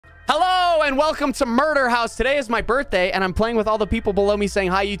and welcome to Murder House. Today is my birthday, and I'm playing with all the people below me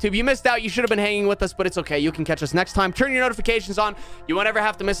saying hi, YouTube. You missed out. You should have been hanging with us, but it's okay. You can catch us next time. Turn your notifications on. You won't ever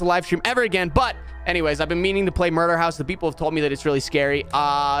have to miss a live stream ever again. But anyways, I've been meaning to play Murder House. The people have told me that it's really scary.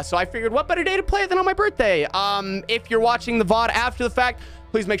 So I figured what better day to play it than on my birthday. If you're watching the VOD after the fact,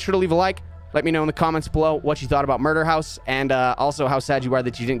 please make sure to leave a like. Let me know in the comments below what you thought about Murder House, and also how sad you are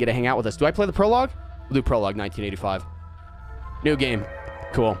that you didn't get to hang out with us. Do I play the prologue? We'll do prologue 1985. New game.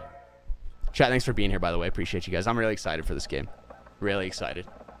 Cool. Chat, thanks for being here, by the way. Appreciate you guys. I'm really excited for this game. Really excited.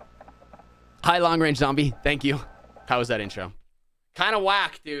 Hi, Long Range Zombie. Thank you. How was that intro? Kind of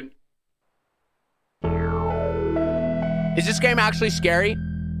whack, dude. Is this game actually scary?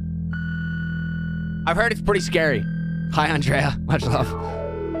 I've heard it's pretty scary. Hi, Andrea. Much love.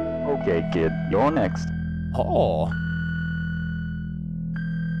 Okay, kid. You're next. Oh.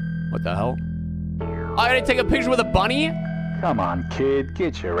 What the hell? I gotta take a picture with a bunny? Come on, kid.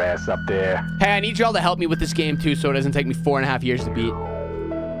 Get your ass up there. Hey, I need y'all to help me with this game, too, so it doesn't take me 4.5 years to beat.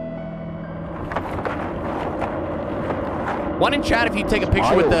 One in chat if you take a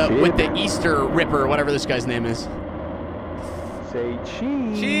picture with the Easter Ripper, or whatever this guy's name is. Say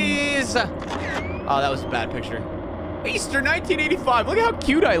cheese. Cheese! Oh, that was a bad picture. Easter 1985. Look how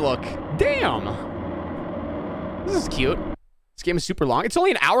cute I look. Damn. This is cute. This game is super long. It's only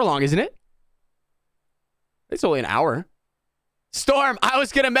an hour long, isn't it? It's only an hour. Storm, I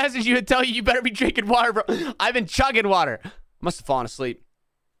was going to message you and tell you better be drinking water, bro. I've been chugging water. Must have fallen asleep.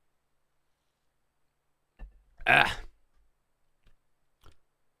 Good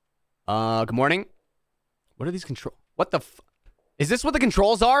morning. What are these controls? What the f... Is this what the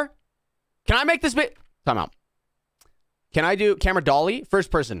controls are? Can I make this bit... Time out. Can I do camera dolly?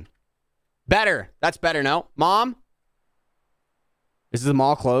 First person. Better. That's better, no? Mom? Is the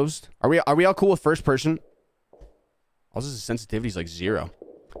mall closed? Are we all cool with first person? Also, the sensitivity is like 0.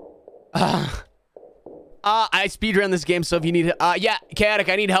 I speedrun this game, so if you need... yeah, Chaotic,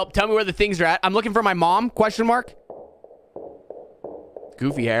 I need help. Tell me where the things are at. I'm looking for my mom, question mark.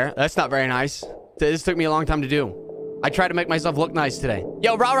 Goofy hair. That's not very nice. This took me a long time to do. I tried to make myself look nice today.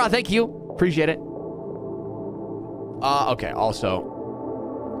 Yo, rah-rah, thank you. Appreciate it. Okay, also...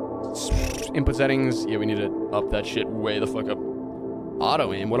 Input settings. Yeah, we need to up that shit way the fuck up.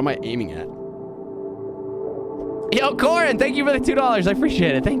 Auto aim. What am I aiming at? Yo, Corin, thank you for the $2. I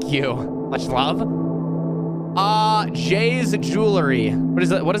appreciate it. Thank you. Much love. Jay's Jewelry.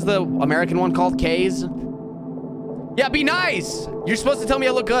 What is the American one called? K's? Yeah, be nice. You're supposed to tell me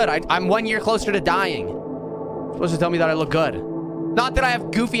I look good. I'm 1 year closer to dying. You're supposed to tell me that I look good. Not that I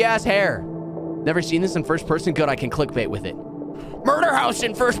have goofy ass hair. Never seen this in first person? Good, I can clickbait with it. Murder House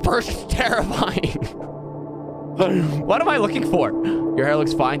in first person is terrifying. What am I looking for? Your hair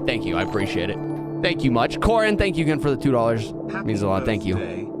looks fine. Thank you. I appreciate it. Thank you much. Corin, thank you again for the $2. Means a lot. Thank you.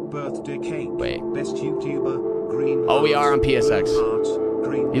 Birthday cake. Wait. Best YouTuber. Green. Oh, we are on PSX.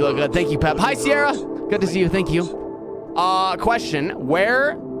 You look good. Thank you, Pep. Hi, Sierra. Good to see you. Thank you. Question.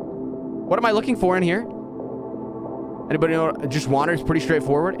 What am I looking for in here? Anybody know? Just wander. It's pretty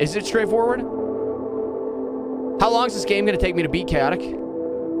straightforward. Is it straightforward? How long is this game going to take me to beat Chaotic?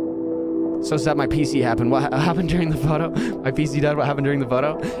 So sad my PC happened. What happened during the photo? My PC died. What happened during the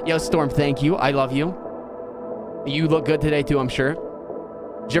photo? Yo, Storm, thank you. I love you. You look good today, too, I'm sure.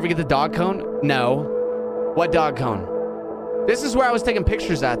 Did you ever get the dog cone? No. What dog cone? This is where I was taking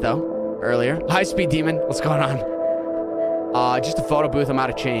pictures at, though, earlier. High Speed Demon. What's going on? Just a photo booth. I'm out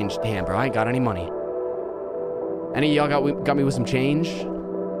of change. Damn, bro. I ain't got any money. Any of y'all got me with some change?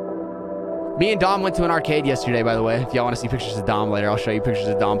 Me and Dom went to an arcade yesterday, by the way. If y'all want to see pictures of Dom later, I'll show you pictures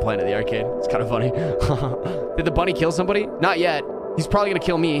of Dom playing at the arcade. It's kind of funny. Did the bunny kill somebody? Not yet. He's probably going to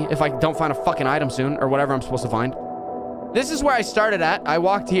kill me if I don't find a fucking item soon or whatever I'm supposed to find. This is where I started at. I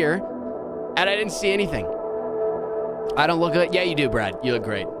walked here and I didn't see anything. I don't look good. Yeah, you do, Brad. You look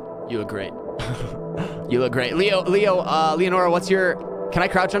great. You look great. You look great. Leonora, what's your... Can I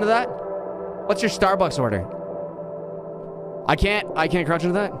crouch under that? What's your Starbucks order? I can't crouch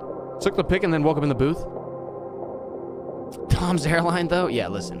under that. Took the pic and then woke up in the booth. Dom's hairline, though? Yeah,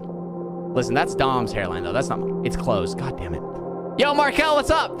 listen. Listen, that's Dom's hairline, though. That's not... It's closed. God damn it. Yo, Markel, what's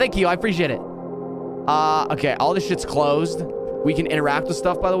up? Thank you. I appreciate it. Okay. All this shit's closed. We can interact with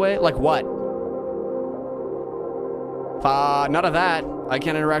stuff, by the way. Like what? None of that. I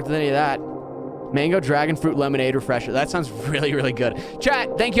can't interact with any of that. Mango, dragon fruit, lemonade, refresher. That sounds really, really good.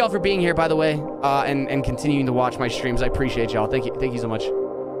 Chat, thank y'all for being here, by the way. And continuing to watch my streams. I appreciate y'all. Thank you so much.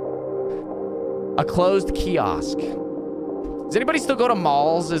 A closed kiosk. Does anybody still go to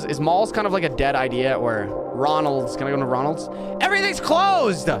malls? Is malls kind of like a dead idea? Or Ronald's? Can I go to Ronald's? Everything's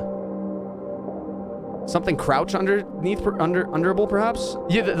closed! Something crouch underneath, underable perhaps?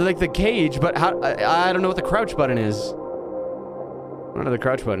 Yeah, like the cage, but how? I don't know what the crouch button is. I don't know what the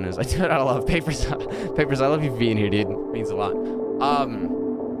crouch button is. I do it out of love. Papers, Papers, I love you for being here, dude. It means a lot.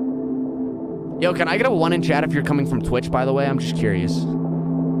 Yo, can I get a 1 in chat if you're coming from Twitch, by the way? I'm just curious.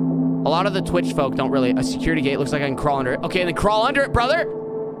 A lot of the Twitch folk don't really... A security gate looks like I can crawl under it. Okay, then crawl under it, brother!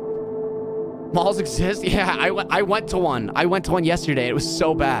 Malls exist? Yeah, I went to one. I went to one yesterday. It was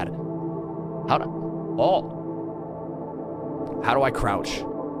so bad. How do... Oh. How do I crouch?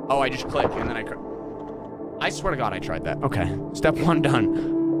 Oh, I just click and then I crouch. I swear to God, I tried that. Okay. Step 1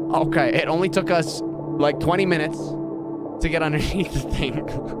 done. Okay. It only took us like 20 minutes to get underneath the thing.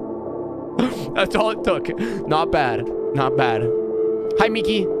 That's all it took. Not bad. Not bad. Hi,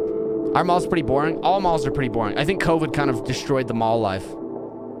 Miki. Our mall's pretty boring. All malls are pretty boring. I think COVID kind of destroyed the mall life.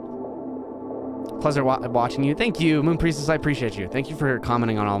 Pleasure watching you. Thank you, Moon Priestess. I appreciate you. Thank you for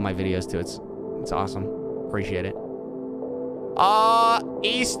commenting on all my videos too. It's awesome. Appreciate it.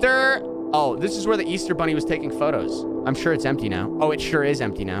 Easter. Oh, this is where the Easter Bunny was taking photos. I'm sure it's empty now. Oh, it sure is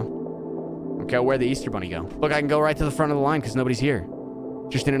empty now. Okay, where'd the Easter Bunny go? Look, I can go right to the front of the line because nobody's here.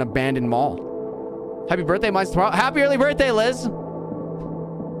 Just in an abandoned mall. Happy birthday, mine's tomorrow. Happy early birthday, Liz.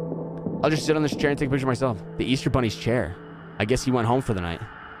 I'll just sit on this chair and take a picture of myself. The Easter Bunny's chair. I guess he went home for the night.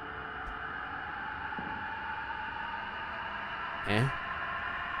 Eh?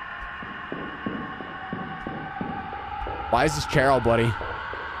 Why is this chair all bloody?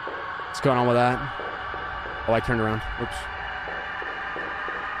 What's going on with that? Oh, I turned around. Oops.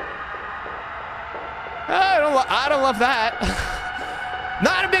 I don't love that.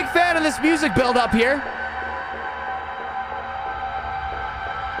 Not a big fan of this music build up here.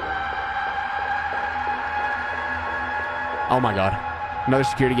 Oh my God. Another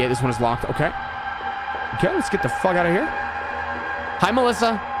security gate. This one is locked. Okay. Okay, let's get the fuck out of here. Hi,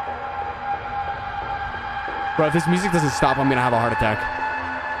 Melissa. Bro, if this music doesn't stop, I'm gonna have a heart attack.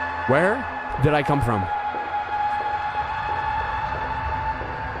 Where did I come from?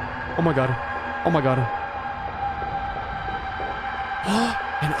 Oh my God. Oh my God.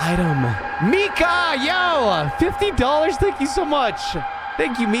 An item. Mika, yo! $50. Thank you so much.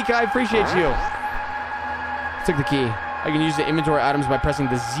 Thank you, Mika. I appreciate you. Took the key. I can use the inventory items by pressing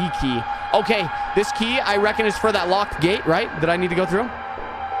the Z key. Okay, this key, I reckon, is for that locked gate, right? That I need to go through?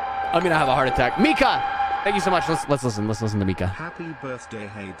 I'm gonna have a heart attack. Mika! Thank you so much. Let's listen. Let's listen to Mika. Happy birthday,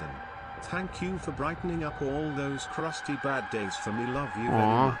 Hayden. Thank you for brightening up all those crusty bad days for me. Love you very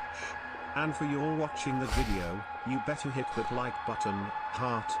much. And for your watching the video, you better hit that like button,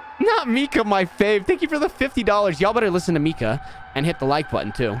 heart. Not Mika, my fave. Thank you for the $50. Y'all better listen to Mika and hit the like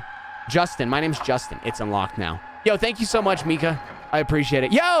button, too. Justin. My name's Justin. It's unlocked now. Yo, thank you so much, Mika. I appreciate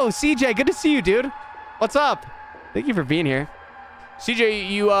it. Yo, CJ, good to see you, dude. What's up? Thank you for being here. CJ,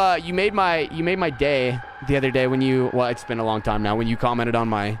 you made my day the other day when you, well, it's been a long time now, when you commented on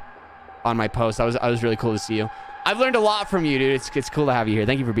my post. I was really cool to see you. I've learned a lot from you, dude. It's cool to have you here.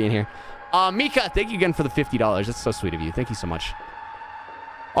 Thank you for being here. Mika, thank you again for the $50. That's so sweet of you. Thank you so much.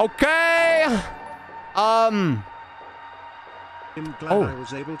 Okay. I'm glad I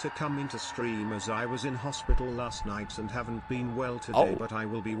was able to come into stream as I was in hospital last night and haven't been well today, but I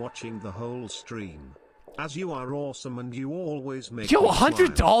will be watching the whole stream. As you are awesome and you always make Yo,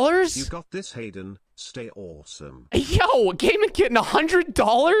 $100? You got this, Hayden. Stay awesome. Yo, Game and Kitten,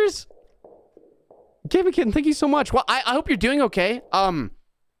 $100? Game and Kitten, thank you so much. Well, I hope you're doing okay.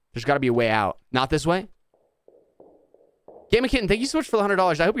 There's got to be a way out. Not this way. Game and Kitten, thank you so much for the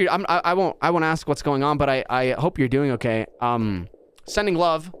 $100. I hope you're. I won't ask what's going on, but I hope you're doing okay. Sending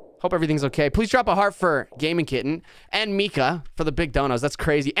love. Hope everything's okay. Please drop a heart for Game and Kitten and Mika for the big donos. That's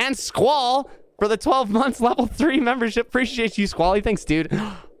crazy. And Squall for the 12 months level 3 membership. Appreciate you, Squally. Thanks, dude.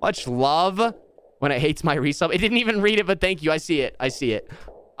 Much love. When it hates my resub. It didn't even read it, but thank you. I see it. I see it.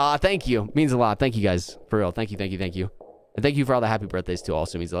 Thank you. Means a lot. Thank you, guys. For real. Thank you. Thank you. Thank you. And thank you for all the happy birthdays, too.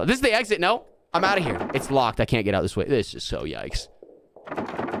 Also means a lot. This is the exit. No. I'm out of here. It's locked. I can't get out this way. This is so yikes.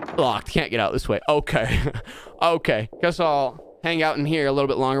 Locked. Can't get out this way. Okay. Okay. Guess I'll hang out in here a little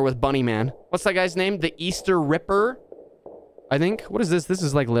bit longer with Bunny Man. What's that guy's name? The Easter Ripper, I think. What is this? This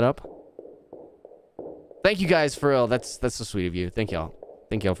is like lit up. Thank you guys for real. That's so sweet of you. Thank y'all.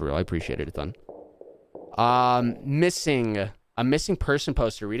 Thank y'all for real. I appreciate it a ton. Missing. A missing person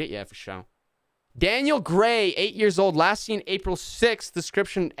poster. Read it? Yeah, for sure. Daniel Gray, 8 years old. Last seen April 6th.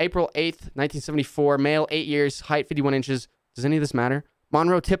 Description, April 8th, 1974. Male, 8 years. Height, 51 inches. Does any of this matter?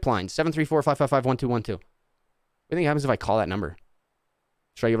 Monroe tip line, 734-555-1212. What do you think happens if I call that number?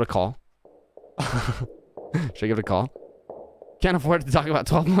 Should I give it a call? Should I give it a call? Can't afford to talk about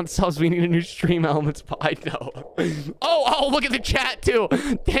 12-month subs. We need a new stream elements. I know. Oh, look at the chat too.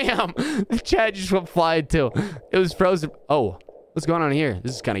 Damn, the chat just went flying too. It was frozen. Oh, what's going on here?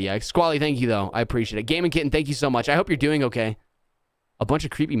 This is kind of yuck. Squally, thank you though. I appreciate it. Gaming Kitten, thank you so much. I hope you're doing okay. A bunch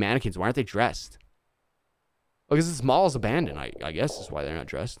of creepy mannequins. Why aren't they dressed? Oh, because this mall is abandoned. I guess that's why they're not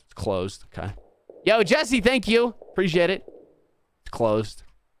dressed. It's closed. Okay. Yo, Jesse, thank you. Appreciate it. It's closed.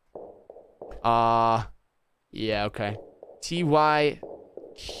 Yeah, okay. TYQ.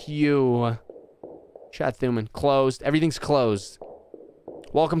 Chat Thuman. Closed. Everything's closed.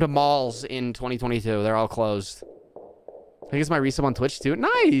 Welcome to malls in 2022. They're all closed. I guess my resub on Twitch too.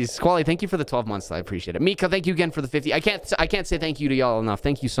 Nice. Quali, thank you for the 12 months. I appreciate it. Mika, thank you again for the 50. I can't say thank you to y'all enough.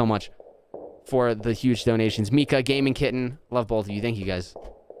 Thank you so much for the huge donations. Mika, Gaming Kitten. Love both of you. Thank you guys.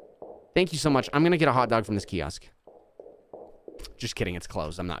 Thank you so much. I'm going to get a hot dog from this kiosk. Just kidding. It's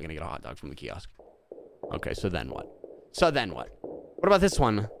closed. I'm not going to get a hot dog from the kiosk. Okay, so then what? What about this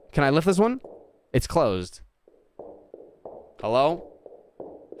one? Can I lift this one? It's closed. Hello?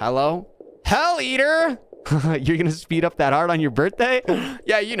 Hello? Hell Eater! You're gonna speed up that hard on your birthday?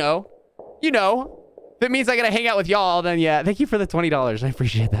 Yeah, you know. You know. If it means I gotta hang out with y'all, then yeah. Thank you for the $20. I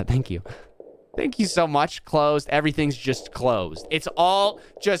appreciate that. Thank you. Thank you so much. Closed. Everything's just closed. It's all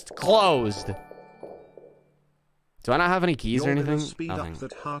just closed. Do I not have any keys or anything? Speed Nothing. up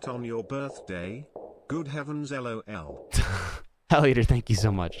that heart on your birthday. Good heavens, LOL. Hell Eater, thank you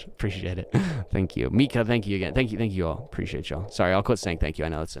so much. Appreciate it. Thank you. Mika, thank you again. Thank you all. Appreciate y'all. Sorry, I'll quit saying thank you. I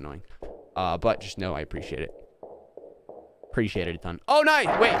know it's annoying. But just know I appreciate it. Appreciate it a ton. Oh, nice.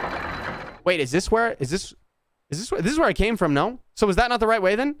 Wait, is this where I came from? No? So was that not the right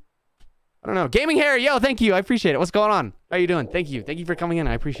way then? I don't know. Gaming Hair, yo, thank you. I appreciate it. What's going on? How you doing? Thank you. Thank you for coming in.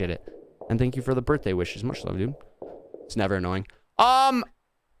 I appreciate it. And thank you for the birthday wishes. Much love, dude. It's never annoying.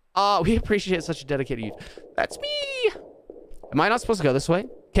 We appreciate such a dedicated youth. That's me. Am I not supposed to go this way?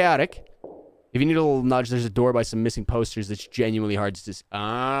 Chaotic. If you need a little nudge, there's a door by some missing posters that's genuinely hard to see.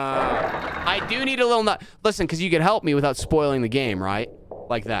 I do need a little nudge. Listen, because you could help me without spoiling the game, right?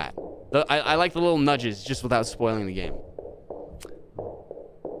 Like that. I like the little nudges just without spoiling the game.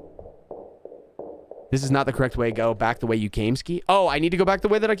 This is not the correct way to go. Back the way you came, Ski. Oh, I need to go back the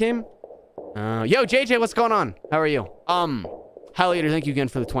way that I came? Yo, JJ, what's going on? How are you? Hell Eater, thank you again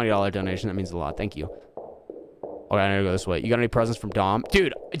for the $20 donation. That means a lot. Thank you. Okay, I need to go this way. You got any presents from Dom?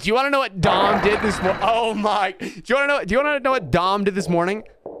 Dude, do you want to know what Dom did this morning? Oh my. Do you want to know what Dom did this morning?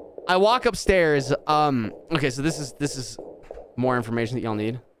 I walk upstairs. Okay, so this is more information that y'all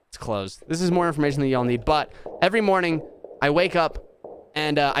need. It's closed. This is more information that y'all need, but every morning I wake up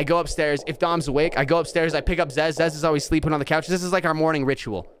and I go upstairs. If Dom's awake, I go upstairs, I pick up Zez. Zez is always sleeping on the couch. This is like our morning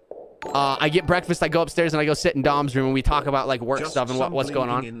ritual. I get breakfast, I go upstairs, and I go sit in Dom's room, and we talk about, like, work stuff and what's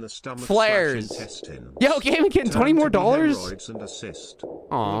going on. Flares. Yo, Gaming Kitten, $20 more?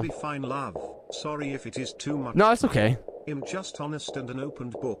 Aw. Be fine, love. Sorry if it is too much. No, it's okay. I'm just honest and an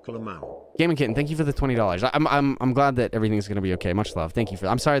opened book, Lamau. Gaming Kitten, thank you for the $20. I'm glad that everything's gonna be okay. Much love. Thank you for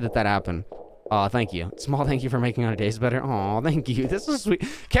I'm sorry that happened. Thank you. Small thank you for making our days better. Aw, thank you. This is sweet.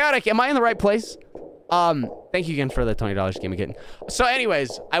 Chaotic, am I in the right place? Thank you again for the $20, Gaming Kitten. So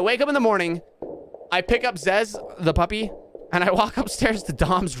anyways, I wake up in the morning, I pick up Zez, the puppy, and I walk upstairs to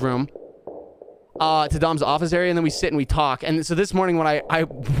Dom's room, to Dom's office area, and then we sit and we talk. And so this morning when I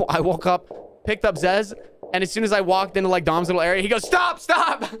woke up, picked up Zez, and as soon as I walked into, like, Dom's little area, he goes, stop!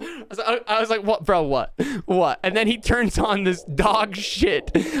 I was like, what, bro, what? And then he turns on this dog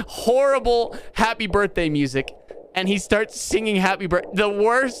shit, horrible happy birthday music. And he starts singing happy birthday. The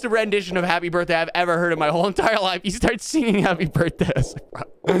worst rendition of happy birthday I've ever heard in my whole entire life. He starts singing happy birthday. I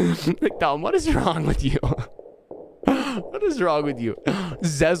was like, Dom, what is wrong with you? What is wrong with you?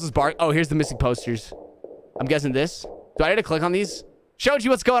 Zez was barking. Oh, here's the missing posters. I'm guessing this. Do I need to click on these? Showed you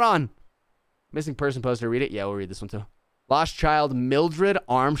what's going on. Missing person poster. Read it? Yeah, we'll read this one too. Lost child Mildred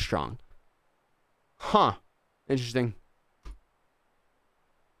Armstrong. Huh. Interesting.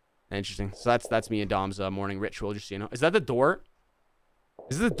 Interesting. So that's me and Dom's morning ritual, just so you know. Is that the door?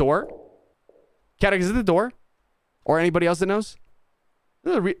 Is it the door? Katak, is it the door? Or anybody else that knows?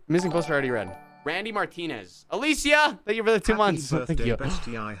 This is a missing poster I already read. Randy Martinez. Alicia! Thank you for the 2 months. Birthday, thank you.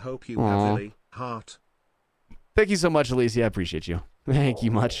 Bestie, I hope you have a heart. Thank you so much, Alicia. I appreciate you. Thank you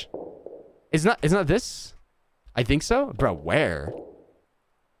much. Isn't that this? I think so. Bro, where?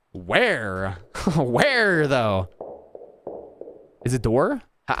 Where? Where, though? Is it door?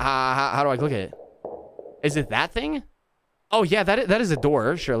 How do I click it? Is it that thing? Oh yeah, that is a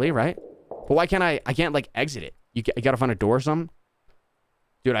door, surely, right? But why can't I can't like exit it? You gotta find a door or something?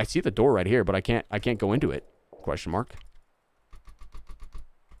 Dude, I see the door right here, but I can't go into it. Question mark.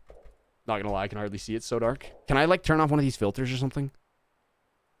 Not gonna lie, I can hardly see. It's so dark. Can I like turn off one of these filters or something?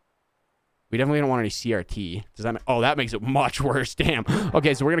 We definitely don't want any CRT. Does that? Oh, that makes it much worse. Damn.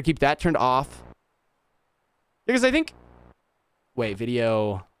 Okay, so we're gonna keep that turned off. Because I think. Wait,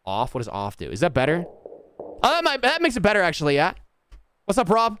 video off. What does off do? Is that better? Oh, that makes it better actually. Yeah. What's up,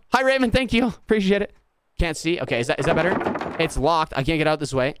 Rob? Hi, Raymond. Thank you. Appreciate it. Can't see. Okay, is that better? It's locked. I can't get out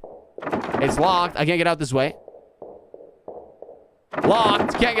this way. It's locked. I can't get out this way.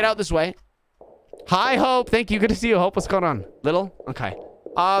 Locked. Can't get out this way. Hi, Hope. Thank you. Good to see you, Hope. What's going on? Little? Okay.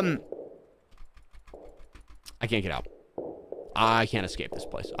 I can't get out. I can't escape this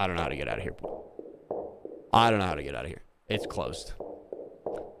place. I don't know how to get out of here. I don't know how to get out of here. It's closed.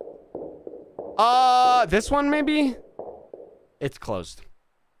 This one maybe? It's closed.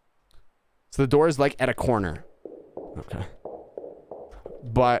 So the door is like at a corner. Okay.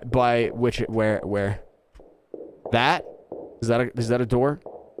 But by which where? That? Is that a door?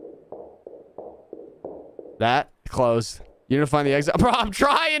 That closed. You need to find the exit. Bro, I'm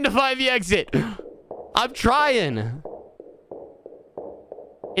trying to find the exit. I'm trying.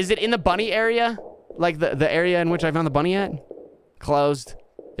 Is it in the bunny area? Like the area in which I found the bunny at? Closed.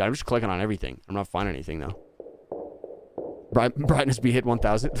 Yeah, I'm just clicking on everything. I'm not finding anything though. Brightness be hit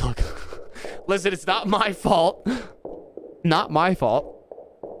 1000. Look. Listen, it's not my fault. Not my fault.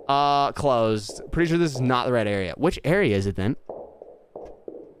 Closed. Pretty sure this is not the right area. Which area is it then?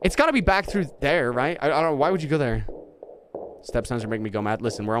 It's got to be back through there, right? I don't know. Why would you go there? Step sounds are making me go mad.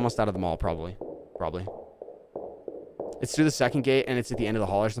 Listen, we're almost out of the mall, probably. Probably. It's through the second gate, and it's at the end of the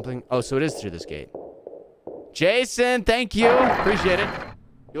hall or something. Oh, so it is through this gate. Jason, thank you. Appreciate it.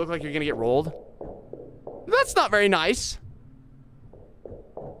 You look like you're going to get rolled. That's not very nice.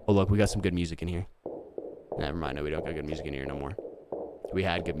 Oh, look, we got some good music in here. Never mind. No, we don't got good music in here no more. We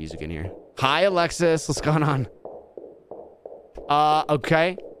had good music in here. Hi, Alexis. What's going on?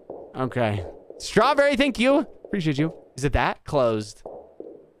 Okay. Okay. Strawberry, thank you. Appreciate you. Is it that? Closed.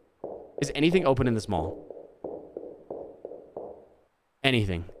 Is anything open in this mall?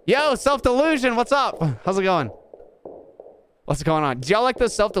 Anything. Yo, Self-Delusion, what's up? How's it going? What's going on? Do y'all like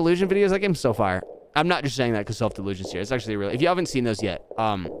those Self-Delusion videos? That game's so fire. I'm not just saying that because Self-Delusion's here. It's actually really... If you haven't seen those yet,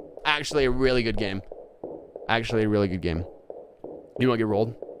 actually a really good game. Actually a really good game. You want to get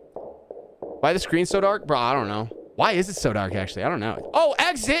rolled? Why the screen so dark? Bro, I don't know. Why is it so dark, actually? I don't know. Oh,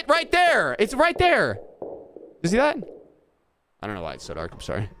 exit right there. It's right there. You see that? I don't know why it's so dark. I'm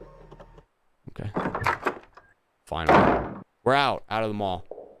sorry. Okay. Finally. We're out of the mall.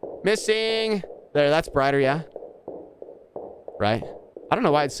 Missing. There, that's brighter, yeah. Right? I don't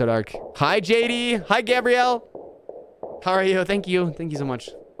know why it's so dark. Hi, JD. Hi, Gabrielle. How are you? Thank you. Thank you so much.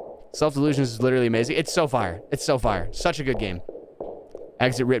 Self-Delusion is literally amazing. It's so fire. It's so fire. Such a good game.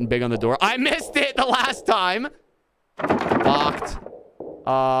 Exit written big on the door. I missed it the last time. Locked.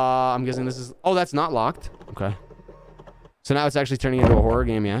 I'm guessing this is... Oh, that's not locked. Okay. So now it's actually turning into a horror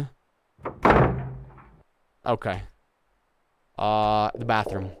game, yeah? Okay. The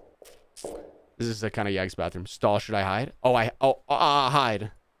bathroom. This is the kind of Yag's bathroom. Stall, should I hide?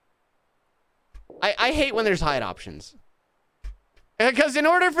 Hide. I hate when there's hide options. Because in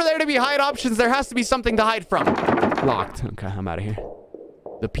order for there to be hide options, there has to be something to hide from. Locked. Okay, I'm out of here.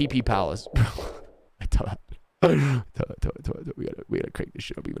 The PP Palace. I tell that. We gotta crank this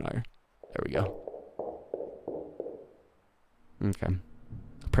shit up even higher. There we go. Okay.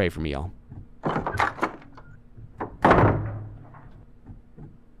 Pray for me, y'all.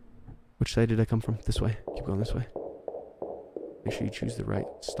 Which side did I come from? This way. Keep going this way. Make sure you choose the right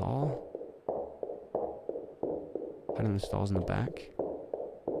stall. Hide in the stalls in the back.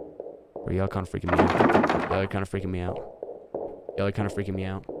 Bro, y'all kind of freaking me out. Y'all are kind of freaking me out. Y'all are kind of freaking me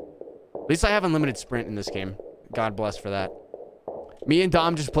out. At least I have unlimited sprint in this game. God bless for that. Me and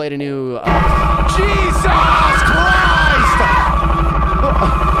Dom just played a new... Jesus Christ!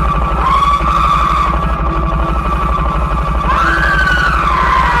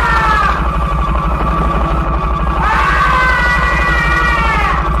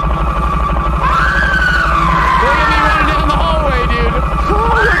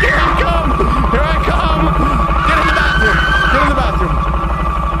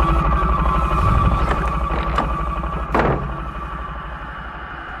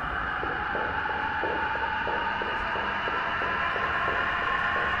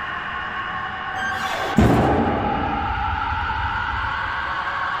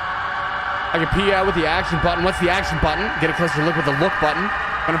 Pee out with the action button. What's the action button? Get a closer look with the look button.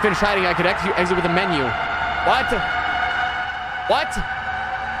 When I'm finished hiding, I could exit with a menu. What? What?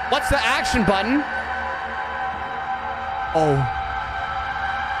 What's the action button? Oh.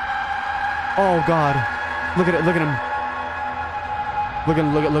 Oh, God. Look at it. Look at him. Look.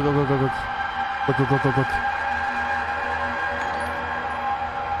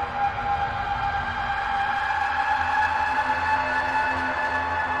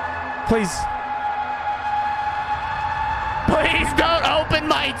 Please. Please don't open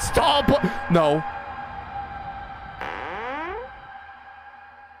my stall. No.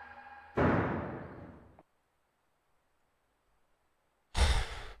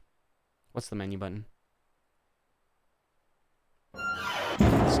 What's the menu button?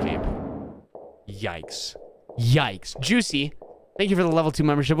 Escape. Yikes. Yikes. Juicy. Thank you for the level 2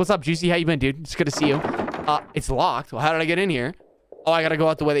 membership. What's up, Juicy? How you been, dude? It's good to see you. It's locked. Well, how did I get in here? Oh, I gotta go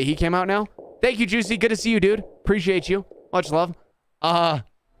out the way that he came out now? Thank you, Juicy. Good to see you, dude. Appreciate you. Much love.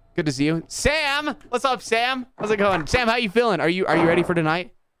 Good to see you. Sam! What's up, Sam? How's it going? Sam, how you feeling? Are you ready for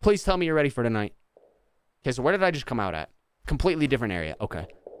tonight? Please tell me you're ready for tonight. Okay, so where did I just come out at? Completely different area. Okay.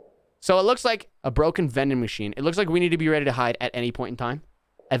 So it looks like a broken vending machine. It looks like we need to be ready to hide at any point in time.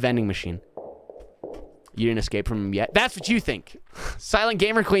 A vending machine. You didn't escape from him yet. That's what you think. Silent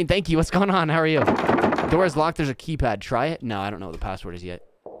Gamer Queen, thank you. What's going on? How are you? Door is locked. There's a keypad. Try it. No, I don't know what the password is yet.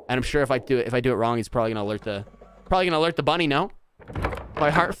 And I'm sure if I do it wrong, he's probably gonna alert the bunny. No. My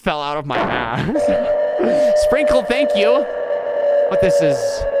heart fell out of my ass. Sprinkle, thank you. What this is?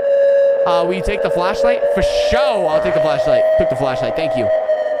 Will you take the flashlight? For sure, I'll take the flashlight. Took the flashlight. Thank you.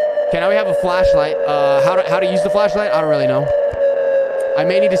 Okay, now we have a flashlight. How to use the flashlight? I don't really know. I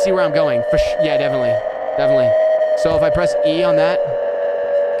may need to see where I'm going. Yeah, definitely. So if I press E on that.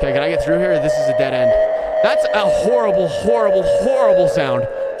 Okay, can I get through here? This is a dead end. That's a horrible sound.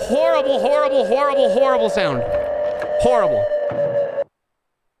 Horrible sound. Horrible.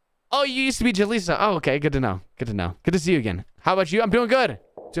 Oh, you used to be Jaleesa. Oh, okay. Good to know. Good to see you again. How about you? I'm doing good.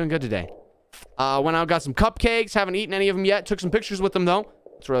 Doing good today. Went out, got some cupcakes. Haven't eaten any of them yet. Took some pictures with them, though.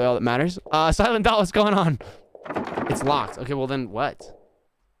 That's really all that matters. Silent Doll, what's going on? It's locked. Okay, well then what?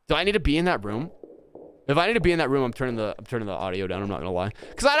 Do I need to be in that room? If I need to be in that room, I'm turning the audio down. I'm not gonna lie.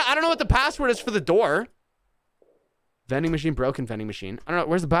 Because I don't know what the password is for the door. Vending machine, broken vending machine. I don't know.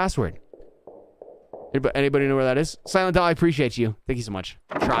 Where's the password? Anybody know where that is? Silent Doll, I appreciate you. Thank you so much.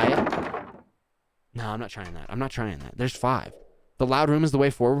 Try it. No, I'm not trying that. I'm not trying that. There's 5. The loud room is the way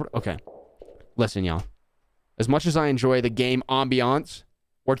forward. Okay. Listen, y'all. As much as I enjoy the game ambiance,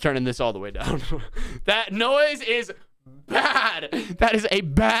 we're turning this all the way down. That noise is bad. That is a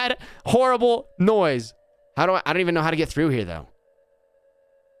bad, horrible noise. I don't even know how to get through here, though.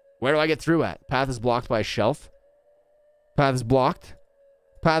 Where do I get through at? Path is blocked by a shelf. Path is blocked.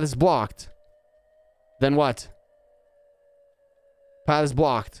 Path is blocked. Then what? Path is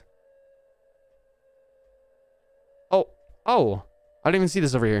blocked. Oh. I didn't even see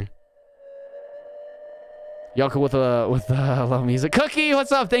this over here. Yoko with love music. Cookie,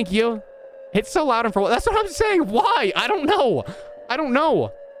 what's up? Thank you. It's so loud and for what? That's what I'm saying. Why? I don't know.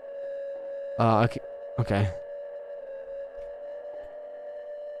 Okay.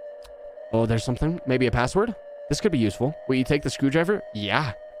 Oh, there's something. Maybe a password? This could be useful. Will you take the screwdriver?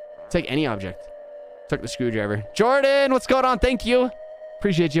 Yeah. Take any object. Took the screwdriver. Jordan, what's going on? Thank you.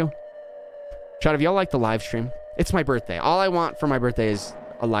 Appreciate you. Chad, if y'all like the live stream, it's my birthday. All I want for my birthday is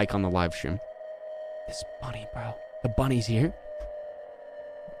a like on the live stream. This bunny, bro. The bunny's here.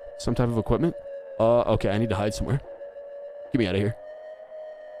 Some type of equipment. Okay, I need to hide somewhere. Get me out of here.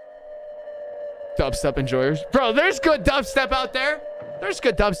 Dubstep enjoyers. Bro, there's good dubstep out there. There's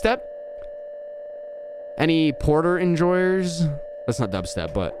good dubstep. Any Porter enjoyers? That's not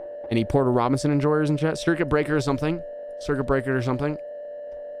dubstep, but any Porter Robinson enjoyers in chat? Circuit breaker or something?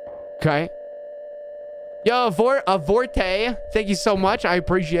 Okay. Yo, Vorte. Thank you so much. I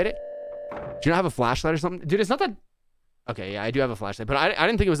appreciate it. Do you not have a flashlight or something? Dude, it's not that... Okay, yeah, I do have a flashlight, but I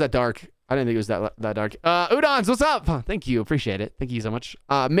didn't think it was that dark. I didn't think it was that dark. Udons, what's up? Thank you. Appreciate it. Thank you so much.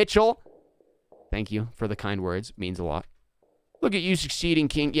 Mitchell. Thank you for the kind words. Means a lot. Look at you succeeding,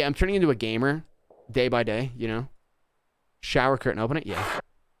 King. Yeah, I'm turning into a gamer day by day, you know. Shower curtain. Open it. Yeah.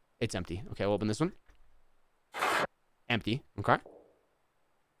 It's empty. Okay, we'll open this one. Empty. Okay.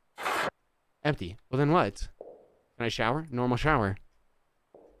 Empty. Well, then what? Can I shower? Normal shower.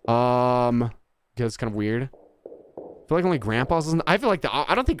 Because it's kind of weird. I feel like only grandpas listen. I feel like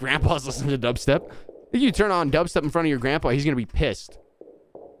I don't think grandpas listen to dubstep. If you turn on dubstep in front of your grandpa, he's gonna be pissed.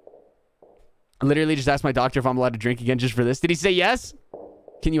 I literally just asked my doctor if I'm allowed to drink again just for this. Did he say yes?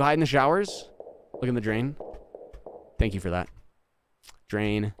 Can you hide in the showers? Look in the drain. Thank you for that.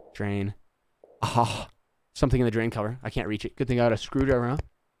 Drain. Ah, something in the drain cover. I can't reach it. Good thing I got a screwdriver, huh?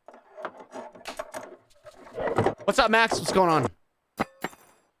 What's up, Max? What's going on?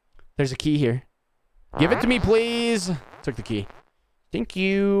 There's a key here. Give it to me, please. Took the key. Thank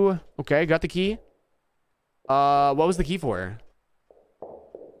you. Okay, got the key. What was the key for?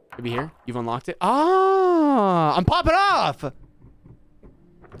 Maybe here. You've unlocked it. Ah, I'm popping off.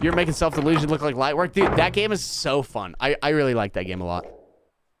 You're making self-delusion look like light work. Dude, that game is so fun. I really like that game a lot.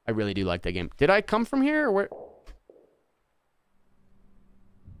 I really do like that game. Did I come from here or where?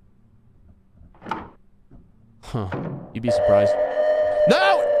 Huh. You'd be surprised.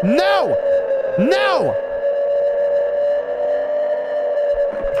 No! No! No!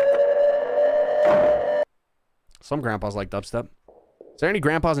 Some grandpas like dubstep. Is there any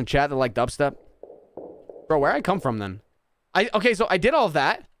grandpas in chat that like dubstep? Bro, where'd I come from then? Okay, so I did all of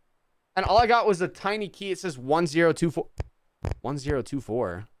that. And all I got was a tiny key. It says 1024.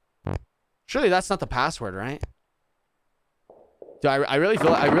 1024. Surely that's not the password, right? Dude, I really feel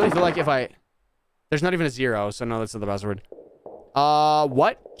like if I... There's not even a 0, so no, that's not the password.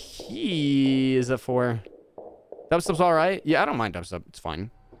 What key is it for? Dubstep's all right. Yeah, I don't mind dubstep. It's fine.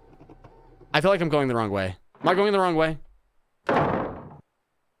 I feel like I'm going the wrong way. Am I going the wrong way?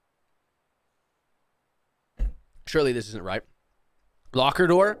 Surely this isn't right. Locker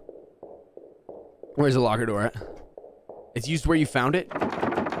door? Where's the locker door at? It's used where you found it?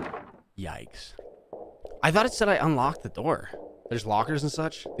 Yikes. I thought it said I unlocked the door. There's lockers and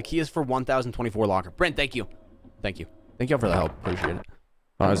such. The key is for 1024 locker. Brent, thank you. Thank you. Thank you for the help. Appreciate it.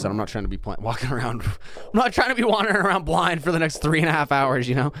 I said I'm not trying to be walking around. I'm not trying to be wandering around blind for the next 3.5 hours,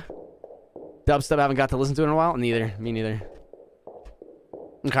 you know? Dubstep I haven't got to listen to in a while. Neither. Me neither.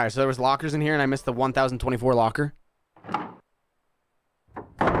 Okay, so there was lockers in here and I missed the 1024 locker.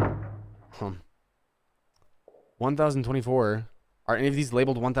 1024. Are any of these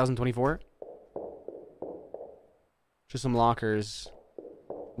labeled 1024? Just some lockers.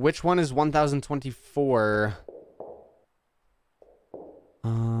 Which one is 1024?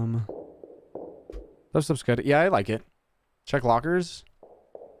 Dubstep's good. Yeah, I like it. Check lockers.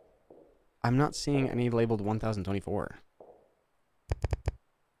 I'm not seeing any labeled 1024.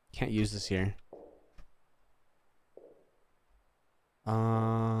 Can't use this here.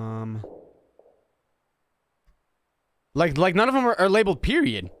 Like none of them are labeled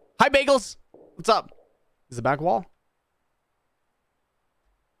period. Hi, Bagels. What's up? Is the back wall?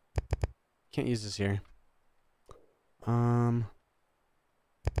 Can't use this here. Can't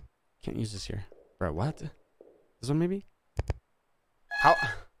use this here. Bro, what? This one maybe? How?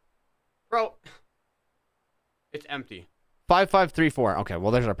 Bro. It's empty. 5534. Okay,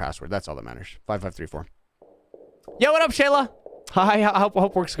 well, there's our password. That's all that matters. 5534. Yo, what up, Shayla? Hi, I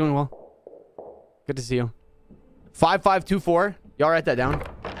hope work's going well. Good to see you. 5524. Y'all write that down.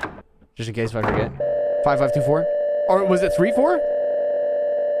 Just in case if I forget. 5524. Or was it 34?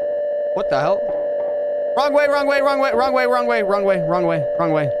 What the hell? Wrong way, wrong way, wrong way, wrong way, wrong way, wrong way, wrong way,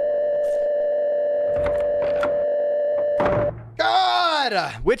 wrong way.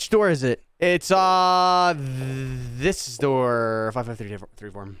 God! Which door is it? It's, this door.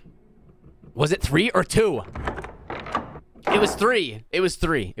 5534. Was it 3 or 2? It was 3. It was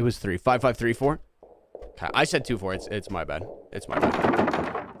 3. It was 3. 5534. Okay, I said 24. It's my bad. It's my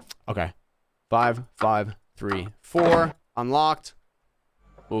bad. Okay. 5534. Unlocked.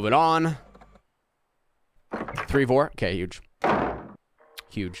 Moving on. 34. Okay, huge.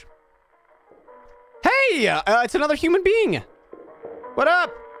 Huge. Hey! It's another human being. What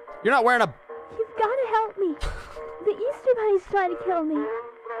up? You're not wearing a... You've got to help me. The Easter Bunny's trying to kill me.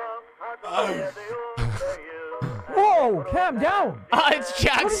 Whoa, calm down. It's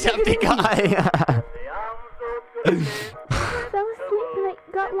Jacksepticeye. I fell asleep and I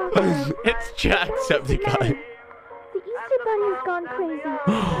got locked out. It's Jacksepticeye. The Easter Bunny has gone crazy.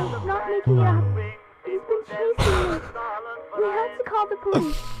 I'm not making it up. He's been chasing me. We had to call the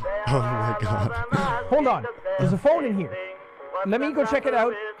police. Oh my god. Hold on. There's a phone in here. Let me go check it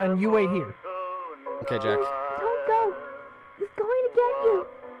out, and you wait here. Okay, Jack. Don't go. He's going to get you.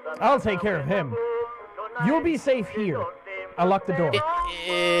 I'll take care of him. You'll be safe here. I'll lock the door.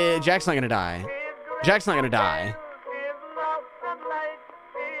 Jack's not gonna die. Jack's not gonna die.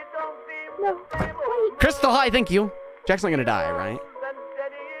 No, wait. Crystal, hi, thank you. Jack's not gonna die, right?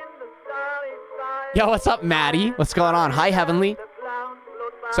 Yo, what's up, Maddie? What's going on? Hi, Heavenly.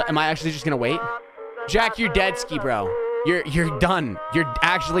 So, am I actually just gonna wait? Jack, you're dead, ski bro. You're done. You're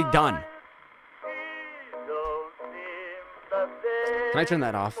actually done. Can I turn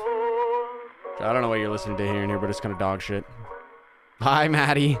that off? I don't know what you're listening to here and here, but it's kind of dog shit. Hi,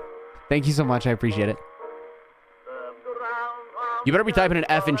 Maddie. Thank you so much. I appreciate it. You better be typing an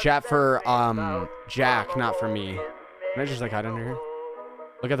F in chat for Jack, not for me. Can I just like hide under here?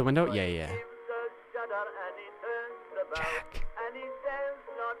 Look out the window? Yeah, yeah. Jack.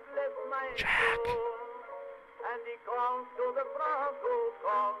 Jack.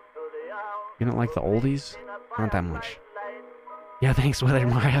 You don't like the oldies? Not that much. Yeah, thanks, Weather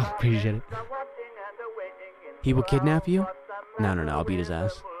Mario. Appreciate it. He will kidnap you? No, I'll beat his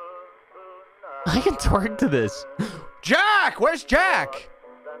ass. I can twerk to this. Jack! Where's Jack?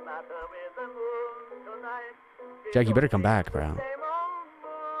 Jack, you better come back, bro.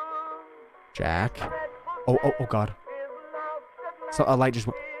 Jack. Oh, God. So a light just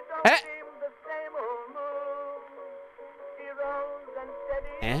went. Eh?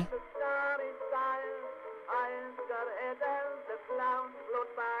 Eh?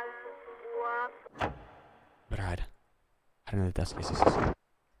 Better hide. Hide under the desk. Yes.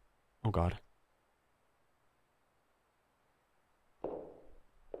 Oh, God.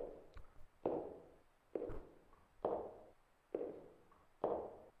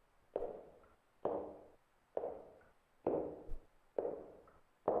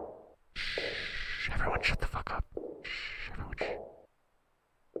 Shh. Everyone shut the fuck up. Shh. Everyone shh.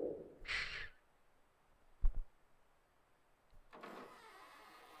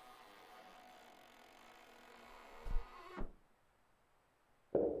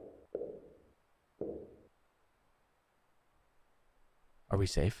 Are we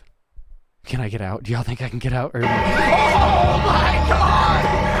safe? Can I get out? Do y'all think I can get out? Or... Oh my God!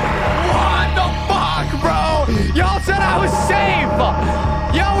 What the fuck, bro? Y'all said I was safe!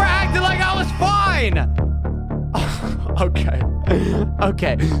 Y'all were acting like I was fine! Okay.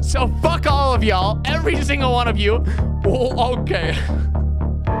 Okay. So fuck all of y'all. Every single one of you. Oh, okay.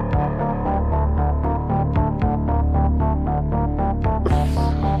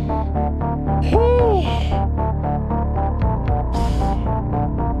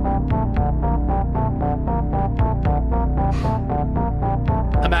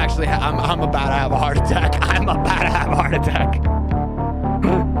 I'm about to have a heart attack. I'm about to have a heart attack.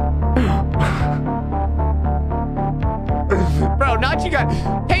 Bro, not you guys.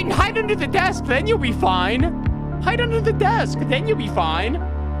 Hayden, hide under the desk, then you'll be fine. Hide under the desk, then you'll be fine.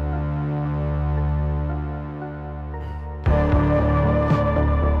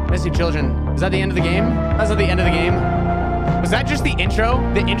 Missing children. Is that the end of the game? That's not the end of the game. Was that just the intro?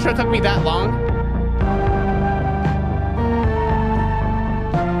 The intro took me that long?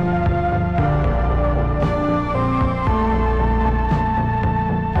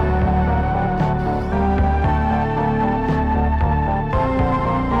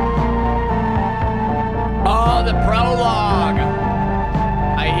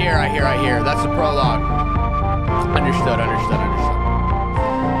 That's the prologue. Understood.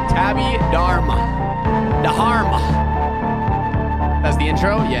 Tabby Dharma. That's the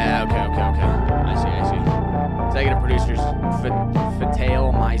intro? Yeah, okay. I see. Executive producers.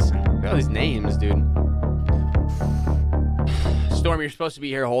 Fatale Myson. Look at all these names, dude. Storm, you're supposed to be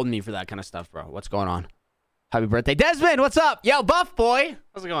here holding me for that kind of stuff, bro. What's going on? Happy birthday. Desmond, what's up? Yo, Buff Boy.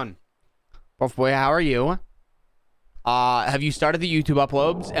 How's it going? Buff Boy, how are you? Have you started the YouTube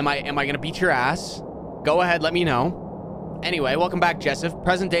uploads? Am I gonna beat your ass? Go ahead, let me know. Anyway, welcome back, Jessif.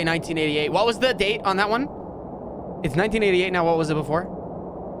 Present day 1988. What was the date on that one? It's 1988 now. What was it before?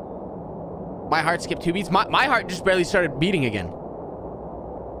 My heart skipped 2 beats. My heart just barely started beating again.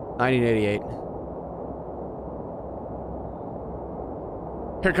 1988.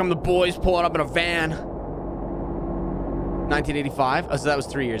 Here come the boys pulling up in a van. 1985. Oh, so that was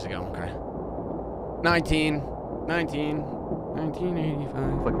 3 years ago. Okay.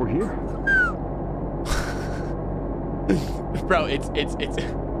 1985. Looks like we're here. Bro,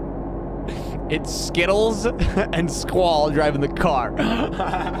 it's Skittles and Squall driving the car.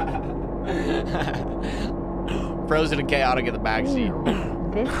 Frozen and chaotic in the backseat.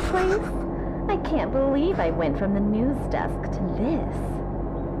 This place? I can't believe I went from the news desk to this.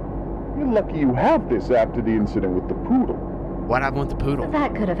 You're lucky you have this after the incident with the poodle. What happened with the poodle?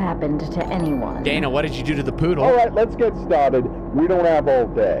 That could have happened to anyone. Dana, what did you do to the poodle? All right, let's get started. We don't have all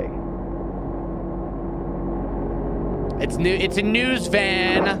day. It's a news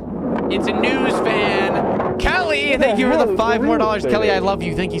van. It's a news van. Kelly, thank you for the $5 more. Kelly, I love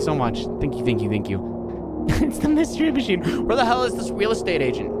you. Thank you so much. Thank you. It's the mystery machine. Where the hell is this real estate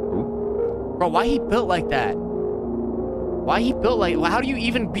agent? Bro, why he built like that? How do you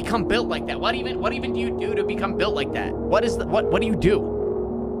even become built like that? What even do you do to become built like that? What do you do?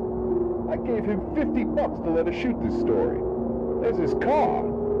 I gave him $50 to let us shoot this story. There's his car.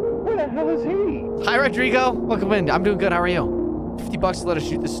 Where the hell is he? Hi, Rodrigo. Welcome in. I'm doing good. How are you? $50 to let us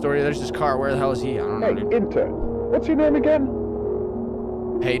shoot this story. There's his car. Where the hell is he? I don't know. Hey, dude. intern. What's your name again?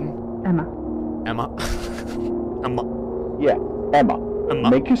 Hayden. Emma. Yeah, Emma.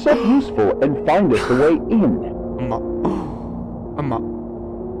 Make yourself useful and find us the way in.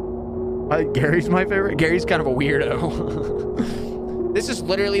 Gary's my favorite. Gary's kind of a weirdo. This is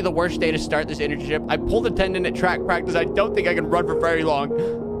literally the worst day to start this internship. I pulled a tendon at track practice. I don't think I can run for very long.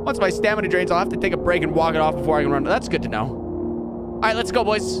 Once my stamina drains, I'll have to take a break and walk it off before I can run. That's good to know. All right, let's go,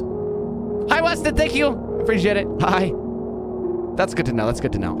 boys. Hi, Weston. Thank you. Appreciate it. Hi. That's good to know. That's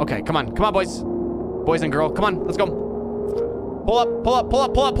good to know. Okay, come on. Come on, boys. Boys and girl. Come on. Let's go. Pull up, pull up, pull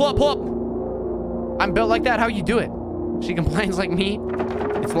up, pull up, pull up, pull up. I'm built like that. How you do it? She complains like me.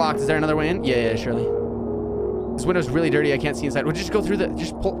 It's locked. Is there another way in? Yeah, surely. This window's really dirty. I can't see inside. We'll just go through the...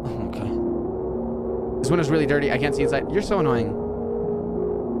 Just pull... Okay. This window's really dirty. I can't see inside. You're so annoying.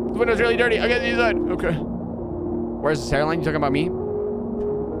 This window's really dirty. I can't see inside. Okay. Where's this hairline? You talking about me?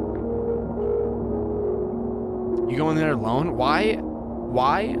 You going there alone? Why?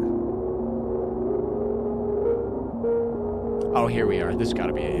 Why? Oh, here we are. This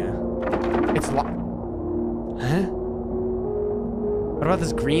gotta be it, yeah. It's locked. Huh? What about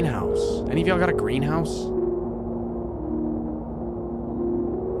this greenhouse? Any of y'all got a greenhouse?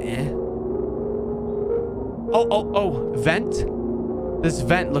 Oh, vent? This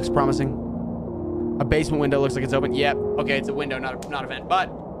vent looks promising. A basement window looks like it's open. Yep. Okay, it's a window, not a vent, but...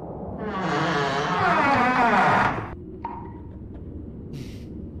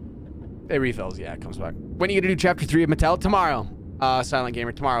 It refills. Yeah, it comes back. When are you gonna do chapter 3 of Mattel? Tomorrow. Silent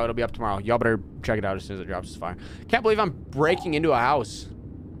Gamer. Tomorrow. It'll be up tomorrow. Y'all better check it out as soon as it drops. It's fire. Can't believe I'm breaking into a house.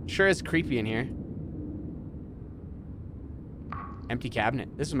 Sure is creepy in here. Empty cabinet.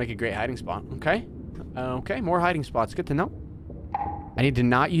 This will make a great hiding spot. Okay. Okay, more hiding spots. Good to know. I need to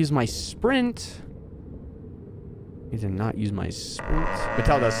not use my sprint.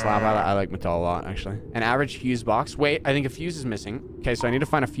 Mattel does slap. I like Mattel a lot, actually. An average fuse box. Wait, I think a fuse is missing. Okay, so I need to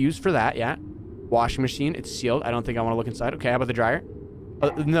find a fuse for that. Yeah. Washing machine. It's sealed. I don't think I want to look inside. Okay, how about the dryer?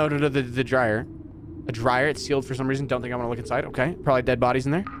 No, the dryer. A dryer. It's sealed for some reason. Don't think I want to look inside. Okay. Probably dead bodies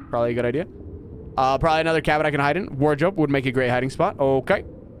in there. Probably a good idea. Probably another cabinet I can hide in. Wardrobe would make a great hiding spot. Okay.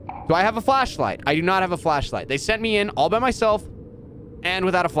 Do I have a flashlight? I do not have a flashlight. They sent me in all by myself and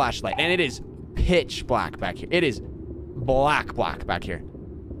without a flashlight. And it is pitch black back here. It is black back here.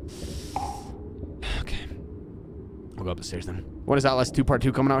 Okay. We'll go up the stairs then. When is Outlast 2 Part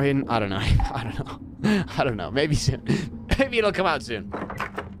 2 coming out, Hayden? I don't know. I don't know. Maybe soon. Maybe it'll come out soon.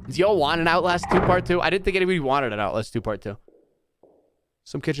 Do y'all want an Outlast 2 Part 2? I didn't think anybody wanted an Outlast 2 Part 2.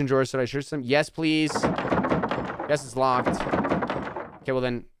 Some kitchen drawers. Should I search them? Yes, please. Yes, it's locked. Okay, well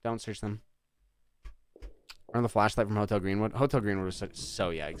then, don't search them. Run the flashlight from Hotel Greenwood. Hotel Greenwood was so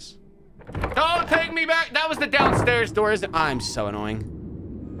yikes. Don't take me back! That was the downstairs door, isn't it? I'm so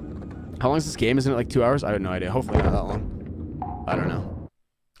annoying. How long is this game? Isn't it like 2 hours? I have no idea. Hopefully not that long. I don't know.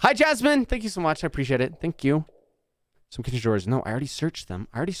 Hi, Jasmine! Thank you so much. I appreciate it. Thank you. Some kitchen drawers. No, I already searched them.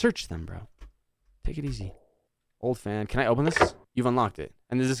 Bro. Take it easy. Old fan. Can I open this? You've unlocked it.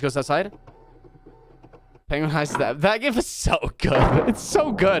 And does this go outside? Penguin Heist. That game is so good. It's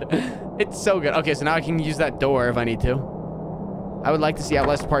so good. It's so good. Okay, so now I can use that door if I need to. I would like to see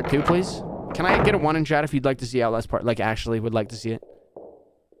Outlast Part 2, please. Can I get a 1 in chat if you'd like to see Outlast Part... Like, actually would like to see it?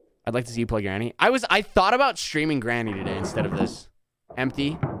 I'd like to see you play Granny. I thought about streaming Granny today instead of this.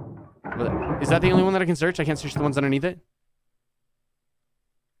 Empty. Is that the only one that I can search? I can't search the ones underneath it?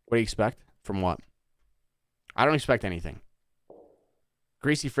 What do you expect? From what? I don't expect anything.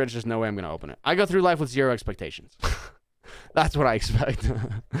 Greasy fridge, there's no way I'm going to open it. I go through life with 0 expectations. That's what I expect.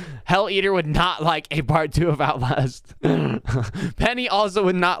 Hell Eater would not like a part 2 of Outlast. Penny also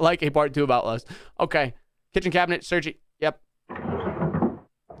would not like a part 2 of Outlast. Okay. Kitchen cabinet, search it. Yep.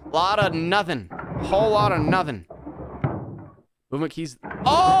 Lot of nothing. Whole lot of nothing. Movement keys.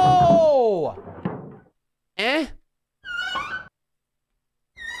 Oh! Eh?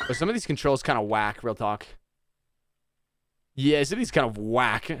 But some of these controls kind of whack, real talk. Yeah, some of these kind of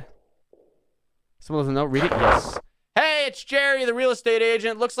whack. Someone doesn't know. Read it? Yes. Hey, it's Jerry, the real estate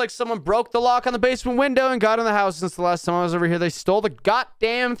agent. Looks like someone broke the lock on the basement window and got in the house. Since the last time I was over here, they stole the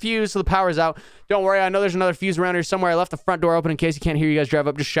goddamn fuse, so the power's out. Don't worry, I know there's another fuse around here somewhere. I left the front door open in case you can't hear you guys drive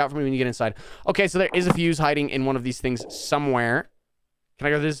up. Just shout for me when you get inside. Okay, so there is a fuse hiding in one of these things somewhere. Can I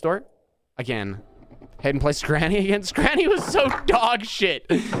go to this door? Again. Hayden plays Scranny again. Scranny was so dog shit.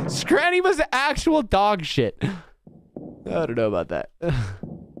 Scranny was actual dog shit. I don't know about that.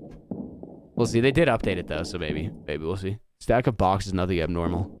 We'll see. They did update it though, so maybe we'll see. Stack of boxes, nothing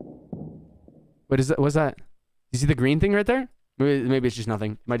abnormal. What is that? What's that? You see the green thing right there? Maybe it's just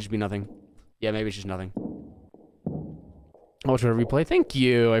nothing. It might just be nothing. Yeah, maybe it's just nothing. I'll try to replay. Thank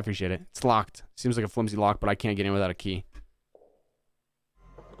you. I appreciate it. It's locked. Seems like a flimsy lock, but I can't get in without a key.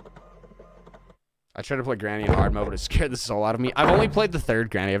 I tried to play Granny in hard mode, but it scared the soul out of me. I've only played the third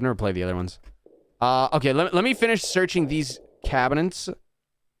Granny. I've never played the other ones. Okay, let me finish searching these cabinets.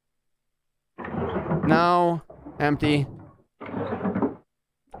 No. Empty.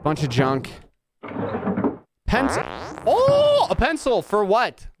 Bunch of junk. Pencil. Oh, a pencil for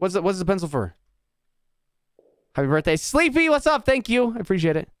what? What's the pencil for? Happy birthday, Sleepy. What's up? Thank you. I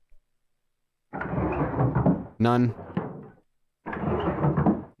appreciate it. None.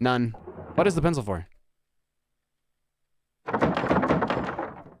 None. What is the pencil for?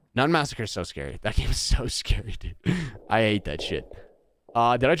 None Massacre is so scary. That game is so scary, dude. I hate that shit.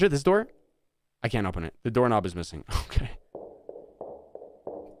 Did I try this door? I can't open it. The doorknob is missing. Okay.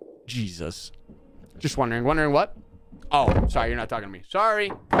 Jesus. Just wondering. Wondering what? Oh, sorry. You're not talking to me.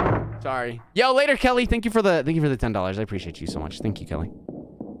 Sorry. Sorry. Yo, later, Kelly. Thank you for the $10. I appreciate you so much. Thank you, Kelly.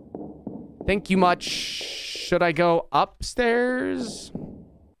 Thank you much. Should I go upstairs?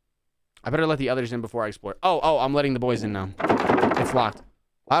 I better let the others in before I explore. Oh, I'm letting the boys in now. It's locked.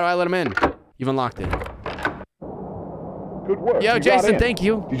 How do I let them in? You've unlocked it. Good work. Yo, Jason, thank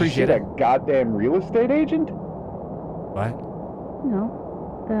you. Did Appreciate you it. see that goddamn real estate agent? What?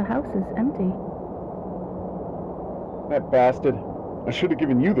 No, the house is empty. That bastard. I should have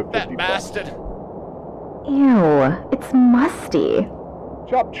given you the 50 That bastard. Ew, it's musty.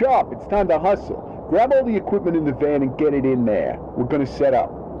 Chop, chop. It's time to hustle. Grab all the equipment in the van and get it in there. We're gonna set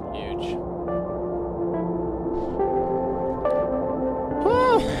up. Huge.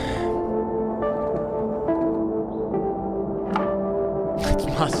 It's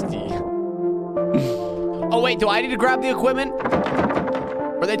musty. Oh, wait. Do I need to grab the equipment?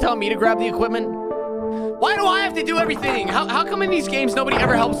 Or are they telling me to grab the equipment? Why do I have to do everything? How come in these games nobody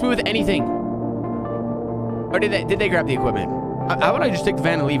ever helps me with anything? Or did they grab the equipment? How about I just take the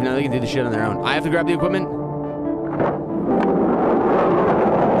van and leave? Now they can do the shit on their own. I have to grab the equipment?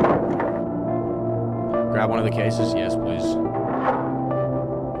 Grab one of the cases? Yes, please.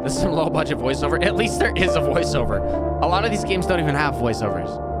 This is some low budget voiceover. At least there is a voiceover. A lot of these games don't even have voiceovers.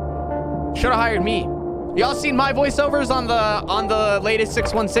 Should have hired me. Y'all seen my voiceovers on the latest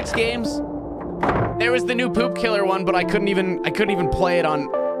 616 games? There was the new poop killer one, but I couldn't even play it on.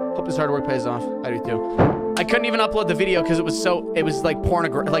 Hope this hard work pays off. I do too. I couldn't even upload the video because it was like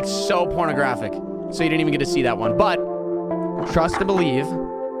so pornographic. So you didn't even get to see that one. But trust and believe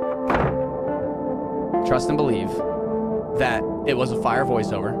that it was a fire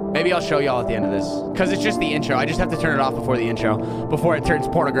voiceover. Maybe I'll show y'all at the end of this because it's just the intro. I just have to turn it off before the intro, before it turns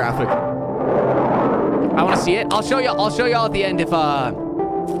pornographic. I want to see it. I'll show y'all at the end if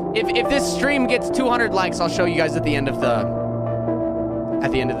this stream gets 200 likes. I'll show you guys at the end of the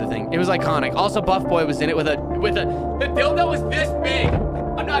thing. It was iconic. Also, Buff Boy was in it with the dildo was this big.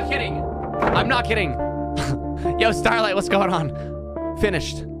 I'm not kidding. Yo, Starlight, what's going on?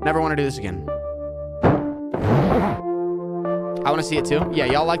 Finished. Never want to do this again. I want to see it too. Yeah,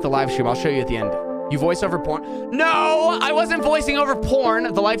 y'all like the live stream. I'll show you at the end. You voice over porn? No, I wasn't voicing over porn.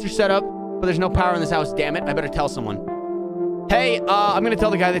 The lights are set up, but there's no power in this house. Damn it. I better tell someone. Hey, I'm going to tell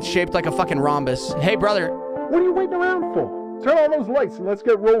the guy that's shaped like a fucking rhombus. Hey, brother. What are you waiting around for? Turn on those lights and let's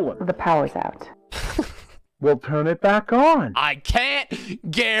get rolling. The power's out. We'll turn it back on. I can't,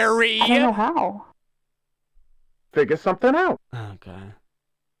 Gary. I don't know how. Figure something out. Okay.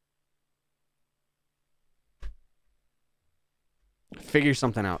 Figure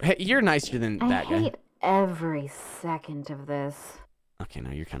something out. Hey, you're nicer than that guy. I hate every second of this. Okay,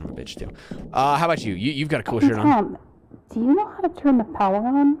 now you're kind of a bitch too. How about you? You've got a cool shirt on. Do you know how to turn the power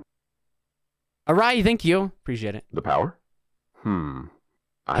on? Alright, thank you. Appreciate it. The power? I don't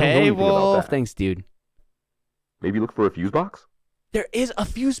know Hey, anything about Wolf. that. Thanks, dude. Maybe look for a fuse box? There is a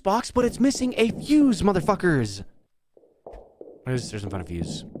fuse box, but it's missing a fuse, motherfuckers. There's some kind of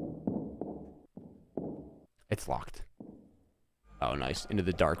fuse. It's locked. Oh, nice. Into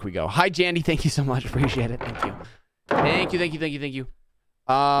the dark we go. Hi, Jandy. Thank you so much. Appreciate it. Thank you. Thank you.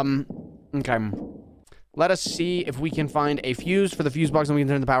 Okay. Let us see if we can find a fuse for the fuse box and we can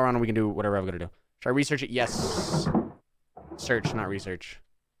turn the power on and we can do whatever I'm going to do. Should I research it? Yes. Search, not research.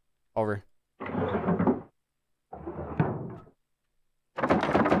 Over.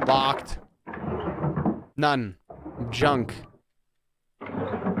 Locked. None. Junk.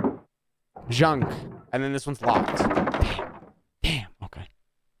 And then this one's locked. Damn. Okay.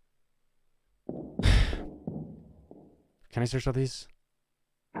 Can I search all these?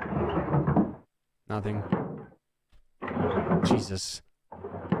 Nothing. Jesus.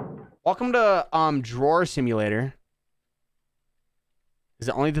 Welcome to drawer simulator. Is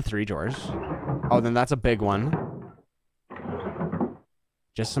it only the 3 drawers? Oh, then that's a big one.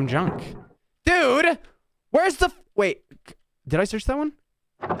 Just some junk. Dude! Where's the... Wait. Did I search that one?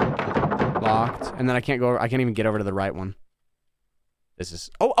 Locked. And then I can't even get over to the right one. This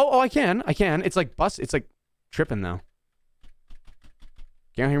is... Oh, I can. It's like it's like tripping though.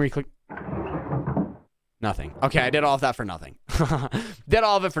 Can't hear me click. Nothing. Okay, I did all of that for nothing. Did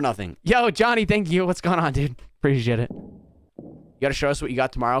all of it for nothing. Yo, Johnny, thank you. What's going on, dude? Appreciate it. You gotta show us what you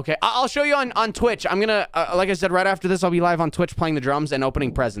got tomorrow, okay? I'll show you on Twitch. I'm gonna, like I said, right after this, I'll be live on Twitch playing the drums and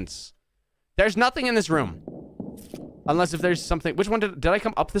opening presents. There's nothing in this room. Unless if there's something. Which one did I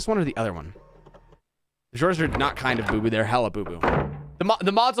come up this one or the other one? Yours are not kind of boo-boo. They're hella boo-boo.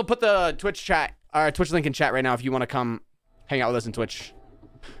 The mods will put the Twitch chat, or Twitch link in chat right now if you want to come hang out with us in Twitch.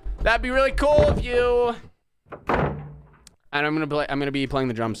 That'd be really cool if you... And I'm gonna be playing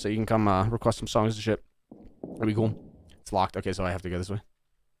the drums, so you can come request some songs and shit. That'd be cool. It's locked. Okay, so I have to go this way.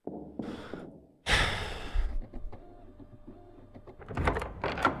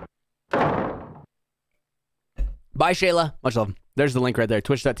 Bye, Shayla. Much love. There's the link right there.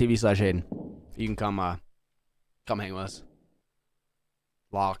 Twitch.tv/Hayden. You can come hang with us.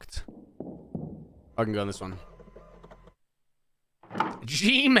 Locked. I can go on this one.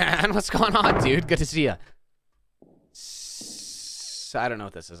 G-Man, what's going on, dude? Good to see you. I don't know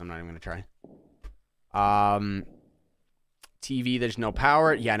what this is. I'm not even gonna try. TV, there's no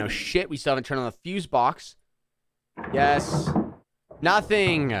power. Yeah, no shit. We still haven't turned on the fuse box. Yes.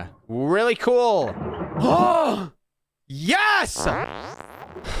 Nothing. Really cool. Oh! Yes!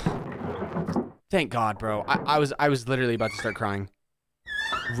 Thank God, bro. I was literally about to start crying.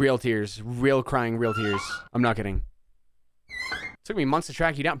 Real tears. Real crying, real tears. I'm not kidding. It took me months to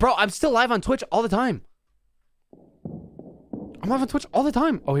track you down. Bro, I'm still live on Twitch all the time. I'm live on Twitch all the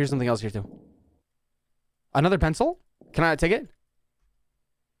time. Oh, here's something else here too. Another pencil? Can I take it?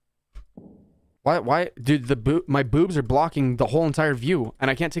 Why? Dude, my boobs are blocking the whole entire view, and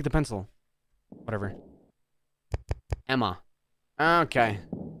I can't take the pencil. Whatever. Emma. Okay.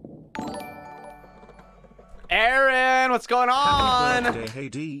 Aaron, what's going on? Happy birthday,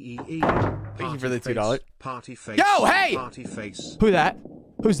 hey, Thank you for the $2. Party face. Yo, hey! Party face. Who that?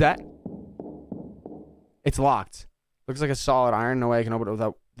 Who's that? It's locked. Looks like a solid iron. No way I can open it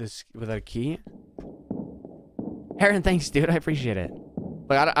without a key. Aaron, thanks, dude. I appreciate it.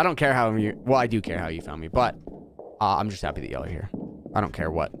 Like, I don't care how you... Well, I do care how you found me, but I'm just happy that y'all are here. I don't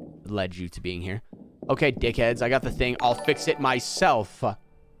care what led you to being here. Okay, dickheads. I got the thing. I'll fix it myself.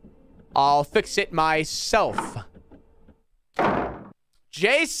 I'll fix it myself.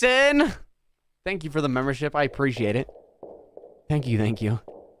 Jason! Thank you for the membership. I appreciate it. Thank you, thank you.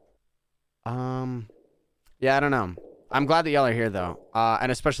 Yeah, I don't know. I'm glad that y'all are here, though.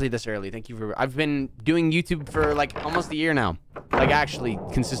 And especially this early. Thank you for... I've been doing YouTube for, like, almost a year now. Like, actually,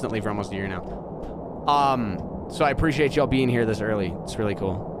 consistently for almost a year now. So I appreciate y'all being here this early. It's really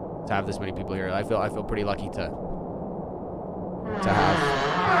cool to have this many people here. I feel pretty lucky to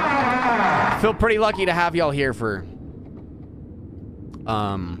have... I feel pretty lucky to have y'all here for...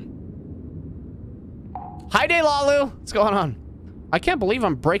 Hi, Day Lalu! What's going on? I can't believe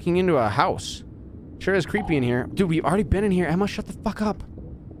I'm breaking into a house. Sure is creepy in here. Dude, we've already been in here. Emma, shut the fuck up.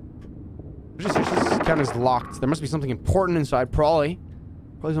 This cabinet's locked. There must be something important inside. Probably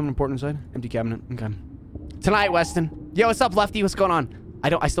something important inside. Empty cabinet. Okay. Tonight, Weston. Yo, what's up, Lefty? What's going on? I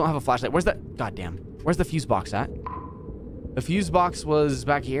still don't have a flashlight. Where's that? Goddamn. Where's the fuse box at? The fuse box was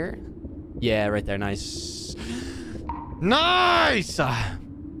back here? Yeah, right there. Nice. Nice!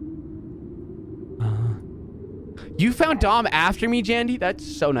 You found Dom after me, Jandy? That's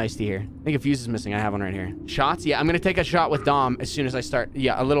so nice to hear. I think a fuse is missing. I have one right here. Shots? Yeah, I'm gonna take a shot with Dom as soon as I start.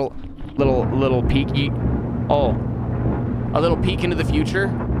 Yeah, a little peek. Oh. A little peek into the future.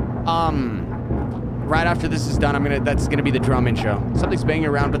 Right after this is done, that's gonna be the drum intro. Something's banging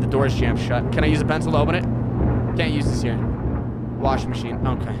around, but the door's jammed shut. Can I use a pencil to open it? Can't use this here. Washing machine.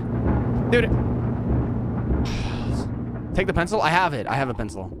 Okay. Dude. Take the pencil? I have it. I have a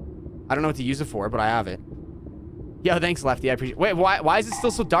pencil. I don't know what to use it for, but I have it. Yo, thanks, Lefty. I appreciate it. Wait, why is it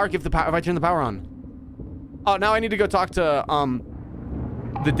still so dark if I turn the power on? Oh, now I need to go talk to,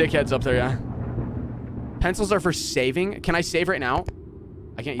 the dickheads up there, yeah. Pencils are for saving. Can I save right now?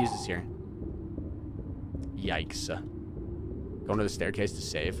 I can't use this here. Yikes. Going to the staircase to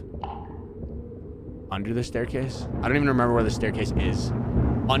save. Under the staircase? I don't even remember where the staircase is.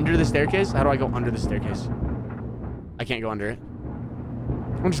 Under the staircase? How do I go under the staircase? I can't go under it.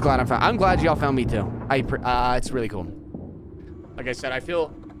 I'm just glad I'm glad y'all found me too. It's really cool. Like I said, I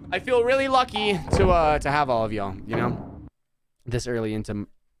feel really lucky to have all of y'all, you know? This early into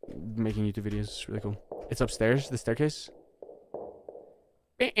making YouTube videos. It's really cool. It's upstairs, the staircase.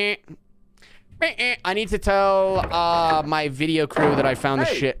 I need to tell my video crew that I found the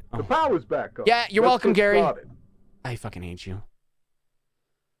shit. Oh. The power's back up. Yeah, you're welcome, Gary. Started. I fucking hate you.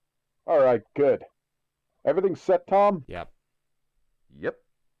 All right, good. Everything set, Tom? Yep. Yep.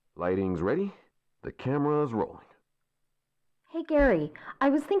 Lighting's ready. The camera's rolling. Hey, Gary, I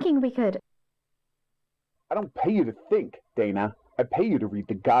was thinking we could... I don't pay you to think, Dana. I pay you to read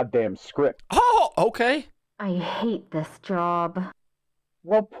the goddamn script. Oh, okay. I hate this job.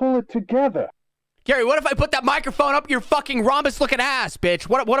 Well, pull it together. Gary, what if I put that microphone up your fucking rhombus-looking ass, bitch?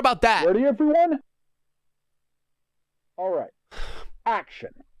 What about that? Ready, everyone? All right. Action.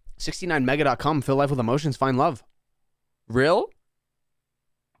 69mega.com. Fill life with emotions. Find love. Real?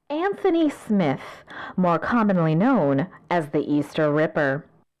 Anthony Smith, more commonly known as the Easter Ripper.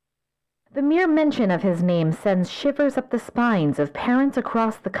 The mere mention of his name sends shivers up the spines of parents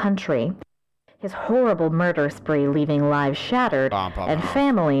across the country. His horrible murder spree leaving lives shattered and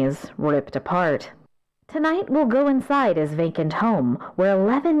families ripped apart. Tonight we'll go inside his vacant home, where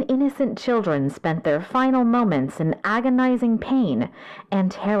 11 innocent children spent their final moments in agonizing pain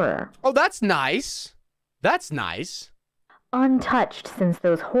and terror. Oh, that's nice. That's nice. Untouched since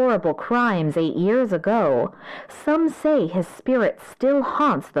those horrible crimes 8 years ago, some say his spirit still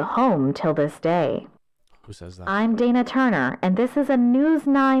haunts the home till this day. Who says that? I'm Dana Turner, and this is a News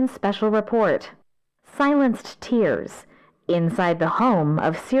 9 special report. Silenced Tears, inside the home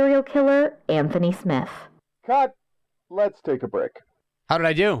of serial killer Anthony Smith. Cut. Let's take a break. How did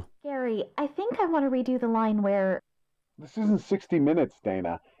I do? Gary, I think I want to redo the line where... This isn't 60 Minutes,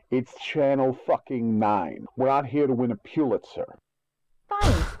 Dana. It's Channel fucking 9. We're not here to win a Pulitzer.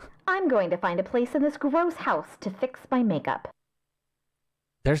 Fine. I'm going to find a place in this gross house to fix my makeup.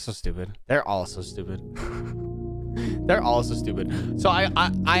 They're so stupid. They're all so stupid. They're all so stupid. So I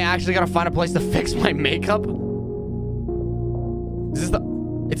actually gotta find a place to fix my makeup? Is this the...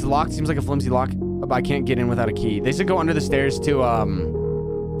 It's locked. Seems like a flimsy lock. But I can't get in without a key. They said go under the stairs to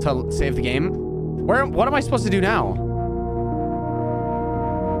save the game. What am I supposed to do now?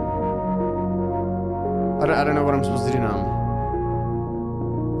 I don't know what I'm supposed to do now.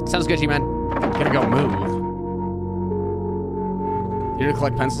 Sounds good, G-Man. Gonna go move. You're gonna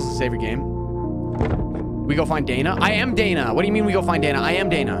collect pencils to save your game? We go find Dana? I am Dana. What do you mean we go find Dana? I am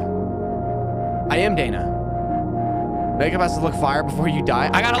Dana. I am Dana. Makeup has to look fire before you die.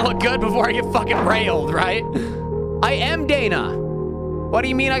 I gotta look good before I get fucking railed, right? I am Dana. What do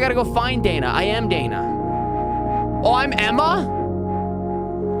you mean I gotta go find Dana? I am Dana. Oh, I'm Emma?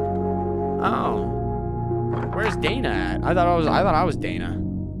 Oh. Where's Dana at? I thought I was Dana.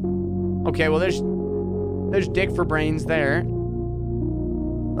 Okay, well there's dick for brains there.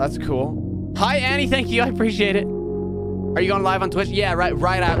 That's cool. Hi Annie, thank you. I appreciate it. Are you going live on Twitch? Yeah,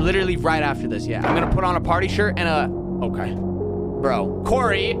 literally right after this. Yeah, I'm gonna put on a party shirt and a... Okay. Bro.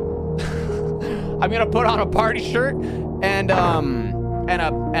 Corey. I'm gonna put on a party shirt and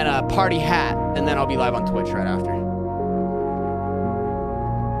a party hat, and then I'll be live on Twitch right after.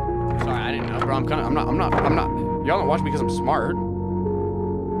 Sorry, I didn't know, bro. I'm not. Y'all don't watch me because I'm smart.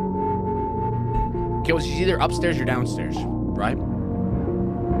 Okay, well, she's either upstairs or downstairs, right?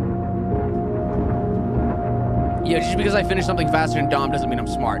 Yeah, just because I finished something faster than Dom doesn't mean I'm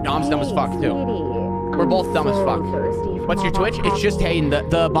smart. Dom's dumb as fuck, too. We're both dumb as fuck. What's your Twitch? It's just Hayden.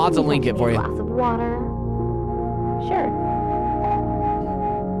 The mods will link it for you. Glass of water. Sure.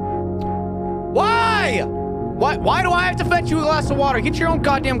 Why? Why do I have to fetch you a glass of water? Get your own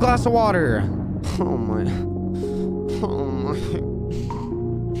goddamn glass of water. Oh my. Oh my.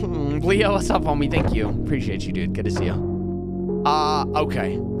 Leo, what's up, homie? Thank you. Appreciate you, dude. Good to see you.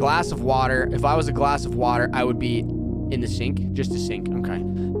 Okay. Glass of water. If I was a glass of water, I would be in the sink. Just a sink. Okay.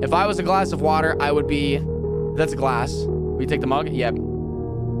 If I was a glass of water, I would be... That's a glass. We take the mug? Yep.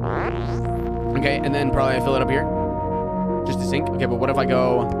 Okay, and then probably I fill it up here. Just a sink? Okay, but what if I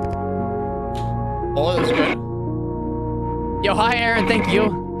go... Oh, that was good. Yo, hi, Aaron. Thank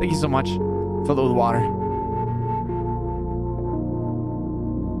you. Thank you so much. Filled it with water.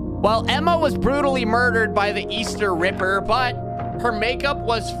 Well, Emma was brutally murdered by the Easter Ripper, but her makeup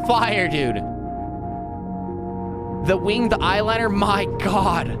was fire, dude. The wing, the eyeliner, my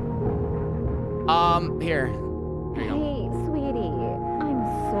God. Here. Here you go. Hey, sweetie. I'm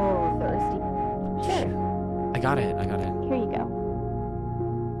so thirsty. Sure. I got it. Here you go.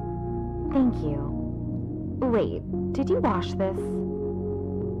 Thank you. Wait, did you wash this?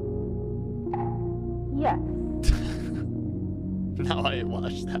 Yes. No, I didn't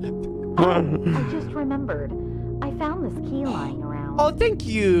watch that. I just remembered. I found this key lying around. Oh, thank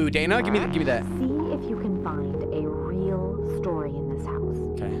you, Dana. Give me that. See if you can find a real story in this house.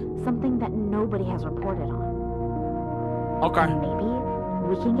 Okay. Something that nobody has reported on. Okay. And maybe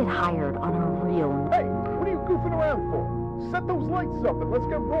we can get hired on a real... Hey, what are you goofing around for? Set those lights up and let's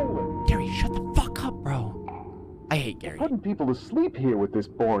get rolling. Gary, shut the fuck up, bro. I hate Gary. Putting people to sleep here with this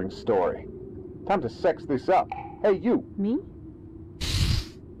boring story. Time to sex this up. Hey, you. Me?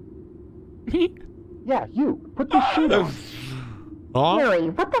 Me? Yeah, you. Put this sheet on. Oh? Gary,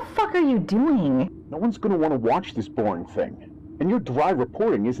 what the fuck are you doing? No one's gonna want to watch this boring thing. And your dry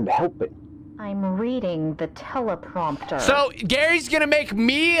reporting isn't helping. I'm reading the teleprompter. So, Gary's gonna make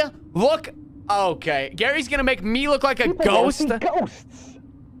me look... Okay, Gary's gonna make me look like a People ghost? see ghosts!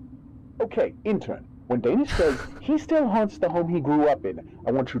 Okay, intern. When Dana says he still haunts the home he grew up in,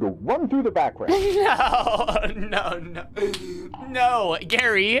 I want you to run through the background. No,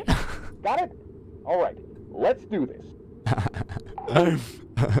 Gary. Got it? All right, let's do this.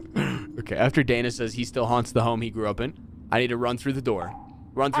 Okay, after Dana says he still haunts the home he grew up in, I need to run through the door.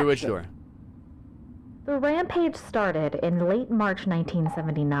 Run through which door? The rampage started in late March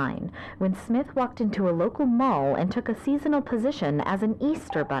 1979 when Smith walked into a local mall and took a seasonal position as an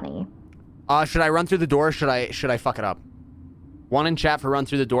Easter bunny. Should I run through the door or should I fuck it up? 1 in chat for run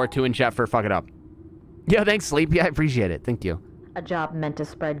through the door, 2 in chat for fuck it up. Yo, thanks, Sleepy. I appreciate it. Thank you. A job meant to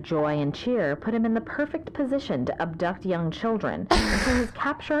spread joy and cheer put him in the perfect position to abduct young children until his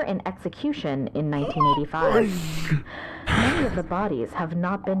capture and execution in 1985. Many of the bodies have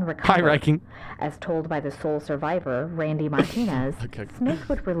not been recovered. Hi, Riking. As told by the sole survivor, Randy Martinez, Smith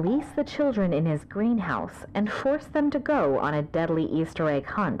would release the children in his greenhouse and force them to go on a deadly Easter egg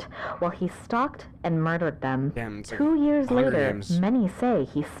hunt while he stalked and murdered them. Damn, 2 years Hunger later, Games. many say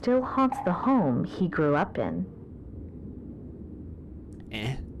he still haunts the home he grew up in.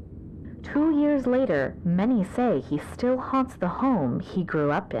 2 years later, many say he still haunts the home he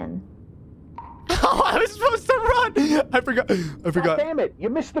grew up in. Oh, I was supposed to run! I forgot. God damn it, you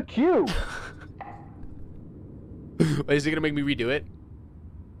missed the cue! Wait, is he gonna make me redo it?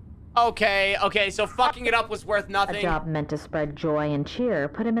 Okay, so fucking it up was worth nothing. A job meant to spread joy and cheer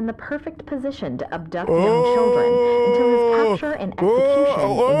put him in the perfect position to abduct young children until his capture and execution in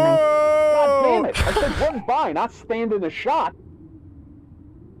God damn it, I said run by, not stand in the shot.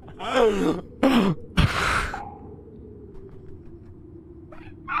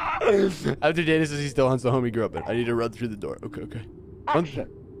 After Dana says he still haunts the home he grew up in, I need to run through the door. Okay. Action.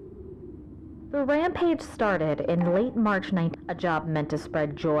 The rampage started in late March 19... A job meant to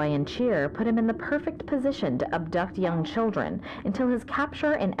spread joy and cheer put him in the perfect position to abduct young children until his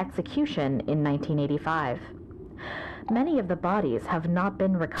capture and execution in 1985. Many of the bodies have not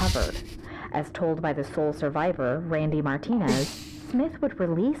been recovered. As told by the sole survivor, Randy Martinez, Smith would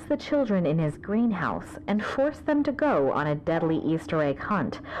release the children in his greenhouse and force them to go on a deadly Easter egg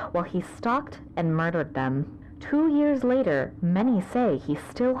hunt while he stalked and murdered them. 2 years later, many say he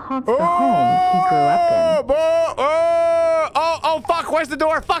still haunts the home he grew up in. Oh, fuck, where's the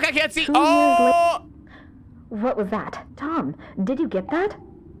door? Fuck, I can't see. 2 years later... What was that? Tom, did you get that?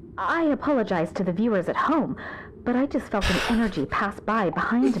 I apologize to the viewers at home, but I just felt an energy pass by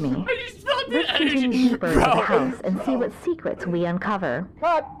behind me. I just felt Let's an energy. continue deeper into the house and see what secrets we uncover.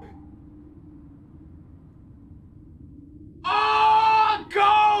 Cut! Oh,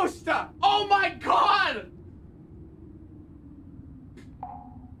 ghost! Oh my god!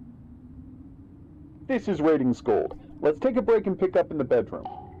 This is Ratings Gold. Let's take a break and pick up in the bedroom.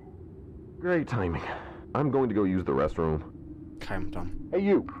 Great timing. I'm going to go use the restroom. Okay, I'm done. Hey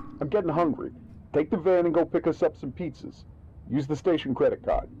you, I'm getting hungry. Take the van and go pick us up some pizzas. Use the station credit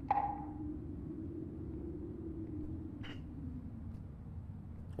card.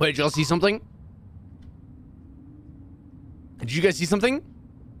 Wait, did y'all see something? Did you guys see something?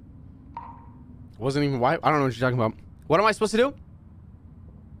 Wasn't even why. I don't know what you're talking about. What am I supposed to do?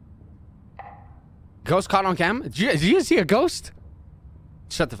 Ghost caught on cam? Did you guys see a ghost?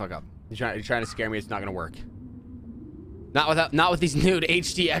 Shut the fuck up. You're trying to scare me. It's not gonna work. Not with these nude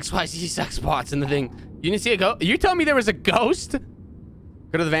HD XYZ sex bots in the thing. You didn't see a ghost? You telling me there was a ghost?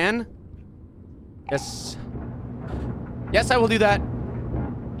 Go to the van. Yes. Yes, I will do that.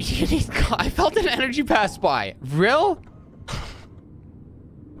 I felt an energy pass by. Real?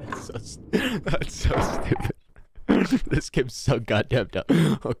 That's so stupid. This game's so goddamn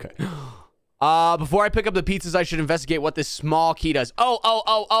dumb. Okay. Before I pick up the pizzas, I should investigate what this small key does.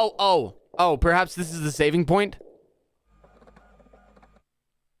 Oh, perhaps this is the saving point?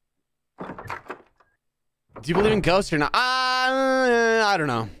 Do you believe in ghosts or not? I don't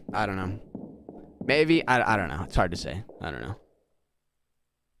know. Maybe. I don't know. It's hard to say. I don't know.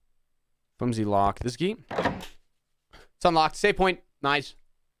 Flimsy lock. This key? It's unlocked. Save point. Nice.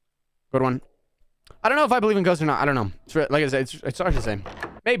 Good one. I don't know if I believe in ghosts or not. I don't know. Like I said, it's hard to say.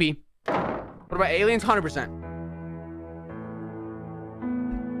 Maybe. What about aliens? 100%.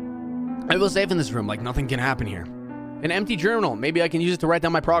 I feel safe in this room. Like nothing can happen here. An empty journal. Maybe I can use it to write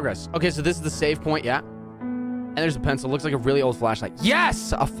down my progress. Okay, so this is the save point. Yeah. And there's a pencil. Looks like a really old flashlight.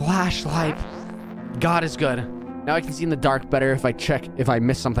 Yes! A flashlight. God is good. Now I can see in the dark better if I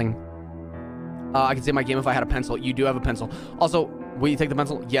miss something. I can save my game if I had a pencil. You do have a pencil. Also, will you take the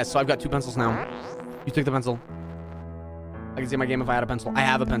pencil? Yes, so I've got 2 pencils now. You took the pencil. I can save my game if I had a pencil. I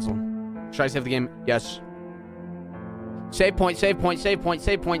have a pencil. Should I save the game? Yes. Save point, save point, save point,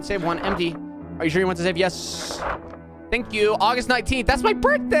 save point, save one. Empty. Are you sure you want to save? Yes. Thank you. August 19th. That's my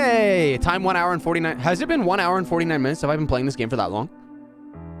birthday. Time 1 hour and 49. Has it been 1 hour and 49 minutes? Have I been playing this game for that long?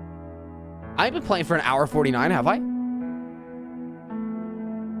 I've been playing for an hour 49, have I?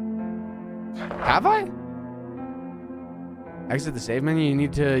 Have I? Exit the save menu. You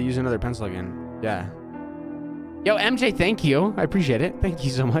need to use another pencil again. Yeah. Yo, MJ, thank you. I appreciate it. Thank you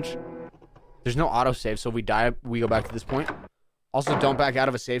so much. There's no autosave, so if we die, we go back to this point. Also, don't back out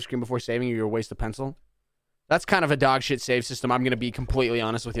of a save screen before saving or you'll waste a pencil. That's kind of a dog shit save system. I'm going to be completely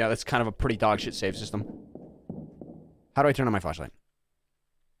honest with you. That's kind of a pretty dog shit save system. How do I turn on my flashlight?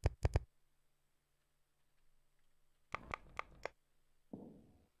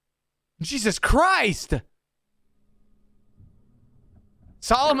 Jesus Christ!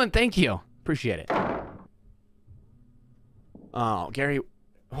 Solomon, thank you. Appreciate it. Oh, Gary,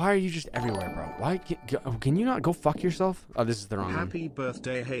 why are you just everywhere, bro? Why can you not go fuck yourself? Oh, this is the wrong one. Happy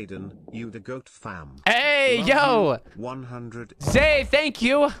birthday, Hayden. You the goat fam. Hey, Love yo! You, 100. Zay, thank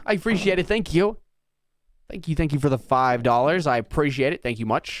you. I appreciate it. Thank you. Thank you for the $5. I appreciate it. Thank you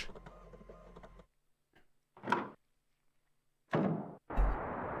much.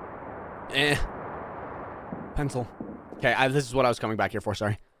 Pencil. Okay, this is what I was coming back here for.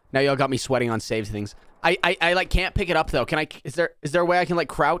 Sorry. Now y'all got me sweating on save things. I like can't pick it up though. Can I? Is there a way I can like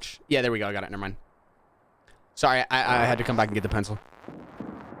crouch? Yeah, there we go. I got it. Never mind. Sorry, I had to come back and get the pencil.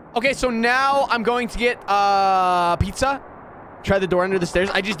 Okay, so now I'm going to get pizza. Try the door under the stairs.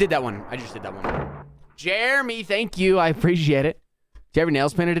 I just did that one. Jeremy, thank you. I appreciate it. Do you have your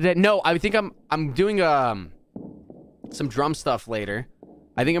nails painted today? No, I think I'm doing some drum stuff later.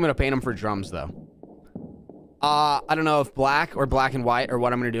 I think I'm gonna paint them for drums though. I don't know if black or black and white or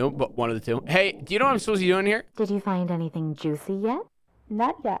what I'm gonna do, but one of the two. Hey, do you know what I'm supposed to be doing here? Did you find anything juicy yet?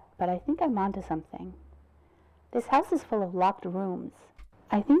 Not yet, but I think I'm onto something. This house is full of locked rooms.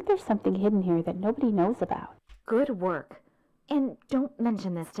 I think there's something hidden here that nobody knows about. Good work. And don't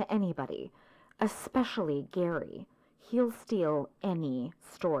mention this to anybody, especially Gary. He'll steal any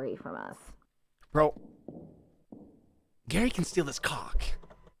story from us. Bro, Gary can steal this cock.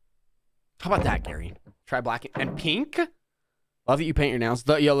 How about that, Gary? Try black and pink. Love that you paint your nails.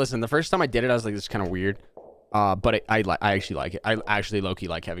 Yo, listen, the first time I did it, I was like, this is kind of weird. But I actually like it. I actually low-key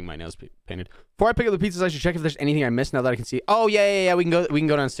like having my nails painted. Before I pick up the pizzas, I should check if there's anything I missed now that I can see. Oh, yeah. We can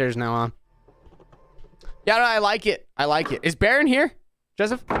go downstairs now, Yeah, no, I like it. Is Baron here,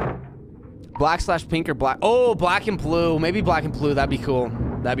 Joseph? Black/pink or black? Oh, black and blue. Maybe black and blue. That'd be cool.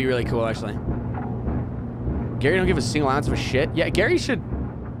 That'd be really cool, actually. Gary don't give a single ounce of a shit. Yeah, Gary should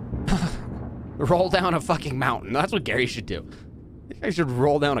roll down a fucking mountain. That's what Gary should do. Gary should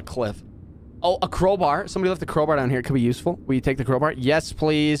roll down a cliff. Oh, a crowbar. Somebody left a crowbar down here. It could be useful. Will you take the crowbar? Yes,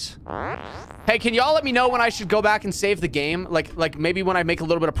 please. Hey, can y'all let me know when I should go back and save the game? Like maybe when I make a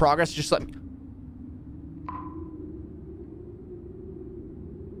little bit of progress, just let me...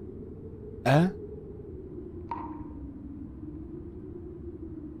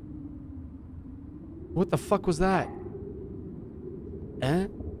 What the fuck was that?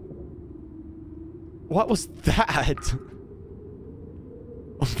 What was that?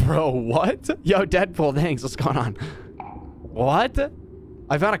 Bro, what? Yo, Deadpool, thanks. What's going on? What?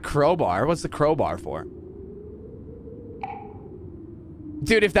 I found a crowbar. What's the crowbar for?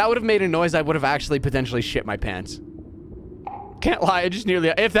 Dude, if that would have made a noise, I would have actually potentially shit my pants. Can't lie, I just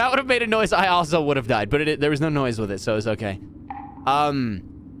nearly... If that would have made a noise, I also would have died. But there was no noise with it, so it's okay.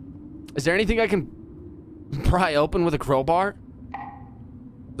 Is there anything I can pry open with a crowbar?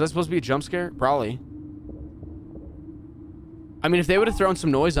 Is that supposed to be a jump scare? Probably. I mean, if they would have thrown some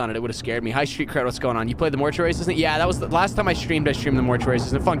noise on it, it would have scared me. Hi, Street Cred, what's going on? You played the Mortuary Assistant? Yeah, that was the last time I streamed the Mortuary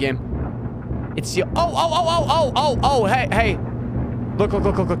Assistant. Fun game. It's... Oh, hey. Look.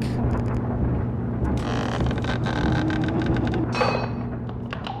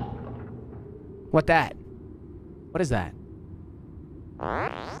 What that? What is that?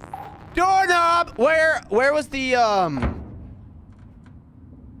 Doorknob! Where was the,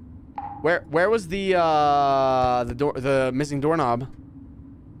 Where was the missing doorknob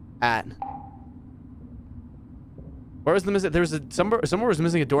at? Where was the missing? There was somewhere was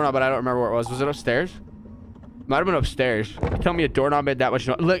missing a doorknob, but I don't remember where it was. Was it upstairs? Might have been upstairs. Tell me a doorknob made that much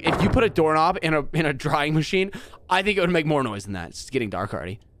noise. Look, if you put a doorknob in a drying machine, I think it would make more noise than that. It's getting dark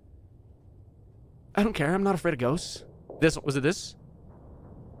already. I don't care. I'm not afraid of ghosts. Was it this?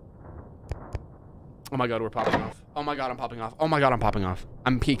 Oh my god, we're popping off. Oh my god, I'm popping off. Oh my god, I'm popping off.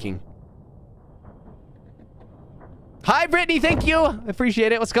 I'm peeking. Hi, Brittany. Thank you. I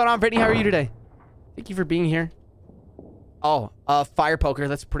appreciate it. What's going on, Brittany? How are you today? Thank you for being here. Oh, fire poker.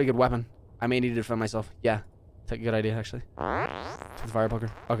 That's a pretty good weapon. I may need to defend myself. Yeah. That's a good idea, actually. The fire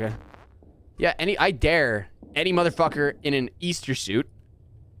poker. Okay. Yeah, I dare any motherfucker in an Easter suit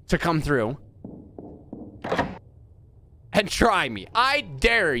to come through and try me. I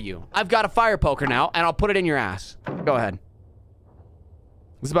dare you. I've got a fire poker now, and I'll put it in your ass. Go ahead.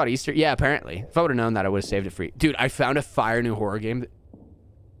 This is about Easter? Yeah, apparently. If I would have known that, I would have saved it free. Dude, I found a fire new horror game.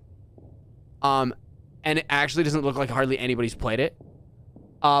 And it actually doesn't look like hardly anybody's played it.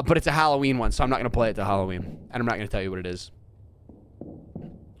 But it's a Halloween one, so I'm not going to play it till Halloween. And I'm not going to tell you what it is.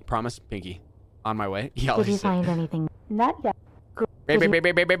 Promise? Pinky. On my way. Yeah, Did you find anything? Not yet. Babe.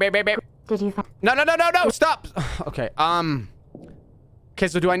 Did you find... No, stop! Okay, okay,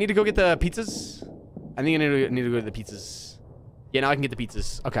 so do I need to go get the pizzas? I think I need to go get the pizzas. Yeah, now I can get the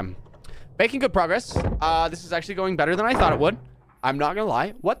pizzas. Okay. Making good progress. This is actually going better than I thought it would. I'm not gonna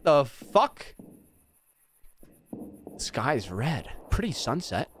lie. What the fuck? The sky's red. Pretty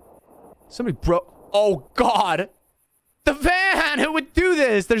sunset. Somebody broke... Oh, God! The van! Who would do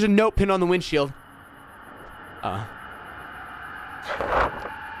this? There's a note pinned on the windshield.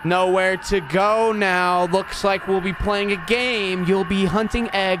 Nowhere to go now. Looks like we'll be playing a game. You'll be hunting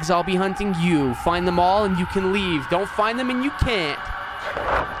eggs. I'll be hunting you. Find them all and you can leave. Don't find them and you can't.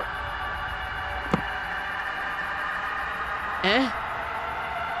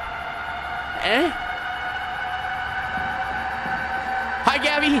 Hi,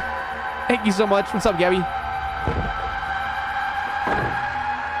 Gabby. Thank you so much. What's up, Gabby?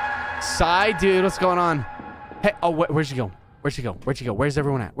 Sigh, dude. What's going on? Hey, oh, where'd she go? Where'd she go? Where'd she go? Where's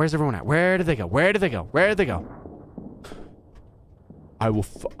everyone at? Where's everyone at? Where did they go? Where did they go? Where did they go? I will.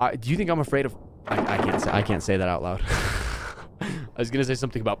 Do you think I'm afraid of? I can't say that out loud. I was gonna say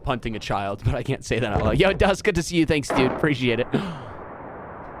something about punting a child, but I can't say that out loud. Yo, Dust, good to see you. Thanks, dude. Appreciate it.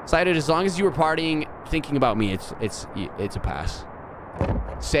 Excited. As long as you were partying, thinking about me, it's a pass.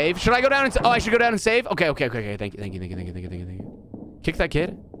 Save. Should I go down and? Oh, I should go down and save. Okay. Thank you. Kick that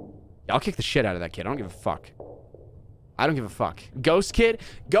kid. Yeah, I'll kick the shit out of that kid. I don't give a fuck. I don't give a fuck. Ghost kid,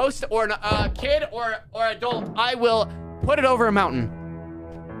 ghost or kid or adult, I will put it over a mountain.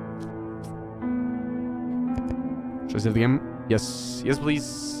 Should I save the game? Yes,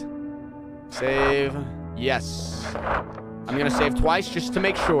 please. Save. Yes. I'm gonna save twice just to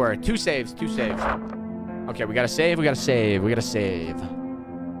make sure. Two saves. Okay, we gotta save.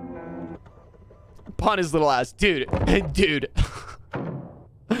 Pawn his little ass, dude. Dude.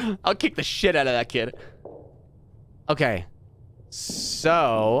 I'll kick the shit out of that kid. Okay,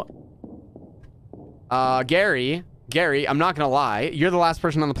 so, Gary, I'm not gonna lie. You're the last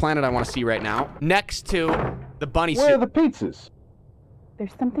person on the planet I want to see right now. Next to the bunny suit. Where are the pizzas?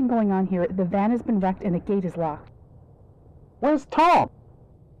 There's something going on here. The van has been wrecked and the gate is locked. Where's Tom?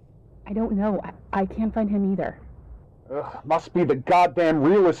 I don't know. I can't find him either. Must be the goddamn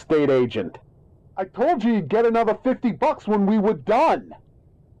real estate agent. I told you you'd get another $50 when we were done.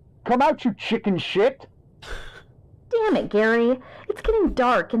 Come out, you chicken shit. Damn it, Gary. It's getting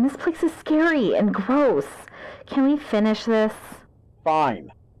dark and this place is scary and gross. Can we finish this?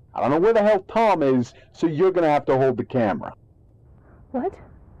 Fine. I don't know where the hell Tom is, so you're gonna have to hold the camera. What?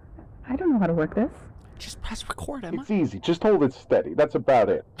 I don't know how to work this. Just press record, Emma. It's easy. Just hold it steady. That's about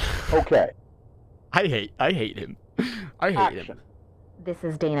it. Okay. I hate him. I hate him. This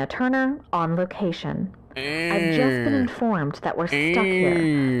is Dana Turner on location. I've just been informed that we're stuck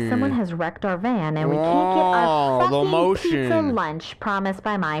here. Someone has wrecked our van and we can't get our fucking pizza lunch promised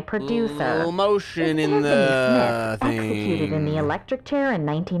by my producer. Motion in the Smith, executed in the electric chair in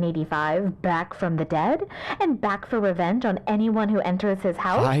 1985, back from the dead, and back for revenge on anyone who enters his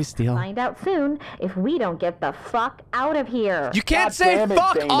house. Hi, Steele. Find out soon if we don't get the fuck out of here. You can't say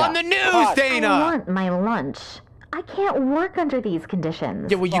fuck on the news, Dana! I want my lunch. I can't work under these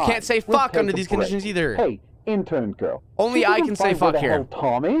conditions. Yeah, well, you can't say fuck under these conditions either. Hey, intern girl. Only I can say fuck here.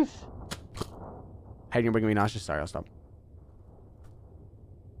 Tom is? Hey, you're bringing me nauseous. Sorry, I'll stop.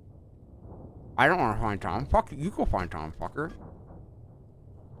 I don't want to find Tom. Fuck, you go find Tom, fucker.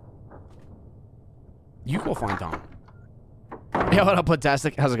 You go find Tom. Yeah, what up,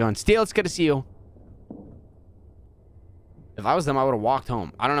 Fantastic? How's it going? Steele, it's good to see you. If I was them, I would have walked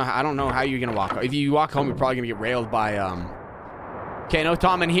home. I don't know how you're gonna walk. If you walk home, you're probably gonna get railed by Okay, no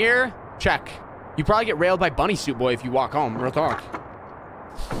Tom in here. Check. You probably get railed by Bunny Suit Boy if you walk home. Real talk.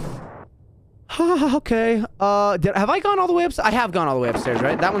 Okay. Have I gone all the way upstairs? I have gone all the way upstairs,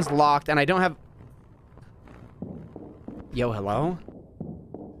 right? That one's locked, and I don't have. Yo, hello.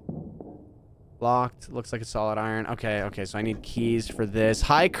 Locked. Looks like a solid iron. Okay. So I need keys for this.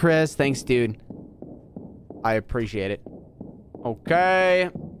 Hi, Chris. Thanks, dude. I appreciate it. Okay.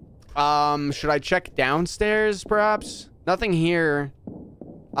 Should I check downstairs, perhaps? Nothing here.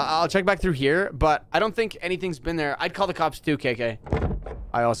 I'll check back through here, but I don't think anything's been there. I'd call the cops too, KK.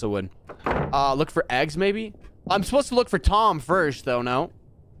 I also would. Look for eggs, maybe? I'm supposed to look for Tom first, though, no?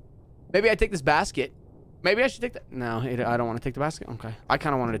 Maybe I take this basket. Maybe I should take that. No, I don't want to take the basket. Okay. I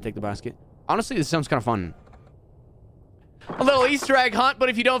kind of wanted to take the basket. Honestly, this sounds kind of fun. A little Easter egg hunt, but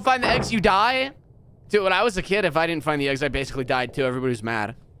if you don't find the eggs, you die. Dude, when I was a kid, if I didn't find the eggs, I basically died too. Everybody was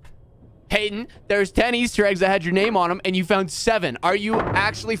mad. Hayden, there's 10 Easter eggs that had your name on them, and you found 7. Are you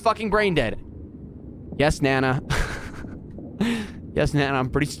actually fucking brain dead? Yes, Nana. Yes, Nana, I'm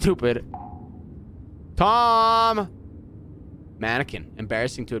pretty stupid. Tom! Mannequin.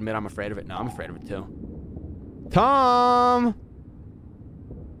 Embarrassing to admit I'm afraid of it. No, I'm afraid of it too. Tom!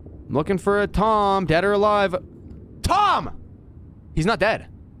 I'm looking for a Tom, dead or alive. Tom! He's not dead.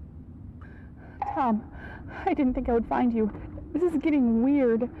 Tom, I didn't think I would find you. This is getting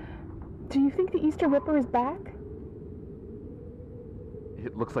weird. Do you think the Easter Ripper is back?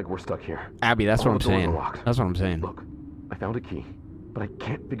 It looks like we're stuck here. Abby, that's what I'm saying. That's what I'm saying. Look, I found a key, but I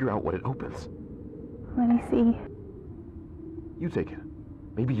can't figure out what it opens. Let me see. You take it.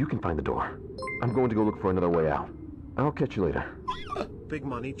 Maybe you can find the door. I'm going to go look for another way out. I'll catch you later. Big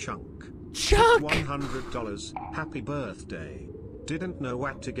money chunk. Chunk! $100. Happy birthday. Didn't know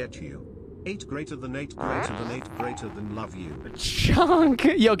what to get you. 8 greater than 8 greater than 8 greater than love you. Chunk!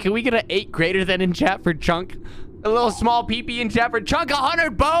 Yo, can we get an 8 greater than in chat for Chunk? A little small PP in chat for Chunk.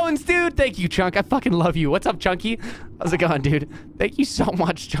 100 bones, dude! Thank you, Chunk. I fucking love you. What's up, Chunky? How's it going, dude? Thank you so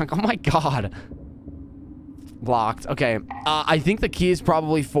much, Chunk. Oh my god. Locked. Okay. I think the key is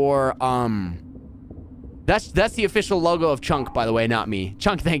probably for, That's the official logo of Chunk, by the way, not me.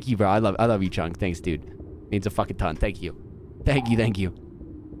 Chunk, thank you, bro. I love you, Chunk. Thanks, dude. Means a fucking ton. Thank you. Thank you, thank you.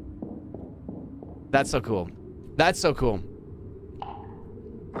 That's so cool. That's so cool.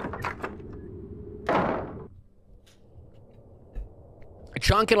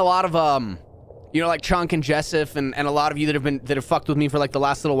 Chunk and a lot of you know, like Chunk and Jessif and a lot of you that have fucked with me for like the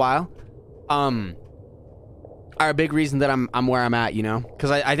last little while, are a big reason that I'm where I'm at, you know?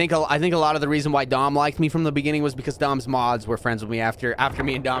 Because I think a lot of the reason why Dom liked me from the beginning was because Dom's mods were friends with me after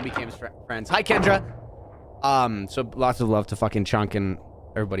me and Dom became friends. Hi, Kendra. So lots of love to fucking Chunk and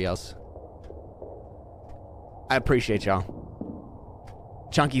everybody else. I appreciate y'all.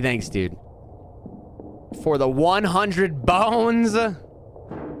 Chunky, thanks, dude. For the 100 bones.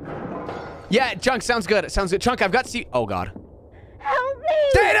 Yeah, Chunk, sounds good. Sounds good. Chunk, I've got to see. Oh, God. Help me!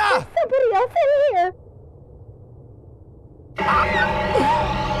 Data! There's somebody else in here. Oh,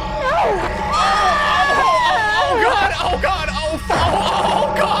 God. Oh, God.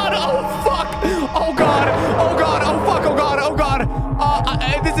 Oh, God. Oh, fuck. Oh, God. Oh, God. Oh, fuck. Oh, God. Oh, God.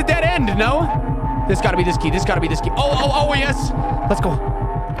 This is a dead end, no? This gotta be this key. This gotta be this key. Oh, yes. Let's go.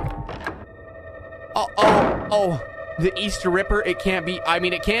 Oh. The Easter Ripper. It can't be. I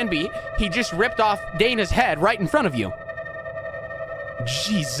mean, it can be. He just ripped off Dana's head right in front of you.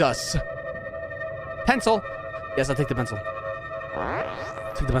 Jesus. Pencil. Yes, I'll take the pencil.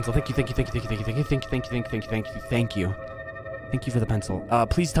 Take the pencil. Thank you. Thank you for the pencil.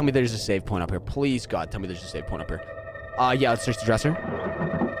 Please tell me there's a save point up here. Please, God, tell me there's a save point up here. Yeah, let's search the dresser.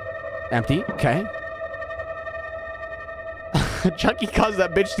 Empty. Okay. Chunky caused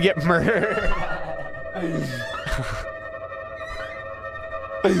that bitch to get murdered.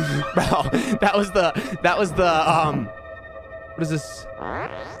 Bro, that was the what is this?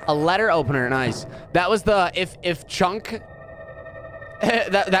 A letter opener. Nice. That was the if Chunk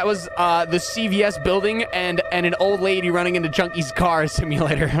that was the CVS building and an old lady running into Chunky's car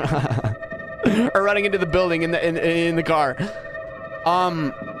simulator. Or running into the building in the car.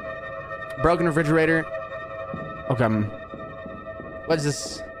 Broken refrigerator. Okay. What is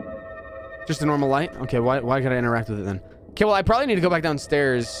this? Just a normal light? Okay, why could I interact with it then? Okay, well, I probably need to go back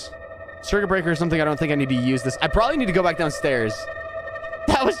downstairs. Circuit breaker or something. I don't think I need to use this. I probably need to go back downstairs.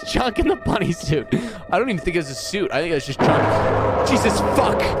 That was Chunk in the bunny suit. I don't even think it was a suit. I think it was just Chunk. Jesus,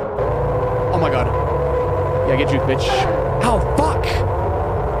 fuck. Oh my God. Yeah, get you, bitch. Ow, fuck.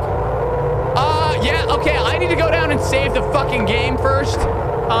 Yeah, okay, I need to go down and save the fucking game first.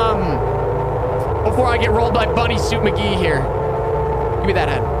 Before I get rolled by Bunny Suit McGee here. Give me that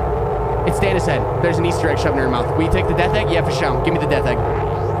head. It's Dana's head. There's an Easter egg shoved in her mouth. Will you take the death egg? Yeah, for sure. Give me the death egg.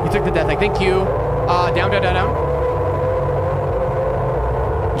 You took the death egg. Thank you. Down.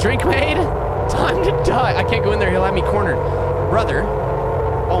 Drink made. Time to die. I can't go in there. He'll have me cornered. Brother.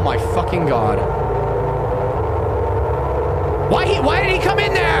 Oh my fucking God. Why did he come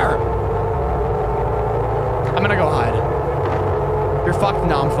in there? I'm gonna go hide. You're fucked?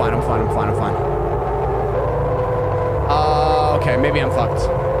 No, I'm fine. Okay, maybe I'm fucked.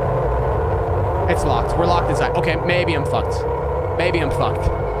 It's locked. We're locked inside. Okay, maybe I'm fucked. Maybe I'm fucked.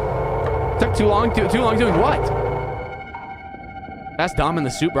 Took too long. Too long doing what? That's Dom in the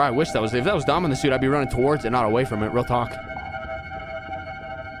suit, bro. I wish that was. If that was Dom in the suit, I'd be running towards it, not away from it. Real talk.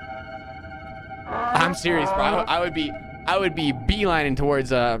 I'm serious, bro. I would be beelining towards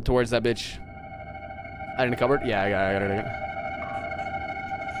that bitch. Out in the cupboard. Yeah, I got it.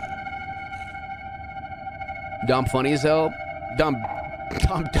 Dom funny as hell. Dom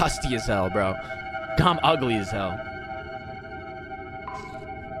dusty as hell, bro. Dom ugly as hell.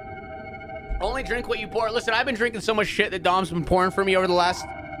 Only drink what you pour. Listen, I've been drinking so much shit that Dom's been pouring for me over the last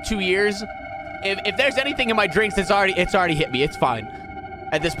 2 years. If there's anything in my drinks, it's already hit me. It's fine.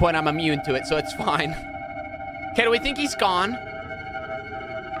 At this point, I'm immune to it, so it's fine. Okay, do we think he's gone?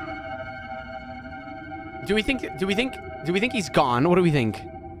 Do we think he's gone? What do we think?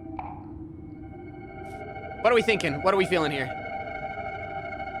 What are we thinking? What are we feeling here?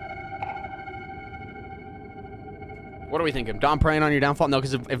 What are we thinking? Dom preying on your downfall? No,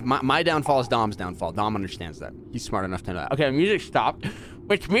 because if my downfall is Dom's downfall. Dom understands that. He's smart enough to know that. Okay, music stopped,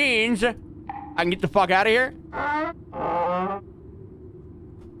 which means I can get the fuck out of here.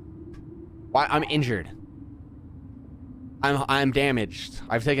 Why? I'm injured. I'm damaged.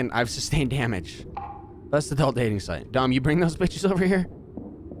 I've sustained damage. That's the adult dating site. Dom, you bring those bitches over here?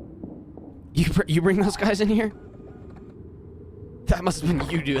 You bring those guys in here? That must have been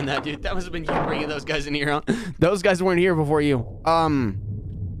you doing that, dude. That must have been you bringing those guys in here, huh? Those guys weren't here before you.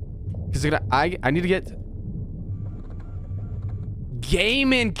 Because I need to get...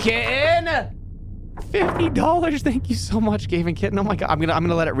 Gaming Kitten! $50. Thank you so much, Gaming Kitten. Oh my god. I'm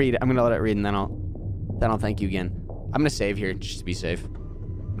gonna let it read. I'm gonna let it read, and then I'll thank you again. I'm gonna save here, just to be safe.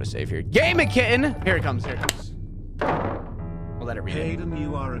 I'm gonna save here. Gaming Kitten! Here it comes. Here it comes. I'll let it read. Hayden,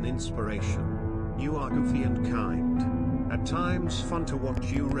 you are an inspiration. You are goofy and kind. At times fun to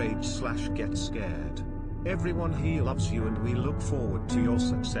watch you rage/get scared. Everyone here loves you and we look forward to your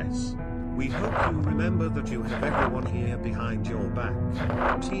success. We hope you remember that you have everyone here behind your back.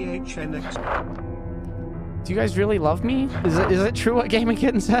 THNX. Do you guys really love me? Is it true what Gaming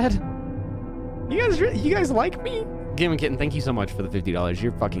Kitten said? You guys like me? Gaming Kitten, thank you so much for the $50.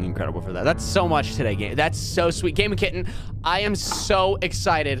 You're fucking incredible for that. That's so much today, game. That's so sweet. Gaming Kitten, I am so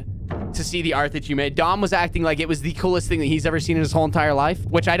excited to see the art that you made. Dom was acting like it was the coolest thing that he's ever seen in his whole entire life,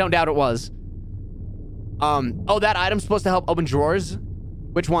 which I don't doubt it was. Oh, that item's supposed to help open drawers?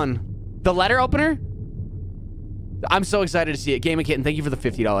 Which one? The letter opener? I'm so excited to see it. Gaming Kitten, thank you for the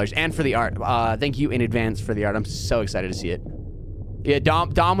 $50 and for the art. Thank you in advance for the art. I'm so excited to see it. Yeah,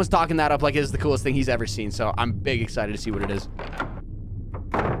 Dom was talking that up like it's the coolest thing he's ever seen, so I'm big excited to see what it is.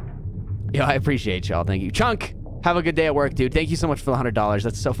 Yeah, I appreciate y'all. Thank you. Chunk, have a good day at work, dude. Thank you so much for the $100.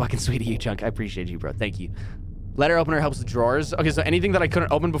 That's so fucking sweet of you, Chunk. I appreciate you, bro. Thank you. Letter opener helps with drawers. Okay, so anything that I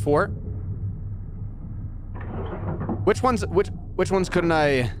couldn't open before? Which ones couldn't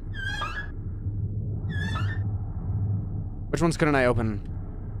I... Which ones couldn't I open?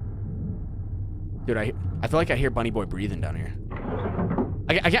 Dude, I feel like I hear Bunny Boy breathing down here.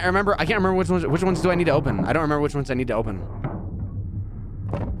 I can't remember which ones do I need to open. I don't remember which ones I need to open.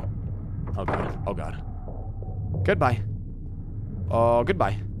 Oh god. Oh god. Goodbye. Oh,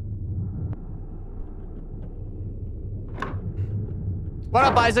 goodbye. What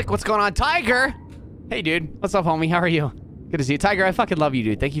up, Isaac? What's going on? Tiger! Hey, dude. What's up, homie? How are you? Good to see you. Tiger, I fucking love you,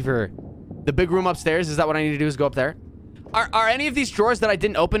 dude. Thank you for the big room upstairs. Is that what I need to do, is go up there? Are any of these drawers that I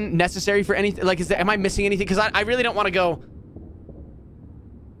didn't open necessary for anything? Like, am I missing anything? Because I really don't want to go...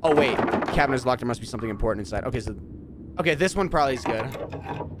 Oh, wait. Cabinet is locked. There must be something important inside. Okay, so... Okay, this one probably is good.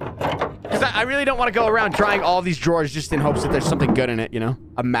 Because I really don't want to go around trying all these drawers just in hopes that there's something good in it, you know?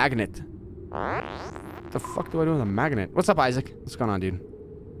 A magnet. What the fuck do I do with a magnet? What's up, Isaac? What's going on, dude?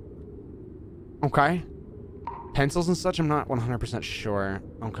 Okay. Pencils and such? I'm not 100% sure.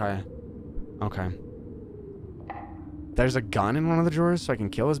 Okay. Okay. There's a gun in one of the drawers so I can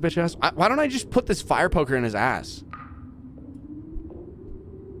kill his bitch ass. Why don't I just put this fire poker in his ass?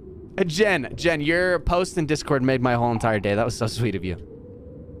 Jen, your post in Discord made my whole entire day. That was so sweet of you.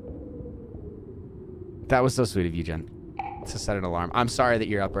 That was so sweet of you, Jen. To set an alarm. I'm sorry that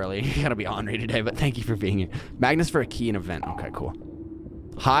you're up early. You're gonna be ornery today, but thank you for being here. Magnus for a key and event. Okay, cool.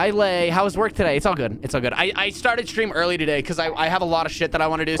 Hi, Lay. How was work today? It's all good. It's all good. I started stream early today because I have a lot of shit that I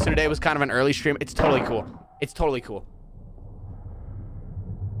want to do, so today was kind of an early stream. It's totally cool. It's totally cool.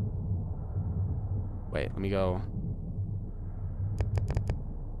 Wait, let me go.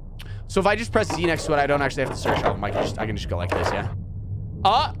 So if I just press Z next to it, I don't actually have to search all of them. I can just go like this, yeah?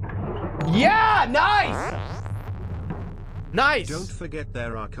 Yeah! Nice! Nice! Don't forget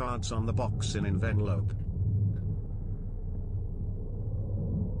there are cards on the box in envelope.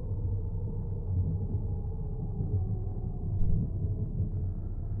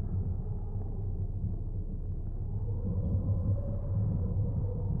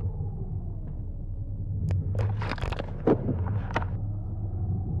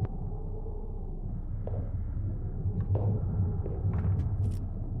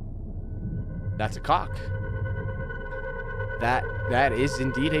 That's a cock. That is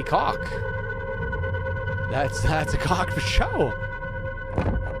indeed a cock. That's a cock for show.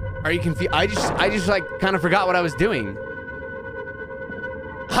 Are you confused? I just like kind of forgot what I was doing.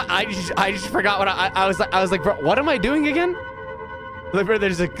 I just forgot what I was like, bro, what am I doing again? Like, bro,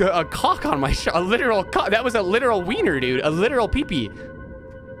 there's a cock on my show. A literal cock. That was a literal wiener, dude. A literal pee-pee.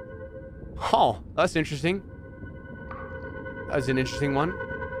 Oh, that's interesting. That was an interesting one.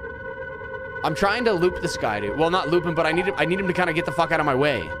 I'm trying to loop this guy, dude. Well, not loop him, but I need him to kind of get the fuck out of my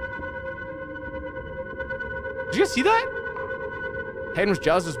way. Did you guys see that? Hayden was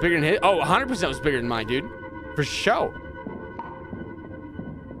jealous. Was bigger than his. Oh, 100% was bigger than mine, dude. For sure.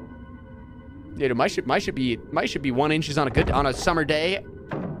 Yeah, dude, my should be 1 inches on a summer day.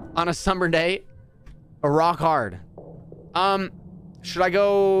 On a summer day. A rock hard. Should I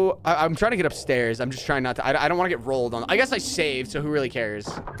go? I'm trying to get upstairs. I'm just trying not to. I don't want to get rolled on. I guess I saved, so who really cares?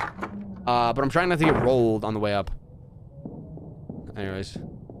 But I'm trying not to get rolled on the way up. Anyways.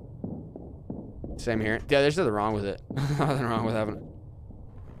 Same here. Yeah, there's nothing wrong with it. Nothing wrong with having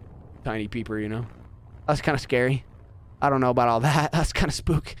a tiny peeper, you know? That's kind of scary. I don't know about all that. That's kind of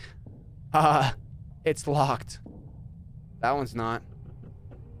spook. It's locked. That one's not.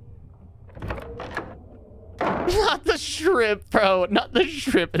 Not the shrimp, bro. Not the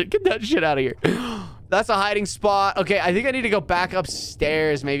shrimp. Get that shit out of here. That's a hiding spot. Okay, I think I need to go back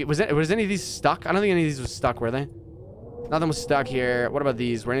upstairs, maybe. Was any of these stuck? I don't think any of these was stuck, were they? Nothing was stuck here. What about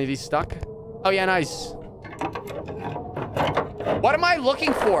these? Were any of these stuck? Oh, yeah, nice. What am I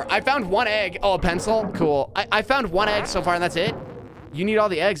looking for? I found one egg. Oh, a pencil? Cool. I found one egg so far, and that's it? You need all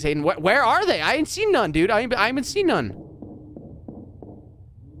the eggs, Hayden. Where are they? I ain't seen none, dude. I haven't seen none.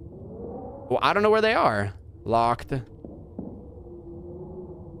 Well, I don't know where they are. Locked.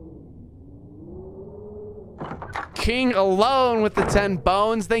 King alone with the 10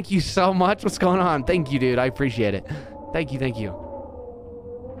 bones. Thank you so much. What's going on? Thank you, dude. I appreciate it. Thank you. Thank you.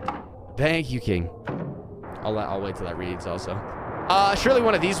 Thank you, King. I'll wait till that reads also. Surely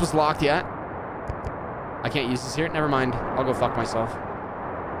one of these was locked yet. I can't use this here. Never mind. I'll go fuck myself.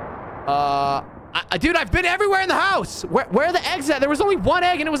 Dude, I've been everywhere in the house. Where are the eggs at? There was only one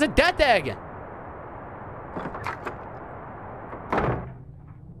egg and it was a death egg.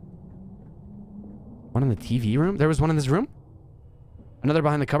 One in the TV room? There was one in this room? Another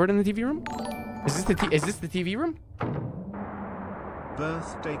behind the cupboard in the TV room? Is this the TV room?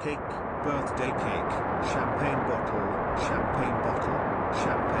 Birthday cake, champagne bottle, champagne bottle,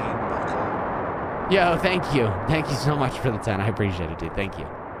 champagne bottle. Yo, thank you. Thank you so much for the 10. I appreciate it, dude. Thank you.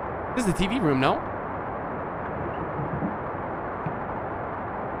 This is the TV room, no?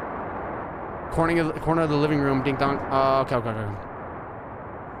 Corner of the living room, ding dong. Okay.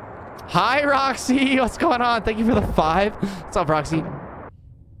 Hi, Roxy. What's going on? Thank you for the 5. What's up, Roxy?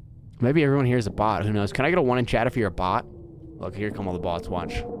 Maybe everyone here is a bot. Who knows? Can I get a 1 in chat if you're a bot? Look, here come all the bots.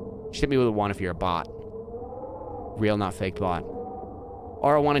 Watch. Just hit me with a 1 if you're a bot. Real, not fake bot.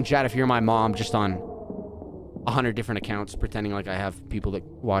 Or a 1 in chat if you're my mom, just on 100 different accounts, pretending like I have people that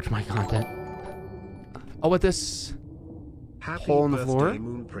watch my content. Oh, what this? Happy hole in the floor?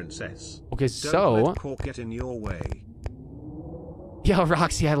 Moon Princess. Okay, Don't so... let pork get in your way. Yo,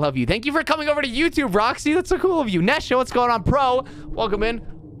 Roxy, I love you. Thank you for coming over to YouTube, Roxy. That's so cool of you. Nesha, what's going on, Pro? Welcome in.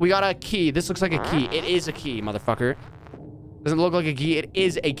 We got a key. This looks like a key. It is a key, motherfucker. Doesn't look like a key. It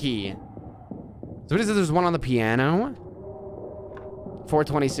is a key. So what is it? There's one on the piano.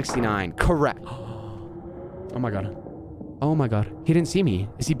 42069. Correct. Oh my god. Oh my god. He didn't see me.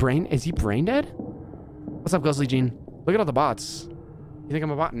 Is he brain dead? What's up, Ghostly Gene? Look at all the bots. You think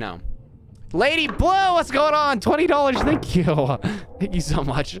I'm a bot? No. Lady Blue, what's going on? $20. Thank you. Thank you so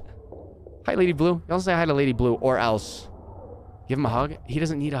much. Hi, Lady Blue. Y'all say hi to Lady Blue or else. Give him a hug. He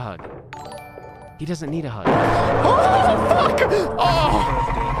doesn't need a hug. He doesn't need a hug. Oh, fuck! Oh!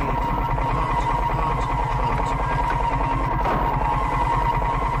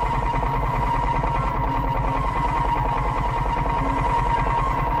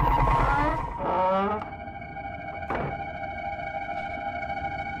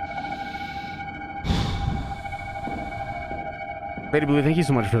 Lady Blue, thank you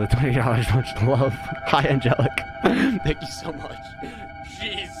so much for the $20. Much love. Hi, Angelic. Thank you so much.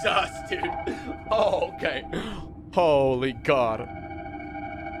 Jesus, dude. Oh, okay. Holy God.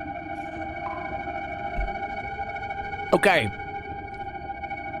 Okay.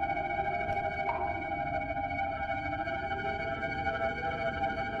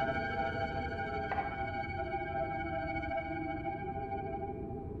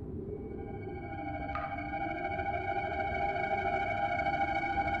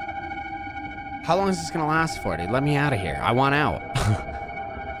 How long is this gonna last for, dude? Let me out of here. I want out.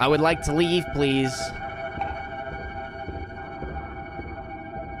 I would like to leave, please.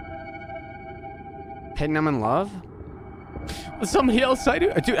 Hayden, I'm in love? With somebody else I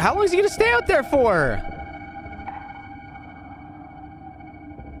do? Dude, how long is he gonna stay out there for?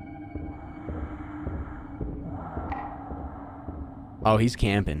 Oh, he's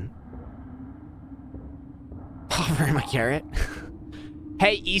camping. Offering my carrot.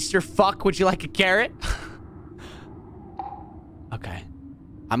 Hey, Easter fuck, would you like a carrot? Okay.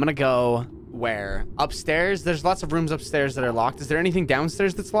 I'm gonna go where? Upstairs? There's lots of rooms upstairs that are locked. Is there anything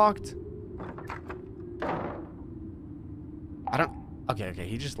downstairs that's locked? I don't... Okay,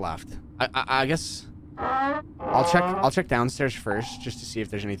 he just left. I guess... I'll check downstairs first, just to see if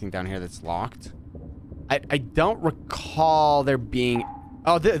there's anything down here that's locked. I don't recall there being...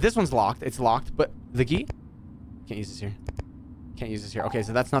 Oh, this one's locked. It's locked, but the key? Can't use this here. Can't use this here. Okay,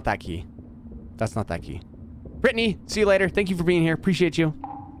 so that's not that key. That's not that key. Brittany, see you later. Thank you for being here. Appreciate you.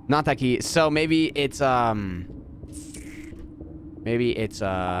 Not that key. So maybe it's an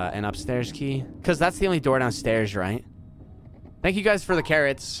upstairs key, because that's the only door downstairs, right? Thank you guys for the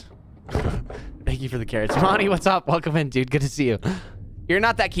carrots. Thank you for the carrots. Ronnie, what's up? Welcome in, dude. Good to see you. You're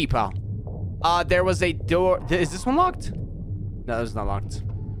not that key, pal. There was a door. Is this one locked? No, this is not locked.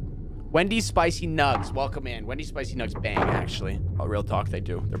 Wendy's Spicy Nugs. Welcome in. Wendy's Spicy Nugs bang, actually. Oh, real talk, they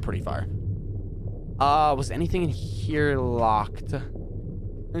do. They're pretty fire. Was anything in here locked?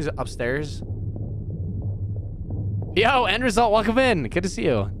 Is it upstairs? Yo, end result. Welcome in. Good to see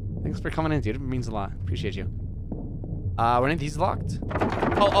you. Thanks for coming in, dude. It means a lot. Appreciate you. Were any of these locked?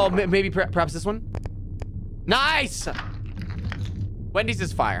 Oh, maybe perhaps this one? Nice! Wendy's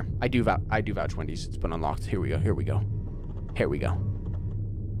is fire. I do vouch Wendy's. It's been unlocked. Here we go.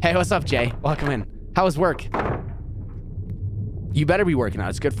 Hey, what's up, Jay? Welcome in. How was work? You better be working out.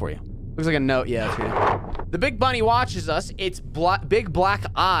 It's good for you. Looks like a note. Yeah, that's right. The big bunny watches us. Its big black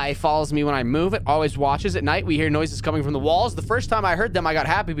eye follows me when I move. It always watches. At night, we hear noises coming from the walls. The first time I heard them, I got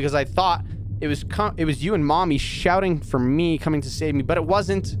happy because I thought it was you and mommy shouting for me, coming to save me, but it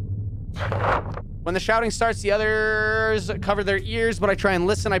wasn't. When the shouting starts, the others cover their ears, but I try and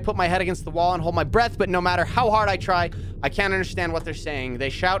listen. I put my head against the wall and hold my breath, but no matter how hard I try, I can't understand what they're saying. They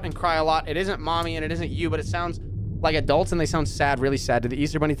shout and cry a lot. It isn't mommy and it isn't you, but it sounds like adults and they sound sad, really sad. Did the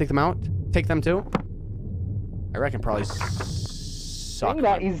Easter Bunny take them out? Take them too? I reckon probably suck.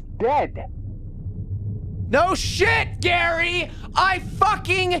 He's dead. No shit, Gary! I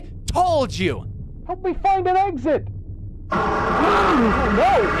fucking told you! Help me find an exit! No!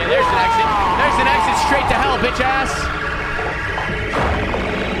 Yeah, there's an exit. There's an exit straight to hell, bitch ass.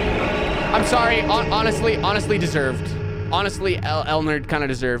 I'm sorry. Honestly deserved. Honestly, Elnerd kind of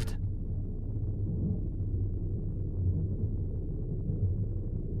deserved.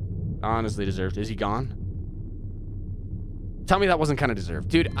 Honestly deserved. Is he gone? Tell me that wasn't kind of deserved.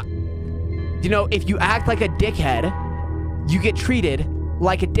 Dude, you know, if you act like a dickhead, you get treated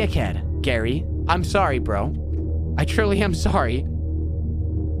like a dickhead, Gary. I'm sorry, bro. I truly am sorry.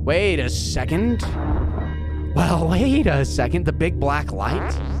 Wait a second. Well, wait a second. The big black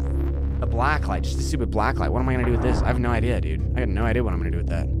light? The black light. Just a stupid black light. What am I going to do with this? I have no idea, dude. I got no idea what I'm going to do with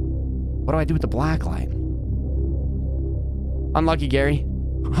that. What do I do with the black light? Unlucky, Gary.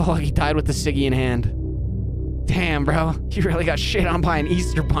 Oh, he died with the ciggy in hand. Damn, bro. You really got shit on by an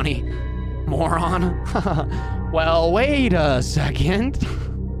Easter Bunny. Moron. Well, wait a second.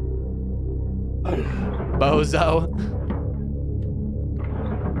 Bozo.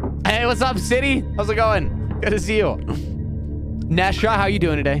 Hey, what's up, City? How's it going? Good to see you. Nesha, how you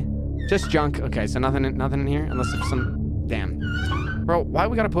doing today? Just junk. Okay, so nothing in here, unless it's some... Damn. Bro, why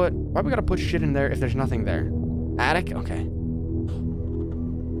we gotta put shit in there if there's nothing there? Attic? Okay.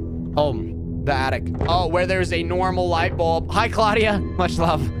 Oh, the attic. Oh, where there's a normal light bulb. Hi, Claudia. Much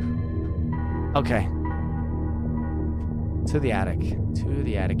love. Okay. To the attic. To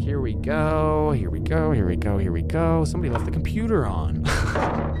the attic. Here we go. Here we go. Here we go. Here we go. Somebody left the computer on.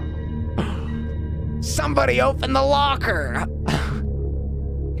 Somebody open the locker.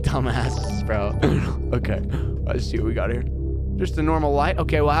 Dumbass, bro. Okay. Let's see what we got here. Just a normal light.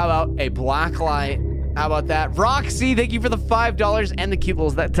 Okay, well, how about a black light? How about that? Roxy, thank you for the $5 and the cute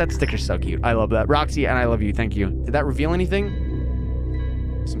little... That sticker's so cute. I love that. Roxy, and I love you. Thank you. Did that reveal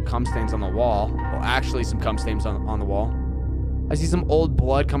anything? Some cum stains on the wall. Well, actually, some cum stains on the wall. I see some old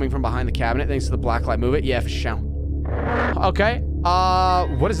blood coming from behind the cabinet. Thanks to the black light. Move it. Yeah, for sure. Okay.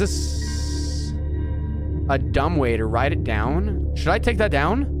 What is this? A dumbwaiter. Write it down. Should I take that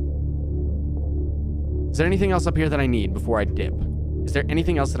down? Is there anything else up here that I need before I dip? Is there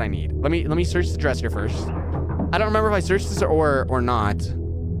anything else that I need? Let me search the dresser first. I don't remember if I searched this or not.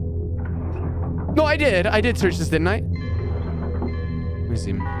 No, I did. I did search this, didn't I? me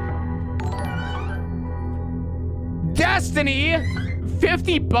see. Destiny!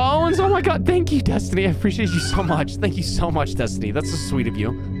 50 bones? Oh my god, thank you, Destiny. I appreciate you so much. Thank you so much, Destiny. That's so sweet of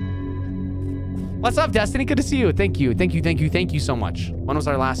you. What's up, Destiny? Good to see you. Thank you. Thank you, thank you, thank you so much. When was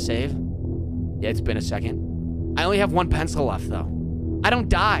our last save? Yeah, it's been a second. I only have 1 pencil left, though. I don't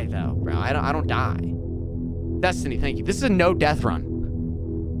die, though, bro. I don't die. Destiny, thank you. This is a no death run.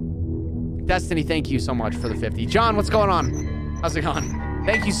 Destiny, thank you so much for the 50. John, what's going on? How's it going?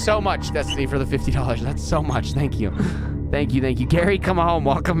 Thank you so much, Destiny, for the $50. That's so much. Thank you. Thank you, thank you. Gary, come home.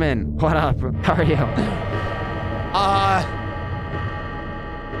 Welcome in. What up? How are you?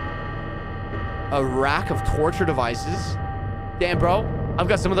 A rack of torture devices. Damn, bro. I've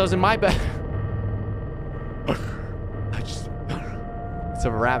got some of those in my bed. It's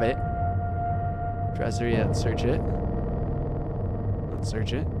a rabbit. Dresser, yeah, let's search it. Let's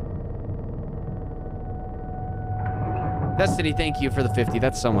search it. Destiny, thank you for the 50.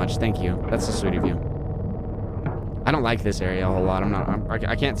 That's so much. Thank you. That's so sweet of you. I don't like this area a whole lot.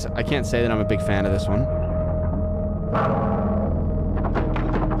 I can't say that I'm a big fan of this one.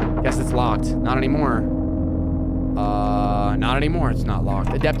 Guess it's locked. Not anymore. Not anymore. It's not locked.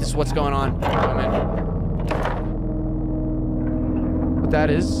 Adeptus, what's going on? Come in. What that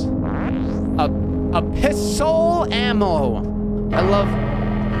is? A pistol ammo. I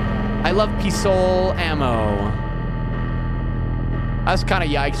love pistol ammo. That's kind of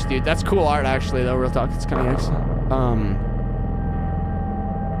yikes, dude. That's cool art, actually, though. Real talk. It's kind of yikes. I'm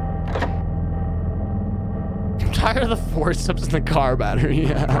tired of the forceps in the car battery.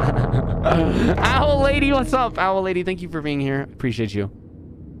 Owl Lady, what's up? Owl Lady, thank you for being here. Appreciate you.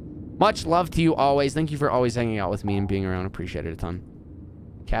 Much love to you always. Thank you for always hanging out with me and being around. Appreciate it a ton.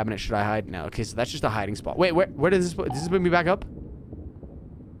 Cabinet, should I hide? No. Okay, so that's just a hiding spot. Wait, where does this bring me back up?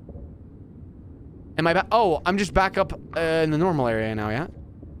 Am I back? Oh, I'm just back up in the normal area now, yeah?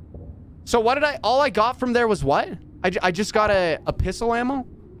 So what did all I got from there was what? I just got a pistol ammo?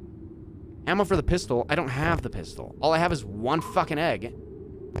 Ammo for the pistol. I don't have the pistol. All I have is 1 fucking egg.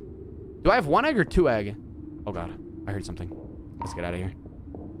 Do I have 1 egg or 2 egg? Oh god, I heard something. Let's get out of here.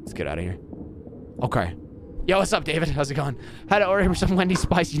 Let's get out of here. Okay. Yo, what's up, David? How's it going? Had to order some Wendy's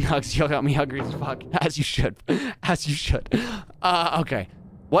spicy nugs. You got me hungry as fuck. As you should. As you should. Okay.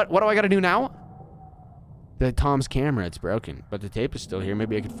 What do I gotta do now? Tom's camera, it's broken. But the tape is still here.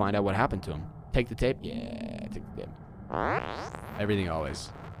 Maybe I could find out what happened to him. Take the tape? Yeah, take the tape. Everything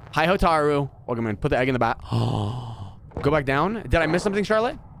always. Hi, Hotaru. Welcome in. Put the egg in the bat. Go back down. Did I miss something,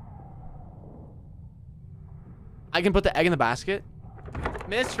 Charlotte? I can put the egg in the basket.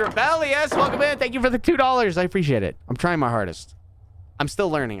 Miss Rebellious, welcome in. Thank you for the $2. I appreciate it. I'm trying my hardest. I'm still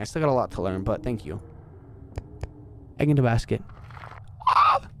learning. I still got a lot to learn, but thank you. Egg into basket.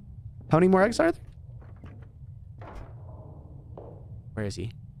 How many more eggs are there? Where is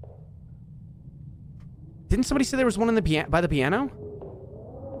he? Didn't somebody say there was one in the by the piano?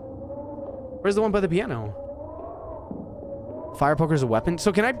 Where's the one by the piano? Fire poker is a weapon.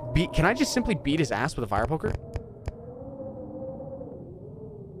 So can I just simply beat his ass with a fire poker?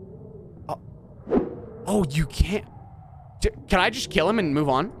 Oh, you can't. Can I just kill him and move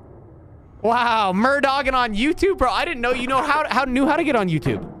on? Wow, Murdogging on YouTube, bro. I didn't know you know how to get on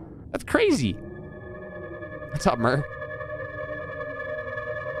YouTube. That's crazy. What's up, Mur?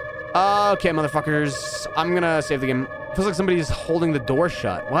 Okay, motherfuckers. I'm gonna save the game. Feels like somebody's holding the door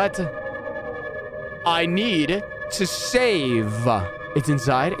shut. What? I need to save. It's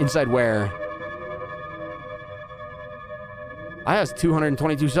inside? Inside where? I have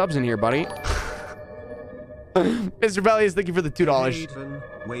 222 subs in here, buddy. Mr. Bellius, thank you for the $2. Hayden,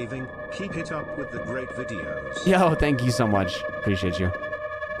 waving. Keep it up with the great videos. Yo, thank you so much. Appreciate you.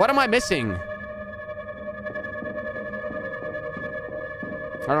 What am I missing? I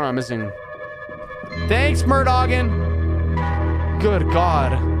don't know what I'm missing. Thanks, Murdoggin. Good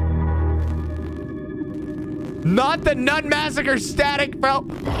God. Not the Nun Massacre static, bro.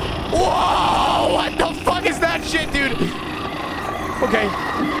 Whoa! What the fuck is that shit, dude? Okay.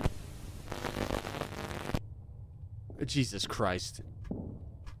 Jesus Christ.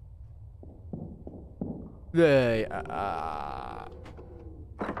 Is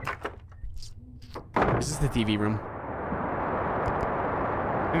this the TV room?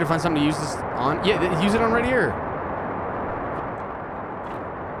 I need to find something to use this on. Yeah, use it on right here.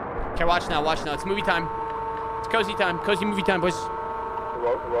 Okay, watch now, watch now. It's movie time. It's cozy time. Cozy movie time, boys.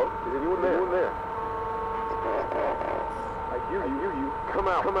 Hello? Is anyone there? Anyone there? I hear you. Come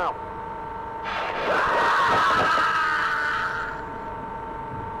out.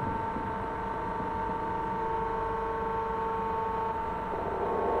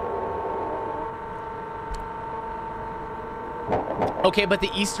 Okay, but the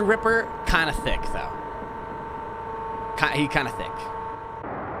Easter Ripper, kind of thick, though. He kind of thick.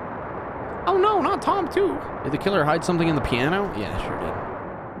 Oh, no, not Tom, too. Did the killer hide something in the piano? Yeah, sure did.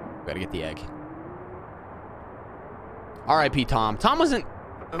 Gotta get the egg. R.I.P. Tom. Tom wasn't...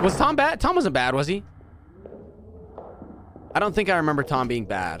 Was Tom bad? Tom wasn't bad, was he? I don't think I remember Tom being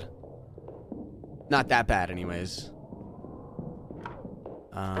bad. Not that bad, anyways.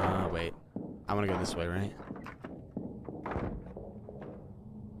 Wait. I want to go this way, right?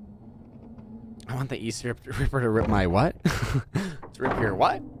 I want the Easter Ripper to rip my what? To rip your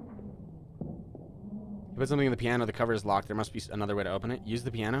what? You put something in the piano, the cover is locked. There must be another way to open it. Use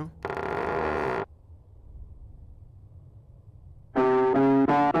the piano.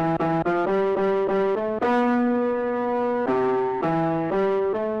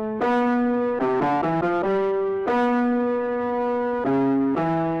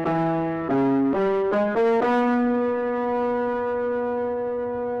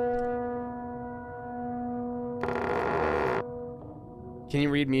 Can you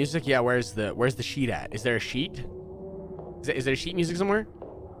read music? Yeah, where's the sheet at? Is there a sheet? Is there sheet music somewhere?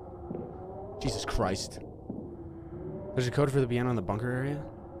 Jesus Christ. There's a code for the piano in the bunker area.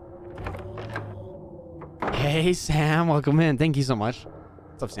 Hey, Sam. Welcome in. Thank you so much.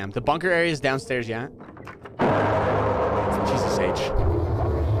 What's up, Sam? The bunker area is downstairs, yeah? Jesus H.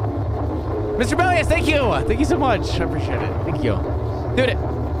 Mr. Bellius, thank you. Thank you so much. I appreciate it. Thank you. Dude,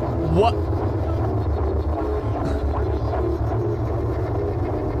 what?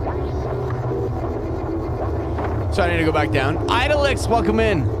 So I need to go back down. Idolix, welcome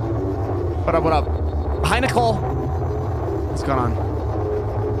in. What up, what up? Hi, Nicole. What's going on?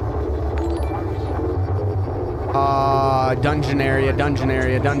 Dungeon area, dungeon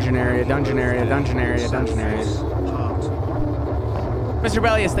area, dungeon area, dungeon area, dungeon area, dungeon area. Mr.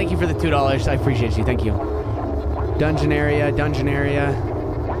 Bellius, thank you for the $2. I appreciate you. Thank you. Dungeon area, dungeon area.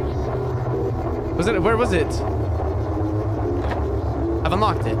 Was it? Where was it? I've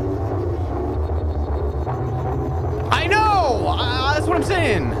unlocked it. I know! That's what I'm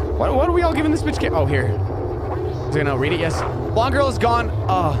saying. What are we all giving this bitch? Oh, here. Is it gonna read it? Yes. Blonde girl is gone.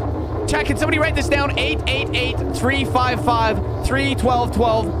 Chat, can somebody write this down?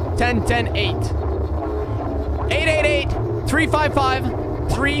 888-355-312-12-10-10-8.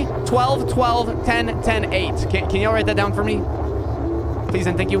 888-355-312-12-10-10-8. Can y'all write that down for me? Please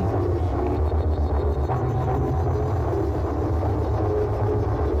and thank you.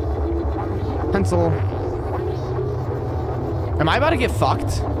 Pencil. Am I about to get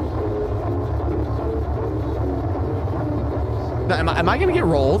fucked? No, am I gonna get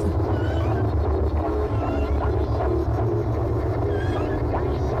rolled?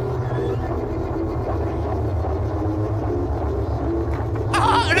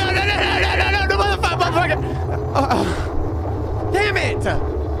 Oh, no, motherfucker! Damn it!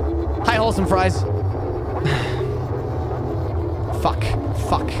 Hi, wholesome fries. Fuck.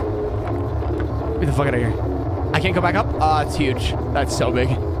 Get the fuck out of here. I can't go back up? It's huge. That's so big.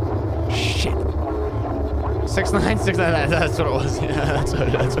 Shit. 6'9", that's what it was. Yeah, that's what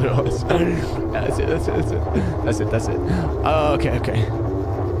it was. That's it. Okay.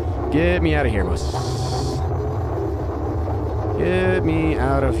 Get me out of here, boys. Get me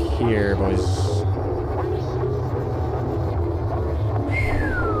out of here, boys.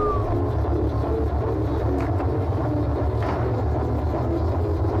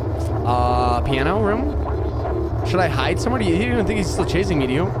 Piano room? Should I hide somewhere? You don't think he's still chasing me,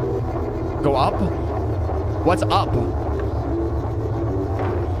 do you? Go up? What's up?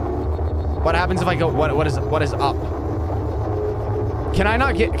 What happens if I go? What is up? Can I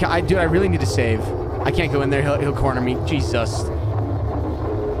not get? Dude, I really need to save. I can't go in there. He'll corner me. Jesus.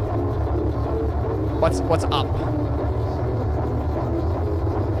 What's up?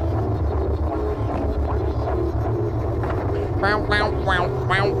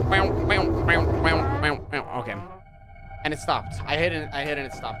 Okay. And it stopped. I hit and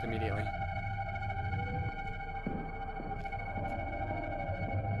it stopped immediately.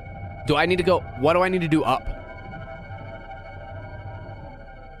 Do I need to go? What do I need to do up?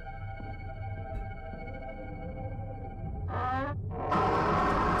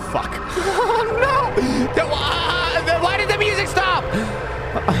 Fuck. Oh, no! Why did the music stop?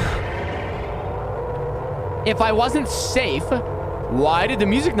 If I wasn't safe, why did the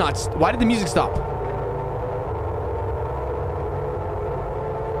music stop?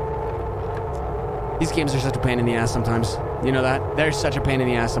 These games are such a pain in the ass sometimes. You know that? They're such a pain in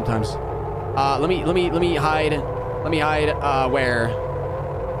the ass sometimes. Let me hide. Let me hide, where?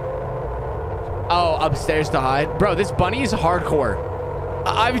 Oh, upstairs to hide. Bro, this bunny is hardcore.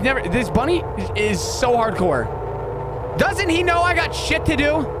 This bunny is so hardcore. Doesn't he know I got shit to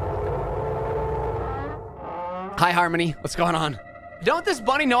do? Hi, Harmony. What's going on? Don't this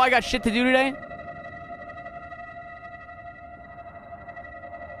bunny know I got shit to do today?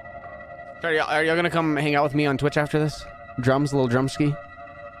 Are y'all gonna come hang out with me on Twitch after this? Drums, little drumski.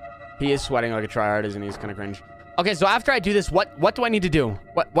 He is sweating like a tryhard, isn't he? He's kind of cringe. Okay, so after I do this, what do I need to do?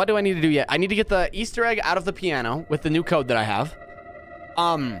 What do I need to do yet? I need to get the Easter egg out of the piano with the new code that I have.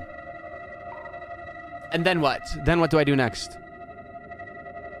 And then what? Then what do I do next?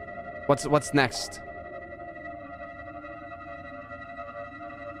 What's next?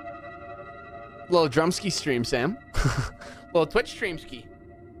 Little drumski stream, Sam. Little Twitch stream ski.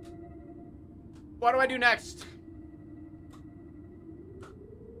 What do I do next?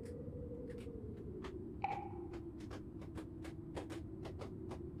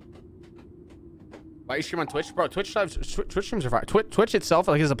 Why you stream on Twitch? Bro, Twitch streams are fire. Twitch itself,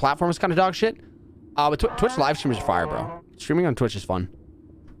 like, as a platform is kind of dog shit. But Twitch live streams are fire, bro. Streaming on Twitch is fun.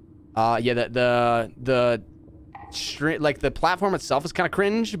 Yeah, the stream, like, the platform itself is kind of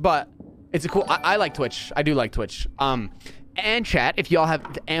cringe, but it's a cool. I like Twitch. I do like Twitch. And chat, if y'all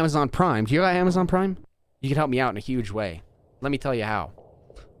have Amazon Prime, do you got Amazon Prime? You can help me out in a huge way. Let me tell you how.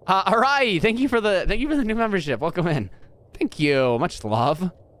 Arai, thank you for the new membership. Welcome in. Thank you. Much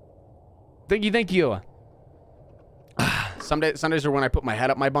love. Thank you. Sundays are when I put my head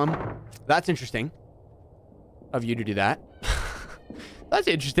up my bum. That's interesting of you to do that. That's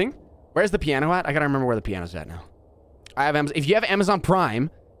interesting. Where's the piano at? I gotta remember where the piano's at now. I have Amazon. If you have Amazon Prime,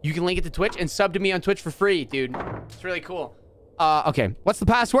 you can link it to Twitch and sub to me on Twitch for free, dude. It's really cool. Okay. What's the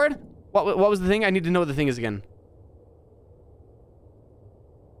password? What was the thing? I need to know what the thing is again.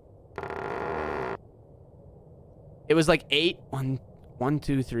 It was like 1,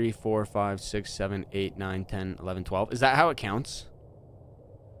 2, 3, 4, 5, 6, 7, 8, 9, 10, 11, 12. Is that how it counts?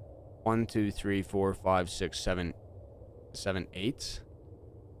 1, 2, 3, 4, 5, 6, 7, 8.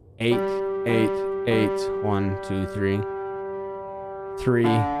 8, 8, 8, 1, 2, 3. 3,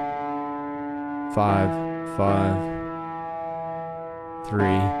 5, 5, 3,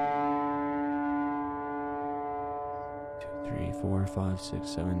 2, 3, 4, 5, 6,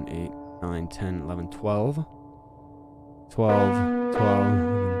 7, 8, 9, 10, 11, 12. 12,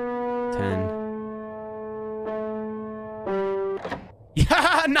 12, 10.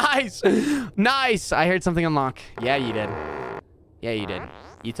 Yeah, nice. Nice. I heard something unlock. Yeah, you did. Yeah, you did.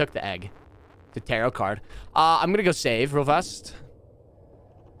 You took the egg. The tarot card. I'm going to go save real fast.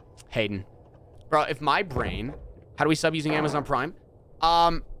 Hayden. Bro, if my brain... How do we sub using Amazon Prime?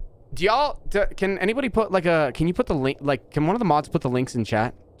 Do y'all... Can anybody put like a... Can you put the link... Like, can one of the mods put the links in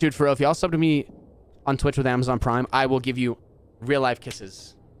chat? Dude, for real, if y'all sub to me on Twitch with Amazon Prime, I will give you real life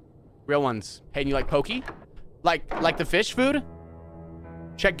kisses. Real ones. Hayden, you like pokey? Like the fish food?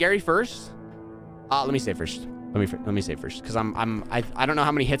 Check Gary first. Let me say first. Let me say first, because I don't know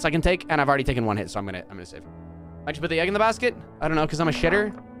how many hits I can take, and I've already taken one hit, so I'm gonna save. Why'd you put the egg in the basket? I don't know, because I'm a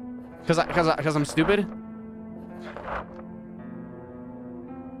shitter. Because I'm stupid.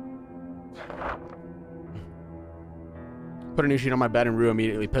 Put a new sheet on my bed and Rue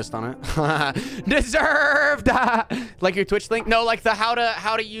immediately pissed on it. Deserved. Like your Twitch link? No, like the how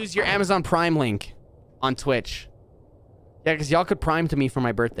to use your Amazon Prime link on Twitch. Yeah, because y'all could Prime to me for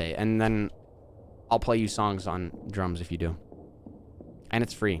my birthday, and then I'll play you songs on drums if you do. And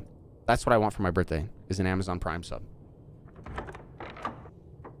it's free. That's what I want for my birthday, is an Amazon Prime sub.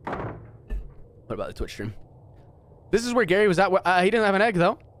 What about the Twitch stream? This is where Gary was at. He didn't have an egg,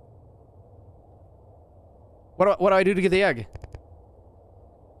 though. What do I do to get the egg?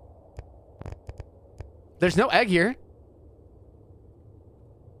 There's no egg here.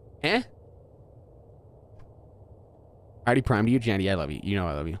 Eh? I already primed you, Jandy. I love you. You know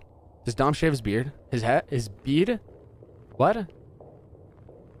I love you. Does Dom shave his beard? His hat? His beard? What?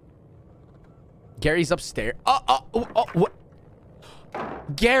 Gary's upstairs. What?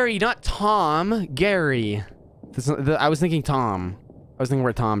 Gary, not Tom. Gary. I was thinking Tom. I was thinking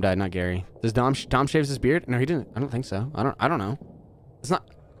where Tom died, not Gary. Does Tom shaves his beard? No, he didn't. I don't think so. I don't know. It's not.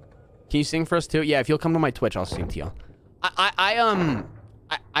 Can you sing for us too? Yeah, if you'll come to my Twitch, I'll sing to y'all.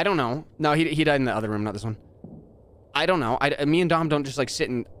 I don't know. No, he died in the other room, not this one. I don't know. Me and Dom don't just like sit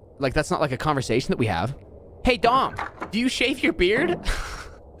and like, that's not like a conversation that we have. Hey Dom, do you shave your beard?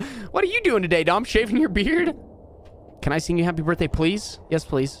 What are you doing today, Dom? Shaving your beard? Can I sing you happy birthday, please? Yes,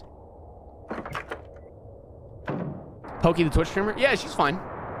 please. Pokey, the Twitch streamer? Yeah, she's fine.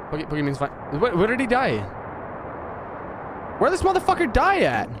 Pokey means fine. Where did he die? Where this motherfucker die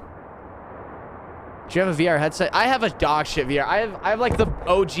at? Do you have a VR headset? I have a dog shit VR. I have like the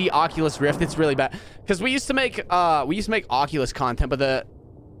OG Oculus Rift. It's really bad. Because we used to make Oculus content, but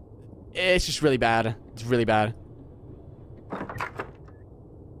it's just really bad. It's really bad.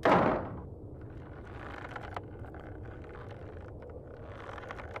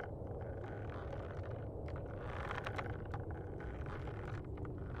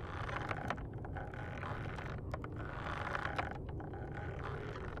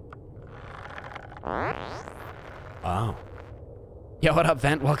 Oh. Yo, what up,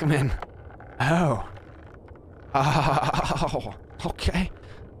 Vent? Welcome in. Oh. Oh. Okay.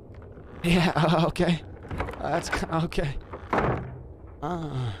 Yeah, okay. That's okay.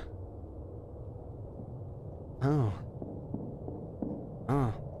 Oh.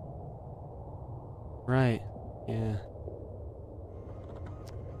 Oh. Right. Yeah.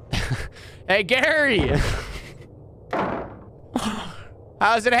 Hey, Gary!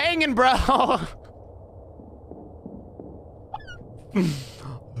 How's it hanging, bro?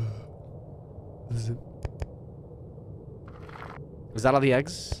 Is that all the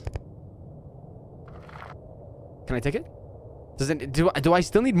eggs? Can I take it? Do I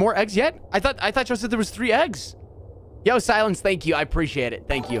still need more eggs yet? I thought Joe said there was 3 eggs. Yo, Silence, thank you. I appreciate it.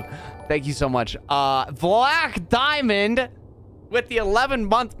 Thank you. Thank you so much. Black Diamond with the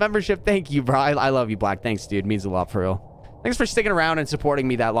 11-month membership. Thank you, bro. I love you, Black. Thanks, dude. Means a lot for real. Thanks for sticking around and supporting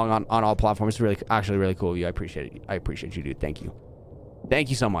me that long on all platforms. It's actually really cool of you. I appreciate it. I appreciate you, dude. Thank you. Thank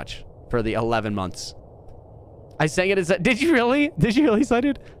you so much for the 11 months. I sang it as a, did you really? Did you really,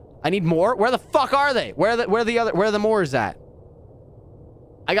 dude? I need more. Where the fuck are they? Where are the mores at?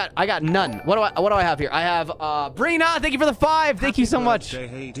 I got none. What do I have here? I have Brina. Thank you for the 5. Thank you so much.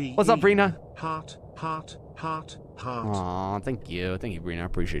 What's up, Brina? Heart. Aw, thank you. Thank you, Brina. I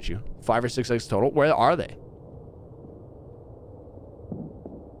appreciate you. 5 or 6 eggs total. Where are they?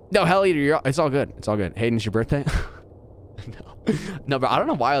 No, Hell Eater, it's all good. It's all good. Hayden, it's your birthday? No, but I don't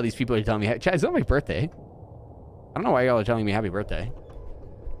know why all these people are telling me, Chad, it's not my birthday. I don't know why y'all are telling me happy birthday.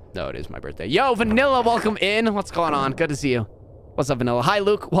 No, it is my birthday. Yo, Vanilla, welcome in. What's going on? Good to see you. What's up, Vanilla? Hi,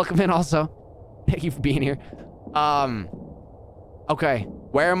 Luke. Welcome in also. Thank you for being here. Okay.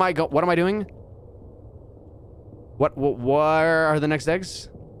 Where am I what am I doing? Where are the next eggs?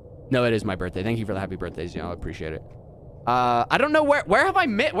 No, it is my birthday. Thank you for the happy birthdays. You know, I appreciate it. I don't know where have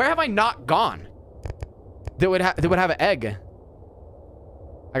I not gone? That would have an egg.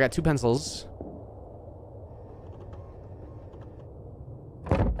 I got 2 pencils.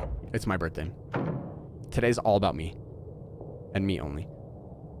 It's my birthday. Today's all about me. And me only.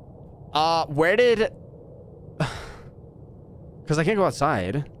 Where did... Because I can't go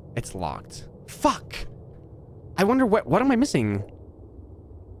outside. It's locked. Fuck! I wonder what am I missing?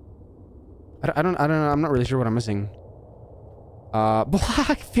 I don't know. I'm not really sure what I'm missing.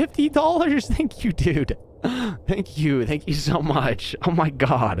 Black, $50. Thank you, dude. Thank you. Thank you so much. Oh my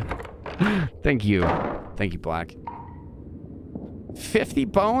god. Thank you. Thank you, Black. 50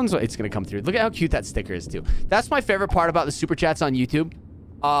 bones? It's gonna come through. Look at how cute that sticker is, too. That's my favorite part about the super chats on YouTube.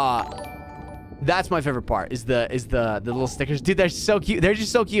 That's my favorite part, is the little stickers. Dude, they're so cute. They're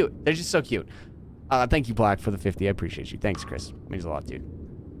just so cute. They're just so cute. Thank you, Black, for the 50. I appreciate you. Thanks, Chris. Means a lot, dude.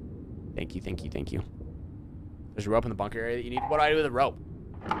 Thank you, thank you, thank you. There's a rope in the bunker area that you need. What do I do with the rope?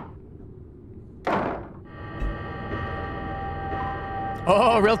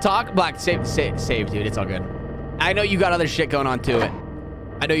 Oh, real talk? Black, save, dude. It's all good. I know you got other shit going on too. You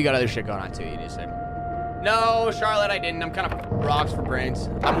just said. No, Charlotte, I didn't. I'm kind of rocks for brains.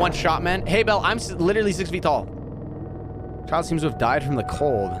 I'm one shot, man. Hey, Belle, I'm literally 6 feet tall. Child seems to have died from the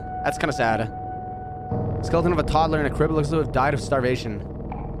cold. That's kind of sad. Skeleton of a toddler in a crib looks to have died of starvation.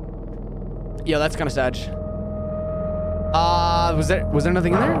 Yo, that's kind of sad. Was there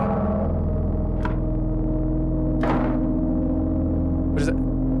nothing in there? What is it?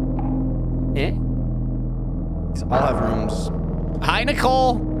 Eh? These all have rooms. Hi,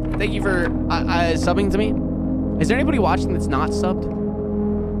 Nicole. Thank you for subbing to me. Is there anybody watching that's not subbed?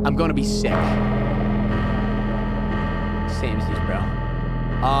 I'm going to be sick. Same as these, bro.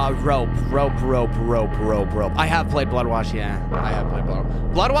 Rope. I have played Bloodwash, yeah. I have played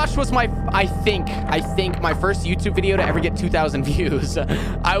Bloodwash. Bloodwash was I think my first YouTube video to ever get 2,000 views.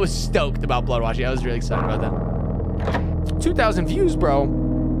 I was stoked about Bloodwash. Yeah, I was really excited about that. 2,000 views, bro.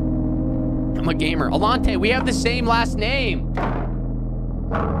 I'm a gamer. Alante, we have the same last name.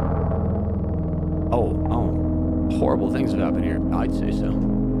 Oh. Horrible things have happened here. I'd say so.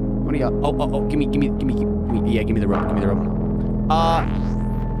 What do you got? Oh, give me, yeah, give me the rope.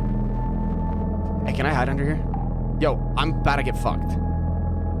 Hey, can I hide under here? Yo, I'm about to get fucked.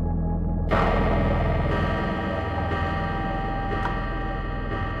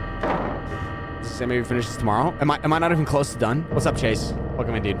 Does it say maybe finish this tomorrow? Am I not even close to done? What's up, Chase?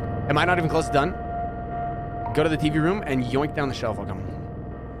 Welcome in, dude. Am I not even close to done? Go to the TV room and yoink down the shelf. Welcome.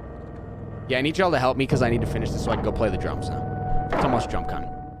 Yeah, I need y'all to help me because I need to finish this so I can go play the drums now. It's almost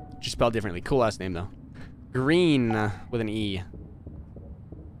DrumCon. Just spelled differently. Cool last name, though. Green with an E.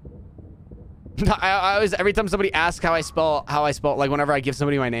 I always, every time somebody asks how I spell, like whenever I give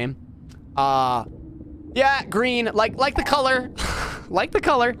somebody my name. Yeah, green. Like the color. Like the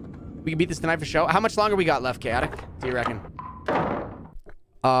color. We can beat this tonight for show. How much longer we got left, Chaotic? Do you reckon?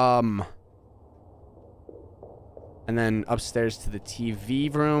 And then upstairs to the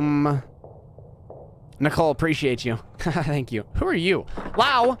TV room. Nicole, appreciate you. Thank you. Who are you?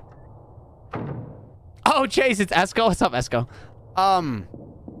 Lau. Oh, Chase, it's Esco. What's up, Esco? Lau,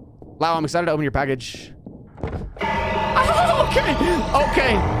 I'm excited to open your package. Oh, okay.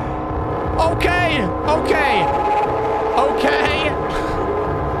 Okay. Okay. Okay. Okay.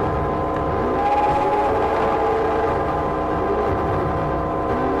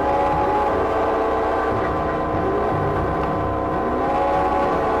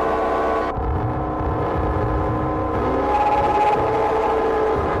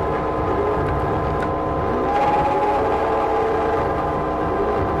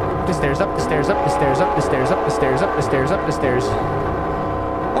 The stairs up, the stairs up, the stairs up, the stairs up, the stairs up, the stairs up, the stairs.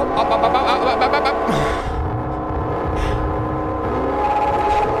 Up, up, up, up, up, up, up, up.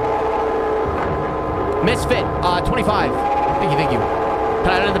 Misfit, 25. Thank you, thank you. Can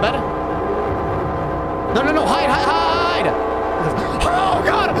I hide in the bed? No, no, no, hide, hide, hide! Oh,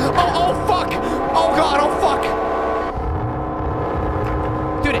 God! Oh, fuck! Oh, God, oh, fuck!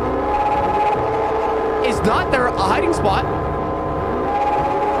 Dude, is not there a hiding spot?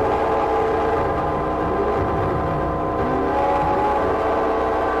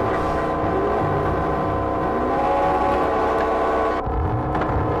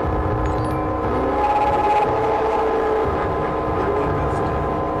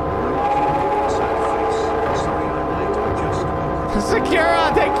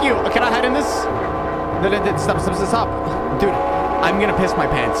 Secura, thank you. Can I hide in this? No, stop, stop, stop. Dude, I'm gonna piss my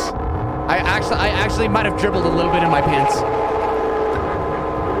pants. I actually might have dribbled a little bit in my pants.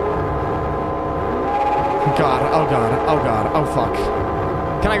 God, oh God, oh God, oh fuck.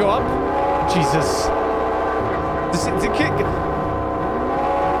 Can I go up? Jesus. The kid.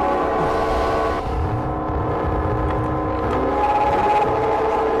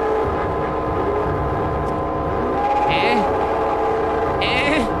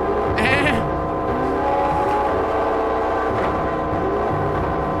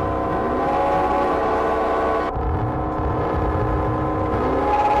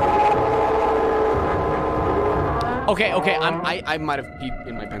 Okay, okay, I might have peed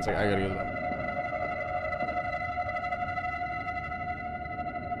in my pants. I gotta go to that.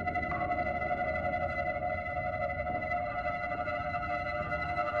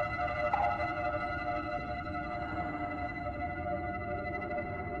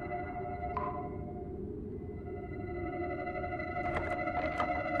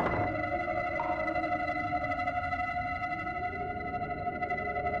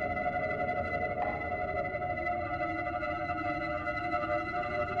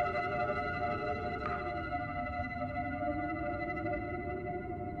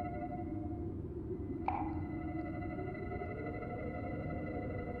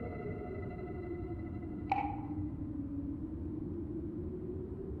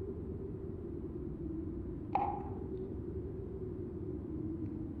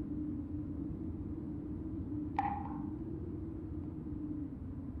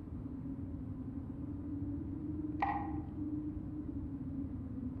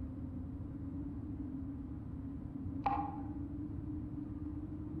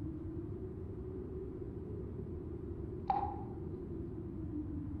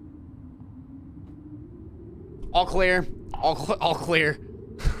 All clear. All clear.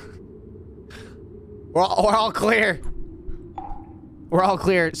 We're all clear. We're all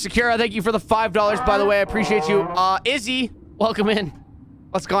clear. Secura, thank you for the $5, by the way. I appreciate you. Izzy, welcome in.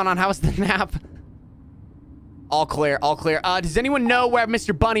 What's going on? How's the nap? All clear. All clear. Does anyone know where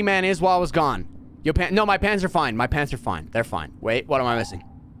Mr. Bunnyman is while I was gone? No, my pants are fine. My pants are fine. They're fine. Wait, what am I missing?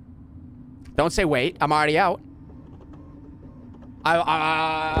 Don't say wait. I'm already out.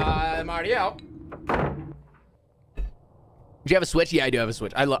 I'm already out. Do you have a Switch? Yeah, I do have a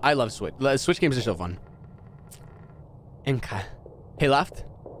Switch. I love Switch. Switch games are so fun. Okay. Hey, left?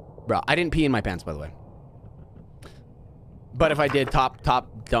 Bro, I didn't pee in my pants, by the way. But if I did, top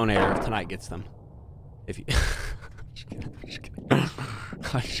donator of tonight gets them. If you... I'm just kidding.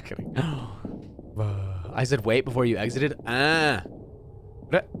 I'm just kidding. I said wait before you exited.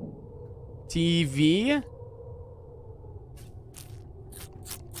 TV?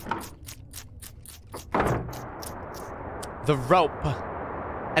 The rope.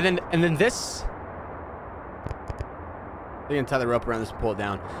 And then this. They're gonna tie the rope around this and pull it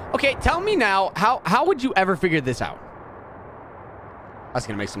down. Okay, tell me now, how would you ever figure this out? That's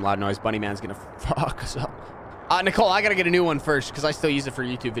gonna make some loud noise. Bunny Man's gonna fuck us up. Nicole, I gotta get a new one first because I still use it for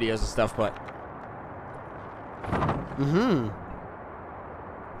YouTube videos and stuff, but.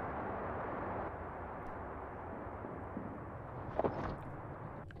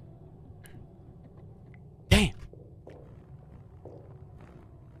 Damn.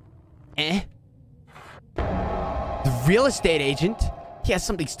 The real estate agent? He has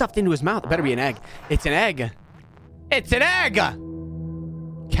something stuffed into his mouth. It better be an egg. It's an egg. It's an egg!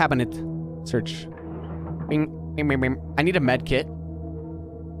 Cabinet. Search. Bing, bing, bing, bing. I need a med kit.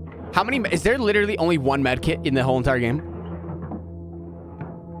 How many? Is there literally only one med kit in the whole entire game?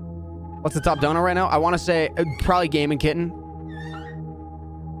 What's the top donor right now? I want to say probably Gaming Kitten.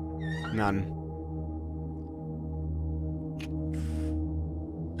 None.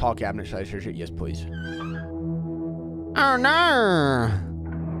 Tall cabinet. Should I search it? Yes, please. Oh no!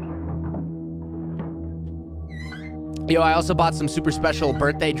 Yo, I also bought some super special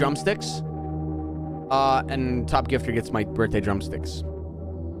birthday drumsticks. And top gifter gets my birthday drumsticks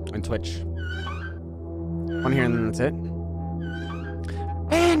on Twitch. One here and then that's it.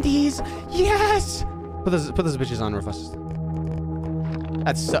 Bandies! Yes! Put those bitches on, Rufus.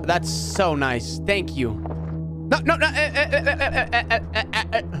 That's so nice. Thank you. No.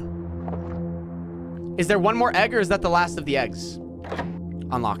 Is there one more egg or is that the last of the eggs?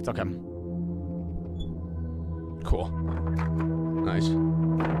 Unlocked. Okay. Cool. Nice.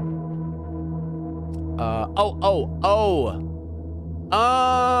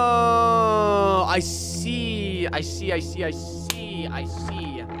 Oh, I see.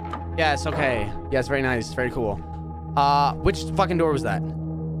 Yes, okay. Yes, very nice. Very cool. Which fucking door was that?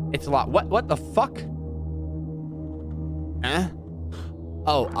 It's a lot. What the fuck?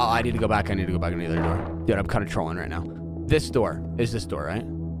 Oh, I need to go back. I need to go back to the other door. Dude, I'm kind of trolling right now. This door is this door, right?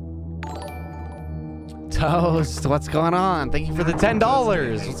 Toast, what's going on? Thank you for the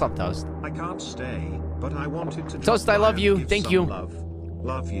 $10. What's up, Toast? I can't stay, but I wanted to. Toast, I love you. Thank you.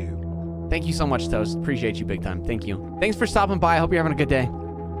 Love you. Thank you so much, Toast. Appreciate you big time. Thank you. Thanks for stopping by. I hope you're having a good day.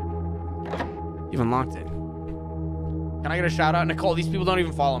 You've unlocked it. Can I get a shout out? Nicole, these people don't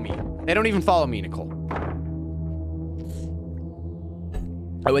even follow me. They don't even follow me, Nicole.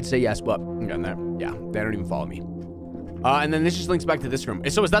 I would say yes, but yeah, they don't even follow me. And then this just links back to this room.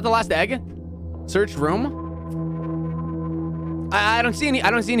 So is that the last egg? Search room. I don't see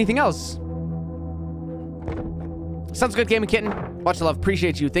anything else. Sounds good, Gaming Kitten. Much love.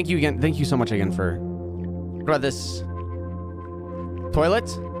 Appreciate you. Thank you again. Thank you so much again for. What about this? Toilet?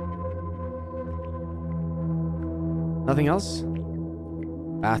 Nothing else?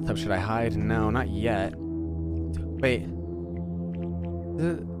 Bathtub. Should I hide? No, not yet. Wait.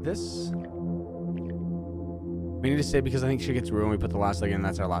 This? We need to stay because I think she gets ruined when we put the last egg in.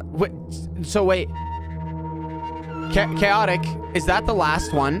 That's our lot. Wait. So wait. Chaotic. Is that the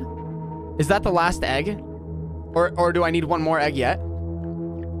last one? Is that the last egg? Or do I need one more egg yet?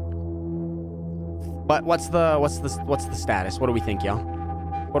 But what's the status? What do we think, y'all?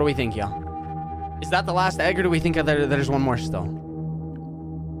 What do we think, y'all? Is that the last egg, or do we think there's one more still?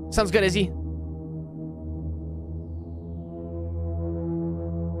 Sounds good, Izzy.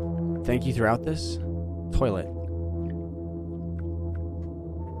 Thank you throughout this. Toilet.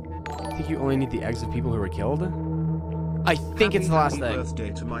 I think you only need the eggs of people who were killed. I think it's the last egg.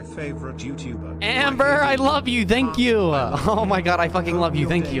 Birthday to my favorite YouTuber. Amber, I love you. Thank you. Oh my god, I fucking love you.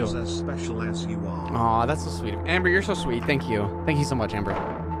 Thank you. As special as you are. Aw, that's so sweet. Amber, you're so sweet. Thank you. Thank you so much, Amber.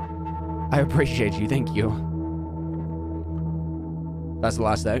 I appreciate you. Thank you. That's the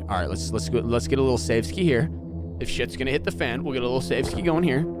last egg. All right, let's get a little save ski here. If shit's gonna hit the fan, we'll get a little save ski going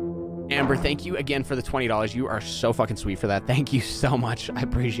here. Amber, thank you again for the $20. You are so fucking sweet for that. Thank you so much. I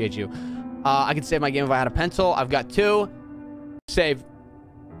appreciate you. I could save my game if I had a pencil. I've got 2. Save.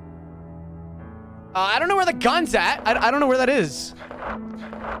 I don't know where the gun's at. I don't know where that is.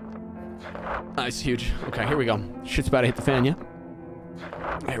 Nice, huge. Okay, here we go. Shit's about to hit the fan, yeah?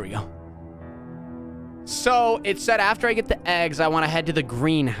 Here we go. So, it said after I get the eggs, I want to head to the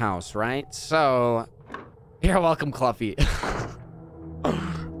greenhouse, right? So, you're welcome, Cluffy.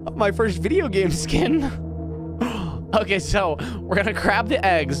 My first video game skin. Okay, so, we're going to grab the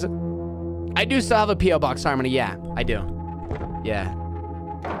eggs. I do still have a P.O. box, Harmony. Yeah, I do. Yeah.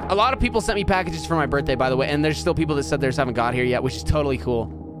 A lot of people sent me packages for my birthday, by the way, and there's still people that said theirs haven't got here yet, which is totally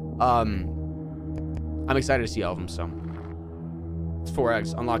cool. I'm excited to see all of them, so. It's 4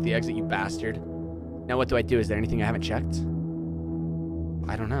 eggs. Unlock the exit, you bastard. Now what do I do? Is there anything I haven't checked?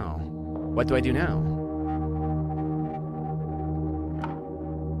 I don't know. What do I do now?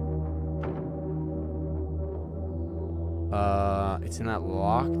 It's in that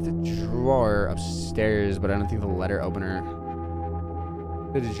locked drawer upstairs, but I don't think the letter opener.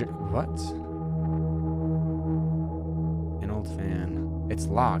 What? An old fan. It's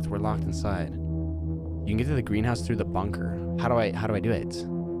locked. We're locked inside. You can get to the greenhouse through the bunker. How do I do it?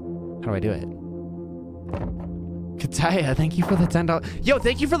 How do I do it? Kataya, thank you for the $10. Yo,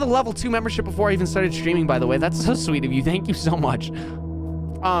 thank you for the level 2 membership before I even started streaming, by the way. That's so sweet of you. Thank you so much.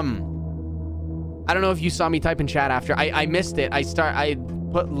 I don't know if you saw me type in chat after. I missed it. I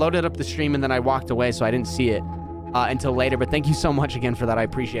loaded up the stream and then I walked away, so I didn't see it until later. But thank you so much again for that. I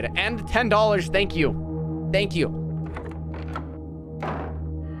appreciate it. And $10. Thank you. Thank you.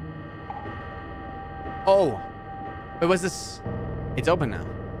 Oh. Wait, was this? It's open now.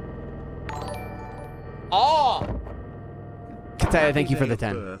 Oh! Kataya, thank you for the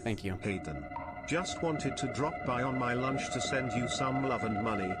 10. Thank you. Hayden. Just wanted to drop by on my lunch to send you some love and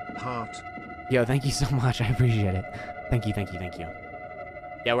money. Heart. Yo, thank you so much. I appreciate it. Thank you, thank you, thank you.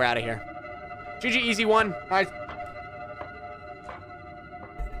 Yeah, we're out of here. GG, easy one. All right.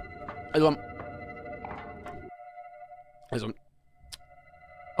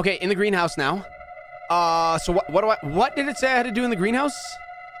 Okay, in the greenhouse now. So what did it say I had to do in the greenhouse?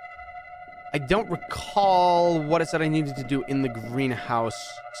 I don't recall what it said I needed to do in the greenhouse.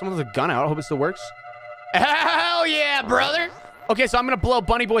 Someone has a gun out. I hope it still works. Hell yeah, brother. Okay, so I'm gonna blow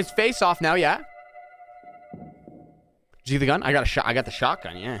Bunny Boy's face off now, yeah? Did you see the gun? I got the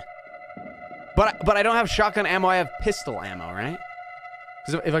shotgun, yeah. But I don't have shotgun ammo, I have pistol ammo, right?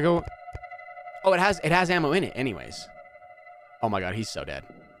 Because if I go... Oh, it has ammo in it anyways. Oh my god, he's so dead.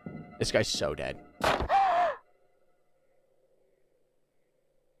 This guy's so dead.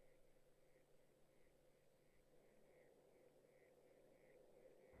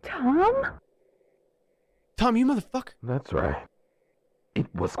 Tom? Tom, you motherfucker. That's right. It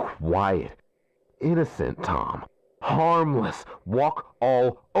was quiet. Innocent, Tom. Harmless. Walk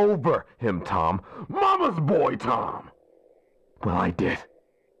all over him, Tom. Mama's boy, Tom. Well, I did.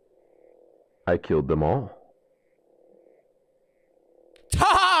 I killed them all.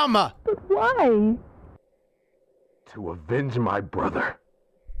 Tom! But why? To avenge my brother.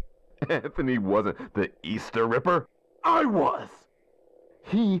 Anthony wasn't the Easter Ripper. I was.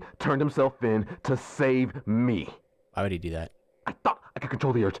 He turned himself in to save me. Why would he do that? I thought I could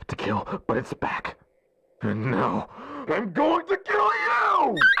control the urge to kill, but it's back. And now, I'm going to kill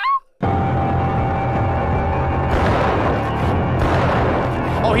you!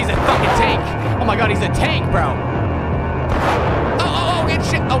 Oh, he's a fucking tank. Oh my god, he's a tank, bro. Oh, get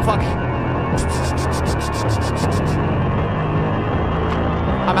shit. Oh, fuck.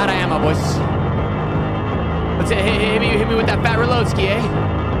 I'm out of ammo, boys. Let's hit me with that fat reload ski, eh?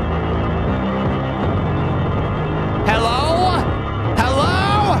 Hello?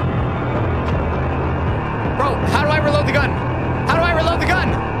 Hello? Bro, how do I reload the gun? How do I reload the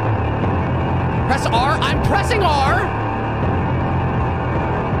gun? Press R? I'm pressing R.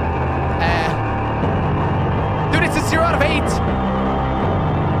 Dude, it's a 0 out of 8.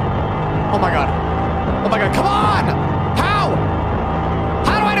 Oh my god. Oh my god, come on! How?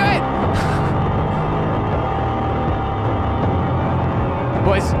 How do I do it?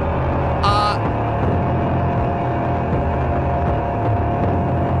 Boys, oh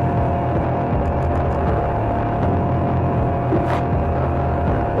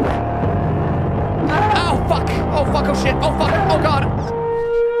fuck, oh fuck, oh shit, oh fuck, oh god.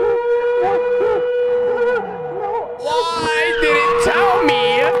 Why did it tell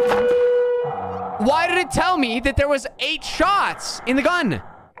me? Why did it tell me that there was 8 shots in the gun?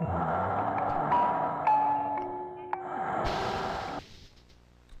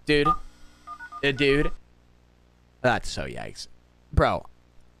 Dude. That's so yikes. Bro.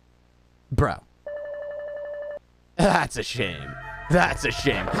 That's a shame. That's a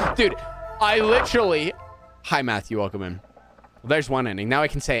shame. Dude, I literally... Hi, Matthew. Welcome in. Well, there's one ending. Now I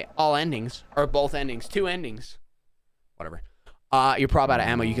can say all endings. Or both endings. 2 endings. Whatever. You're probably out of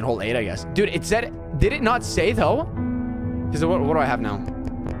ammo. You can hold 8, I guess. Dude, it said... Did it not say, though? Because what do I have now?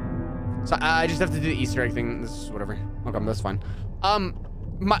 So I just have to do the Easter egg thing. This is whatever. Okay, that's fine. How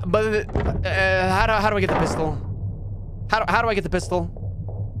do I get the pistol? How do I get the pistol?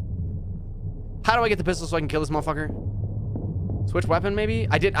 How do I get the pistol so I can kill this motherfucker? Switch weapon, maybe?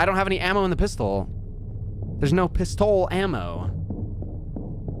 I don't have any ammo in the pistol. There's no pistol ammo.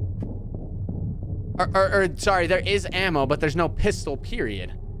 Or sorry, there is ammo, but there's no pistol,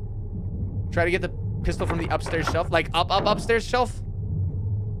 period. Try to get the pistol from the upstairs shelf. Like, upstairs shelf?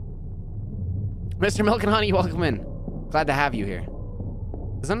 Mr. Milk and Honey, welcome in. Glad to have you here.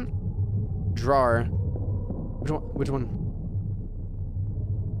 Isn't drawer? Which one?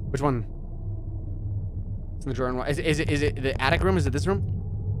 It's in the drawer. And is it the attic room? Is it this room?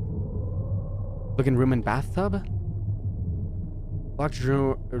 Looking room and bathtub? Locked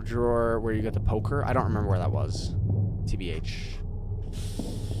drawer where you got the poker. I don't remember where that was. TBH.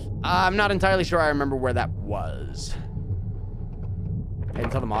 I'm not entirely sure I remember where that was. Hey,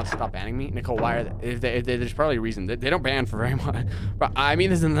 until the mods stop banning me. Nicole, why are they, there's probably a reason. They don't ban for very much. But I mean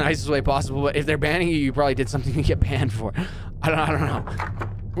this in the nicest way possible, but if they're banning you, you probably did something to get banned for. I don't know.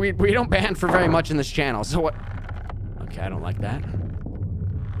 We don't ban for very much in this channel, so what? Okay, I don't like that.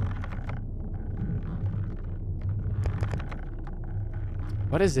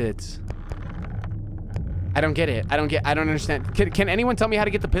 What is it? I don't get it. I don't understand. Can anyone tell me how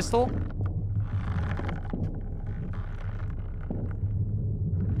to get the pistol?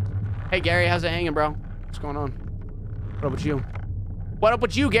 Hey, Gary, how's it hanging, bro? What's going on? What up with you? What up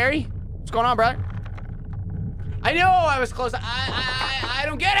with you, Gary? What's going on, brother? I know I was close. I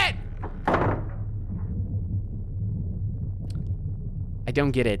don't get it. I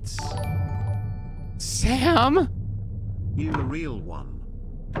don't get it. Sam? You the real one.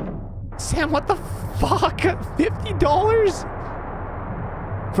 Sam, what the fuck?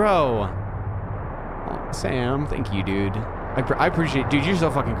 $50? Bro. Oh, Sam, thank you, dude. I appreciate it. Dude, you're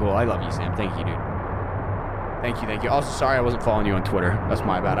so fucking cool. I love you, Sam. Thank you, dude. Thank you. Also, sorry I wasn't following you on Twitter. That's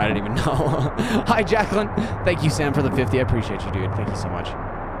my bad. I didn't even know. Hi, Jacqueline. Thank you, Sam, for the 50. I appreciate you, dude. Thank you so much.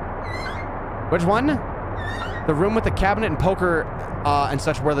 Which one? The room with the cabinet and poker and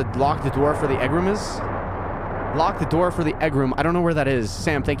such where the lock the door for the egg room is? Lock the door for the egg room. I don't know where that is.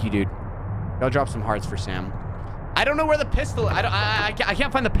 Sam, thank you, dude. I'll drop some hearts for Sam. I don't know where the pistol... I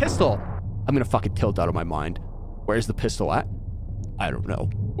can't find the pistol. I'm gonna fucking tilt out of my mind. Where's the pistol at? I don't know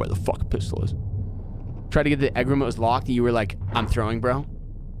where the fuck pistol is. Tried to get the egg room, it was locked, and you were like, I'm throwing, bro.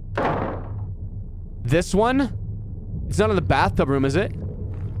 This one? It's not in the bathtub room, is it?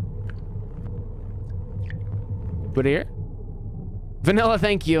 Put it here. Vanilla,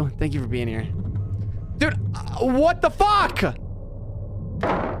 thank you. Thank you for being here. Dude, what the fuck?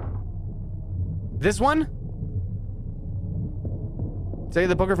 This one? Take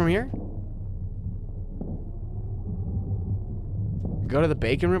the poker from here? Go to the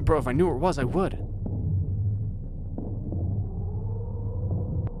bacon room? Bro, if I knew where it was, I would.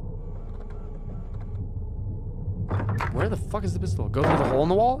 Where the fuck is the pistol? Go through the hole in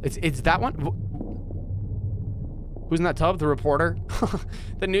the wall? It's that one? Who's in that tub? The reporter?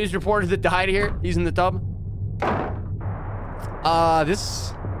 The news reporter that died here? He's in the tub?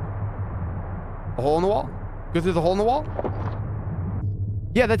 This... A hole in the wall? Go through the hole in the wall?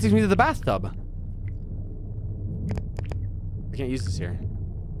 Yeah, that takes me to the bathtub. I can't use this here.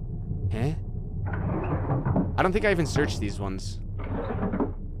 Huh? I don't think I even searched these ones.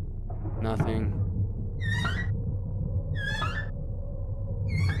 Nothing.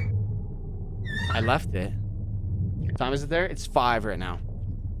 I left it. What time is it there? It's 5 right now.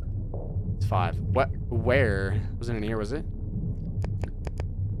 It's 5. What? Where? Wasn't in here, was it?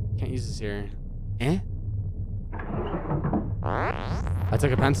 Can't use this here. Eh? I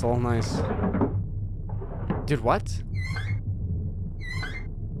took a pencil. Nice. Dude, what?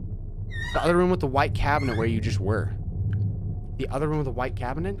 The other room with the white cabinet where you just were. The other room with the white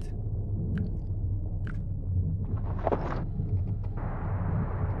cabinet?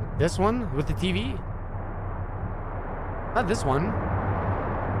 This one with the TV? Not this one.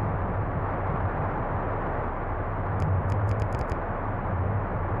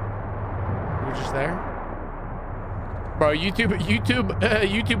 You're just there? Bro,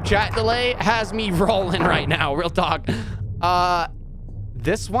 YouTube chat delay has me rolling right now. Real talk.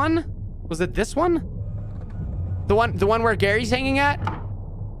 This one? Was it this one? The one where Gary's hanging at?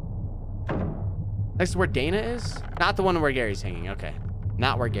 Next to where Dana is? Not the one where Gary's hanging. Okay.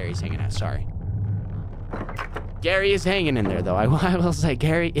 Not where Gary's hanging at. Sorry. Gary is hanging in there, though. I will say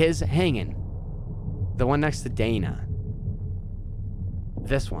Gary is hanging. The one next to Dana.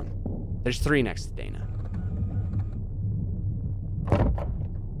 This one. There's 3 next to Dana.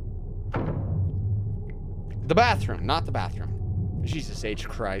 The bathroom, not the bathroom. Jesus H.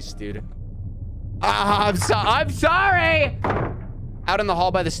 Christ, dude. I'm sorry! Out in the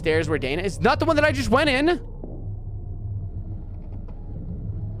hall by the stairs where Dana is. Not the one that I just went in.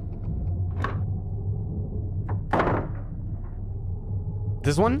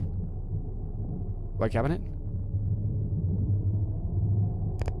 This one? White cabinet?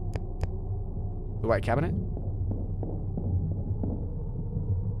 The white cabinet?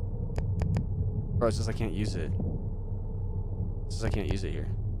 Bro, it's just I can't use it. It's just I can't use it here.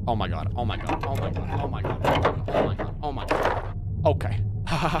 Oh my god. Oh my god. Oh my god. Oh my god. Oh my god. Oh my god. Okay.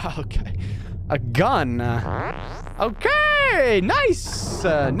 Okay. A gun. Okay. Nice.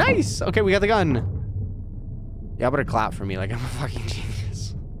 Nice. Okay, we got the gun. Y'all better clap for me like I'm a fucking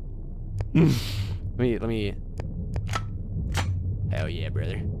genius. let me. Hell yeah,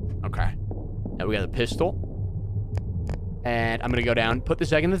 brother. Okay. Now we got the pistol. And I'm gonna go down, put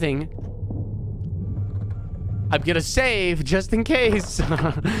this egg in the thing. I'm gonna save just in case.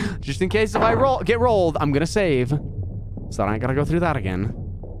 Just in case if I get rolled, I'm gonna save. So I ain't gotta go through that again.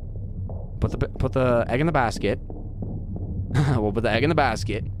 Put the egg in the basket. We'll put the egg in the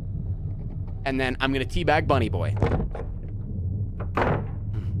basket. And then I'm gonna teabag Bunny Boy.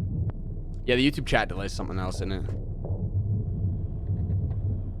 Yeah, the YouTube chat delays something else in it.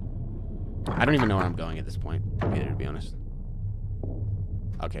 I don't even know where I'm going at this point, either, to be honest.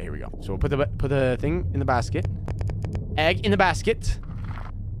 Okay, here we go. So we'll put the thing in the basket. Egg in the basket.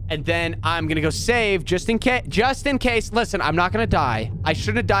 And then I'm gonna go save just in case. Just in case. Listen, I'm not gonna die. I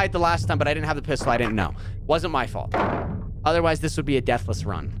shouldn't have died the last time, but I didn't have the pistol. I didn't know. Wasn't my fault. Otherwise, this would be a deathless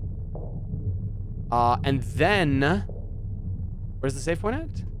run. And then... Where's the save point at?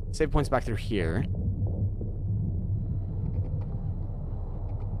 Save point's back through here.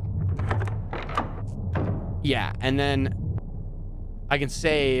 Yeah, and then... I can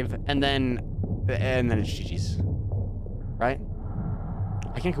save, and then it's GG's. Right?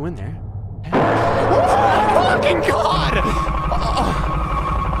 I can't go in there. Oh, fucking God! Oh.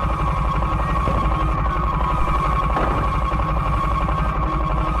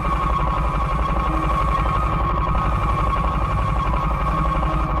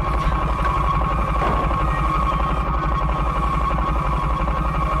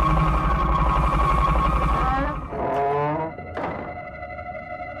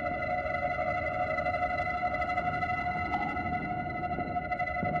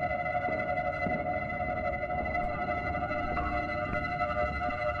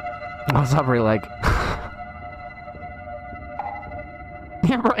 What's up, like?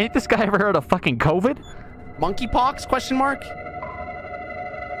 Yeah, bro, ain't this guy ever heard of fucking COVID? Monkeypox? Question mark?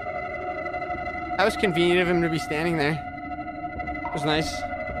 That was convenient of him to be standing there. It was nice.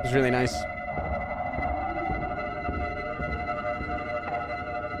 It was really nice.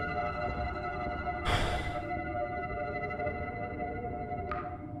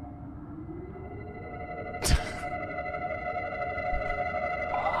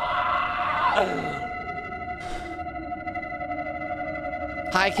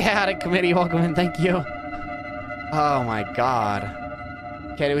 Hi, Chaotic Committee. Welcome in. Thank you. Oh, my God.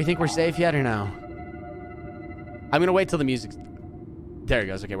 Okay, do we think we're safe yet or no? I'm going to wait till the music... There he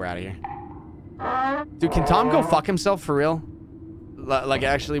goes. Okay, we're out of here. Dude, can Tom go fuck himself for real? Like,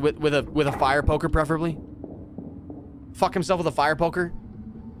 actually, with a fire poker, preferably? Fuck himself with a fire poker?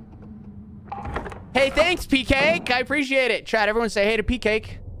 Hey, thanks, P-Cake. I appreciate it. Chat, everyone say hey to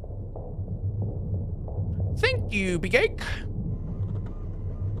P-Cake. Thank you, P-Cake.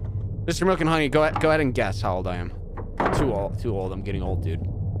 Mr. Milk and Honey, go ahead and guess how old I am. Too old. I'm getting old, dude.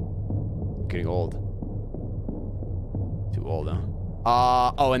 I'm getting old. Too old, huh?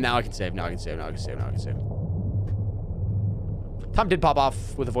 Oh, and now I can save. Now I can save. Tom did pop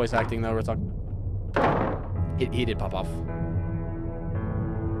off with the voice acting, though. We're talking. He did pop off.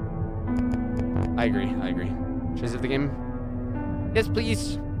 I agree. Should I save the game? Yes,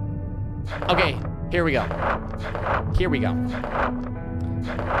 please. Okay, here we go.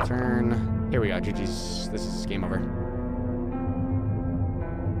 Turn. Here we go. GG's. This is game over.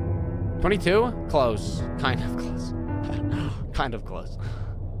 22? Close. Kind of close. Kind of close.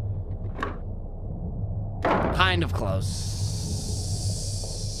 Kind of close.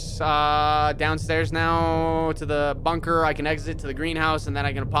 Downstairs now to the bunker. I can exit to the greenhouse, and then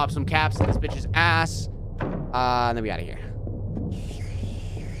I'm gonna pop some caps in this bitch's ass. And then we out of here.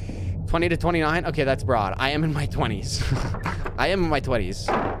 20 to 29? Okay, that's broad. I am in my 20s. I am in my 20s.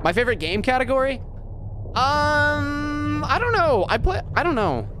 My favorite game category? I don't know. I don't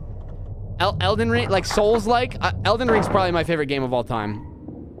know. Elden Ring, like Souls-like? Elden Ring's probably my favorite game of all time.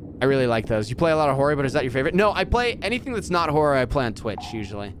 I really like those. You play a lot of horror, but is that your favorite? No, I play anything that's not horror, I play on Twitch,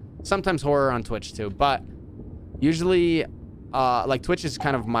 usually. Sometimes horror on Twitch, too. But usually, like, Twitch is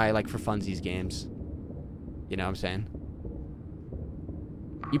kind of my, like, for funsies games. You know what I'm saying?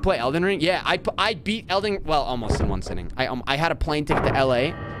 You play Elden Ring? Yeah, I beat Elden... Well, almost in one sitting. I had a plane ticket to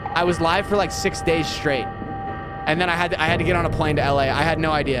LA. I was live for like 6 days straight. And then I had to get on a plane to LA. I had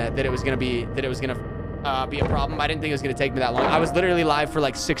no idea that it was gonna be a problem. I didn't think it was gonna take me that long. I was literally live for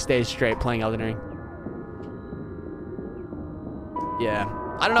like 6 days straight playing Elden Ring. Yeah.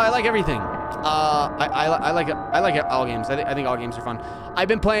 I don't know, I like everything. I like all games. I think all games are fun.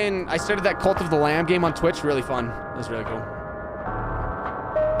 I started that Cult of the Lamb game on Twitch, really fun. It was really cool.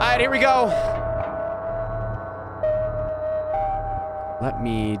 All right, here we go. Let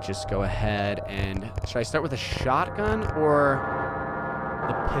me just go ahead and... Should I start with a shotgun or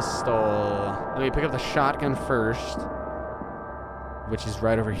the pistol? Let me pick up the shotgun first, which is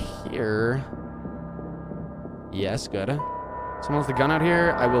right over here. Yes, good. Someone wants the gun out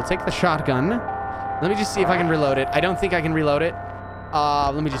here. I will take the shotgun. Let me just see if I can reload it. I don't think I can reload it.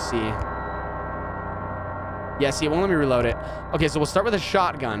 Let me just see. Yeah, see, it won't let me reload it. Okay, so we'll start with a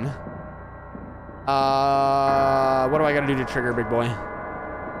shotgun. What do I gotta do to trigger, big boy?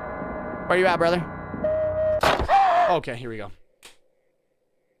 Where you at, brother? Okay, here we go.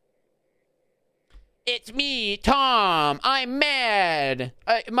 It's me, Tom. I'm mad.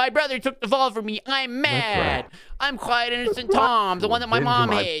 My brother took the fall from me. I'm mad. Right. I'm quiet, innocent Tom, the one that my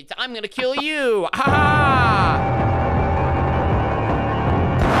mom hates. I'm gonna kill you. Ha ha!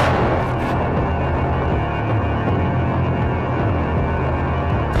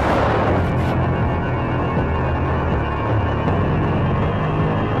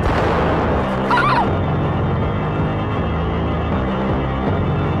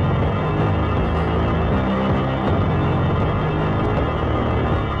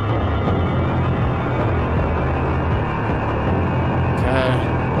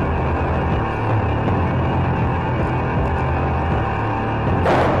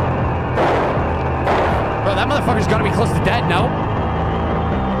 Motherfucker's gotta be close to dead, no?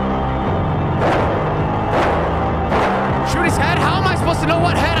 Shoot his head? How am I supposed to know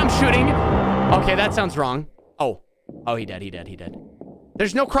what head I'm shooting? Okay, that sounds wrong. Oh, he dead.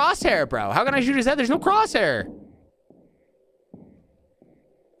 There's no crosshair, bro. How can I shoot his head? There's no crosshair.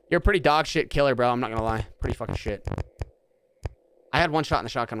 You're a pretty dog shit killer, bro. I'm not gonna lie. Pretty fucking shit. I had one shot in the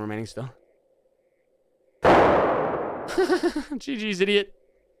shotgun remaining still. GG's, idiot.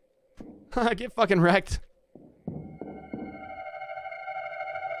 Get fucking wrecked.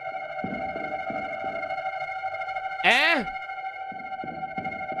 Eh?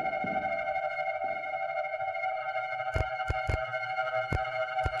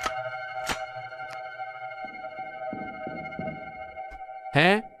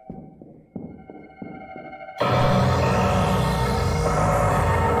 Huh?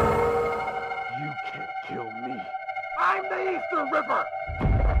 You can't kill me. I'm the Easter Ripper!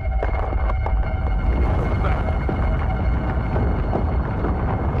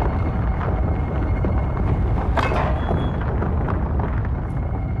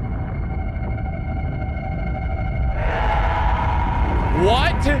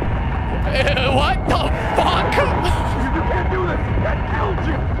 What? What the fuck? You can't do this! That killed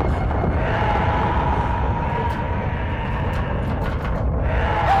you!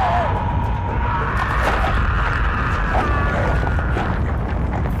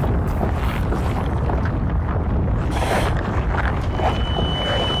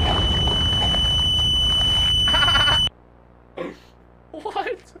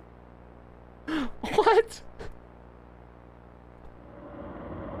 What? What?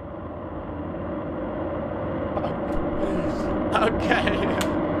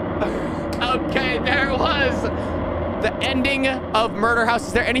 Okay, there it was. The ending of Murderhouse.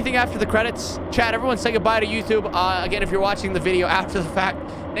 Is there anything after the credits? Chat, everyone say goodbye to YouTube. Again, if you're watching the video after the fact,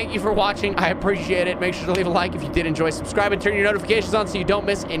 thank you for watching. I appreciate it. Make sure to leave a like if you did enjoy. Subscribe and turn your notifications on so you don't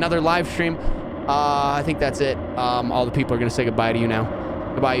miss another live stream. I think that's it. All the people are going to say goodbye to you now.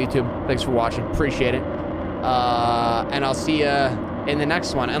 Goodbye, YouTube. Thanks for watching. Appreciate it. And I'll see you in the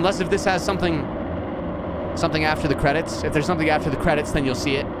next one. Unless if this has something after the credits. If there's something after the credits, then you'll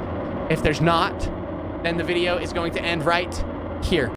see it. If there's not, then the video is going to end right here.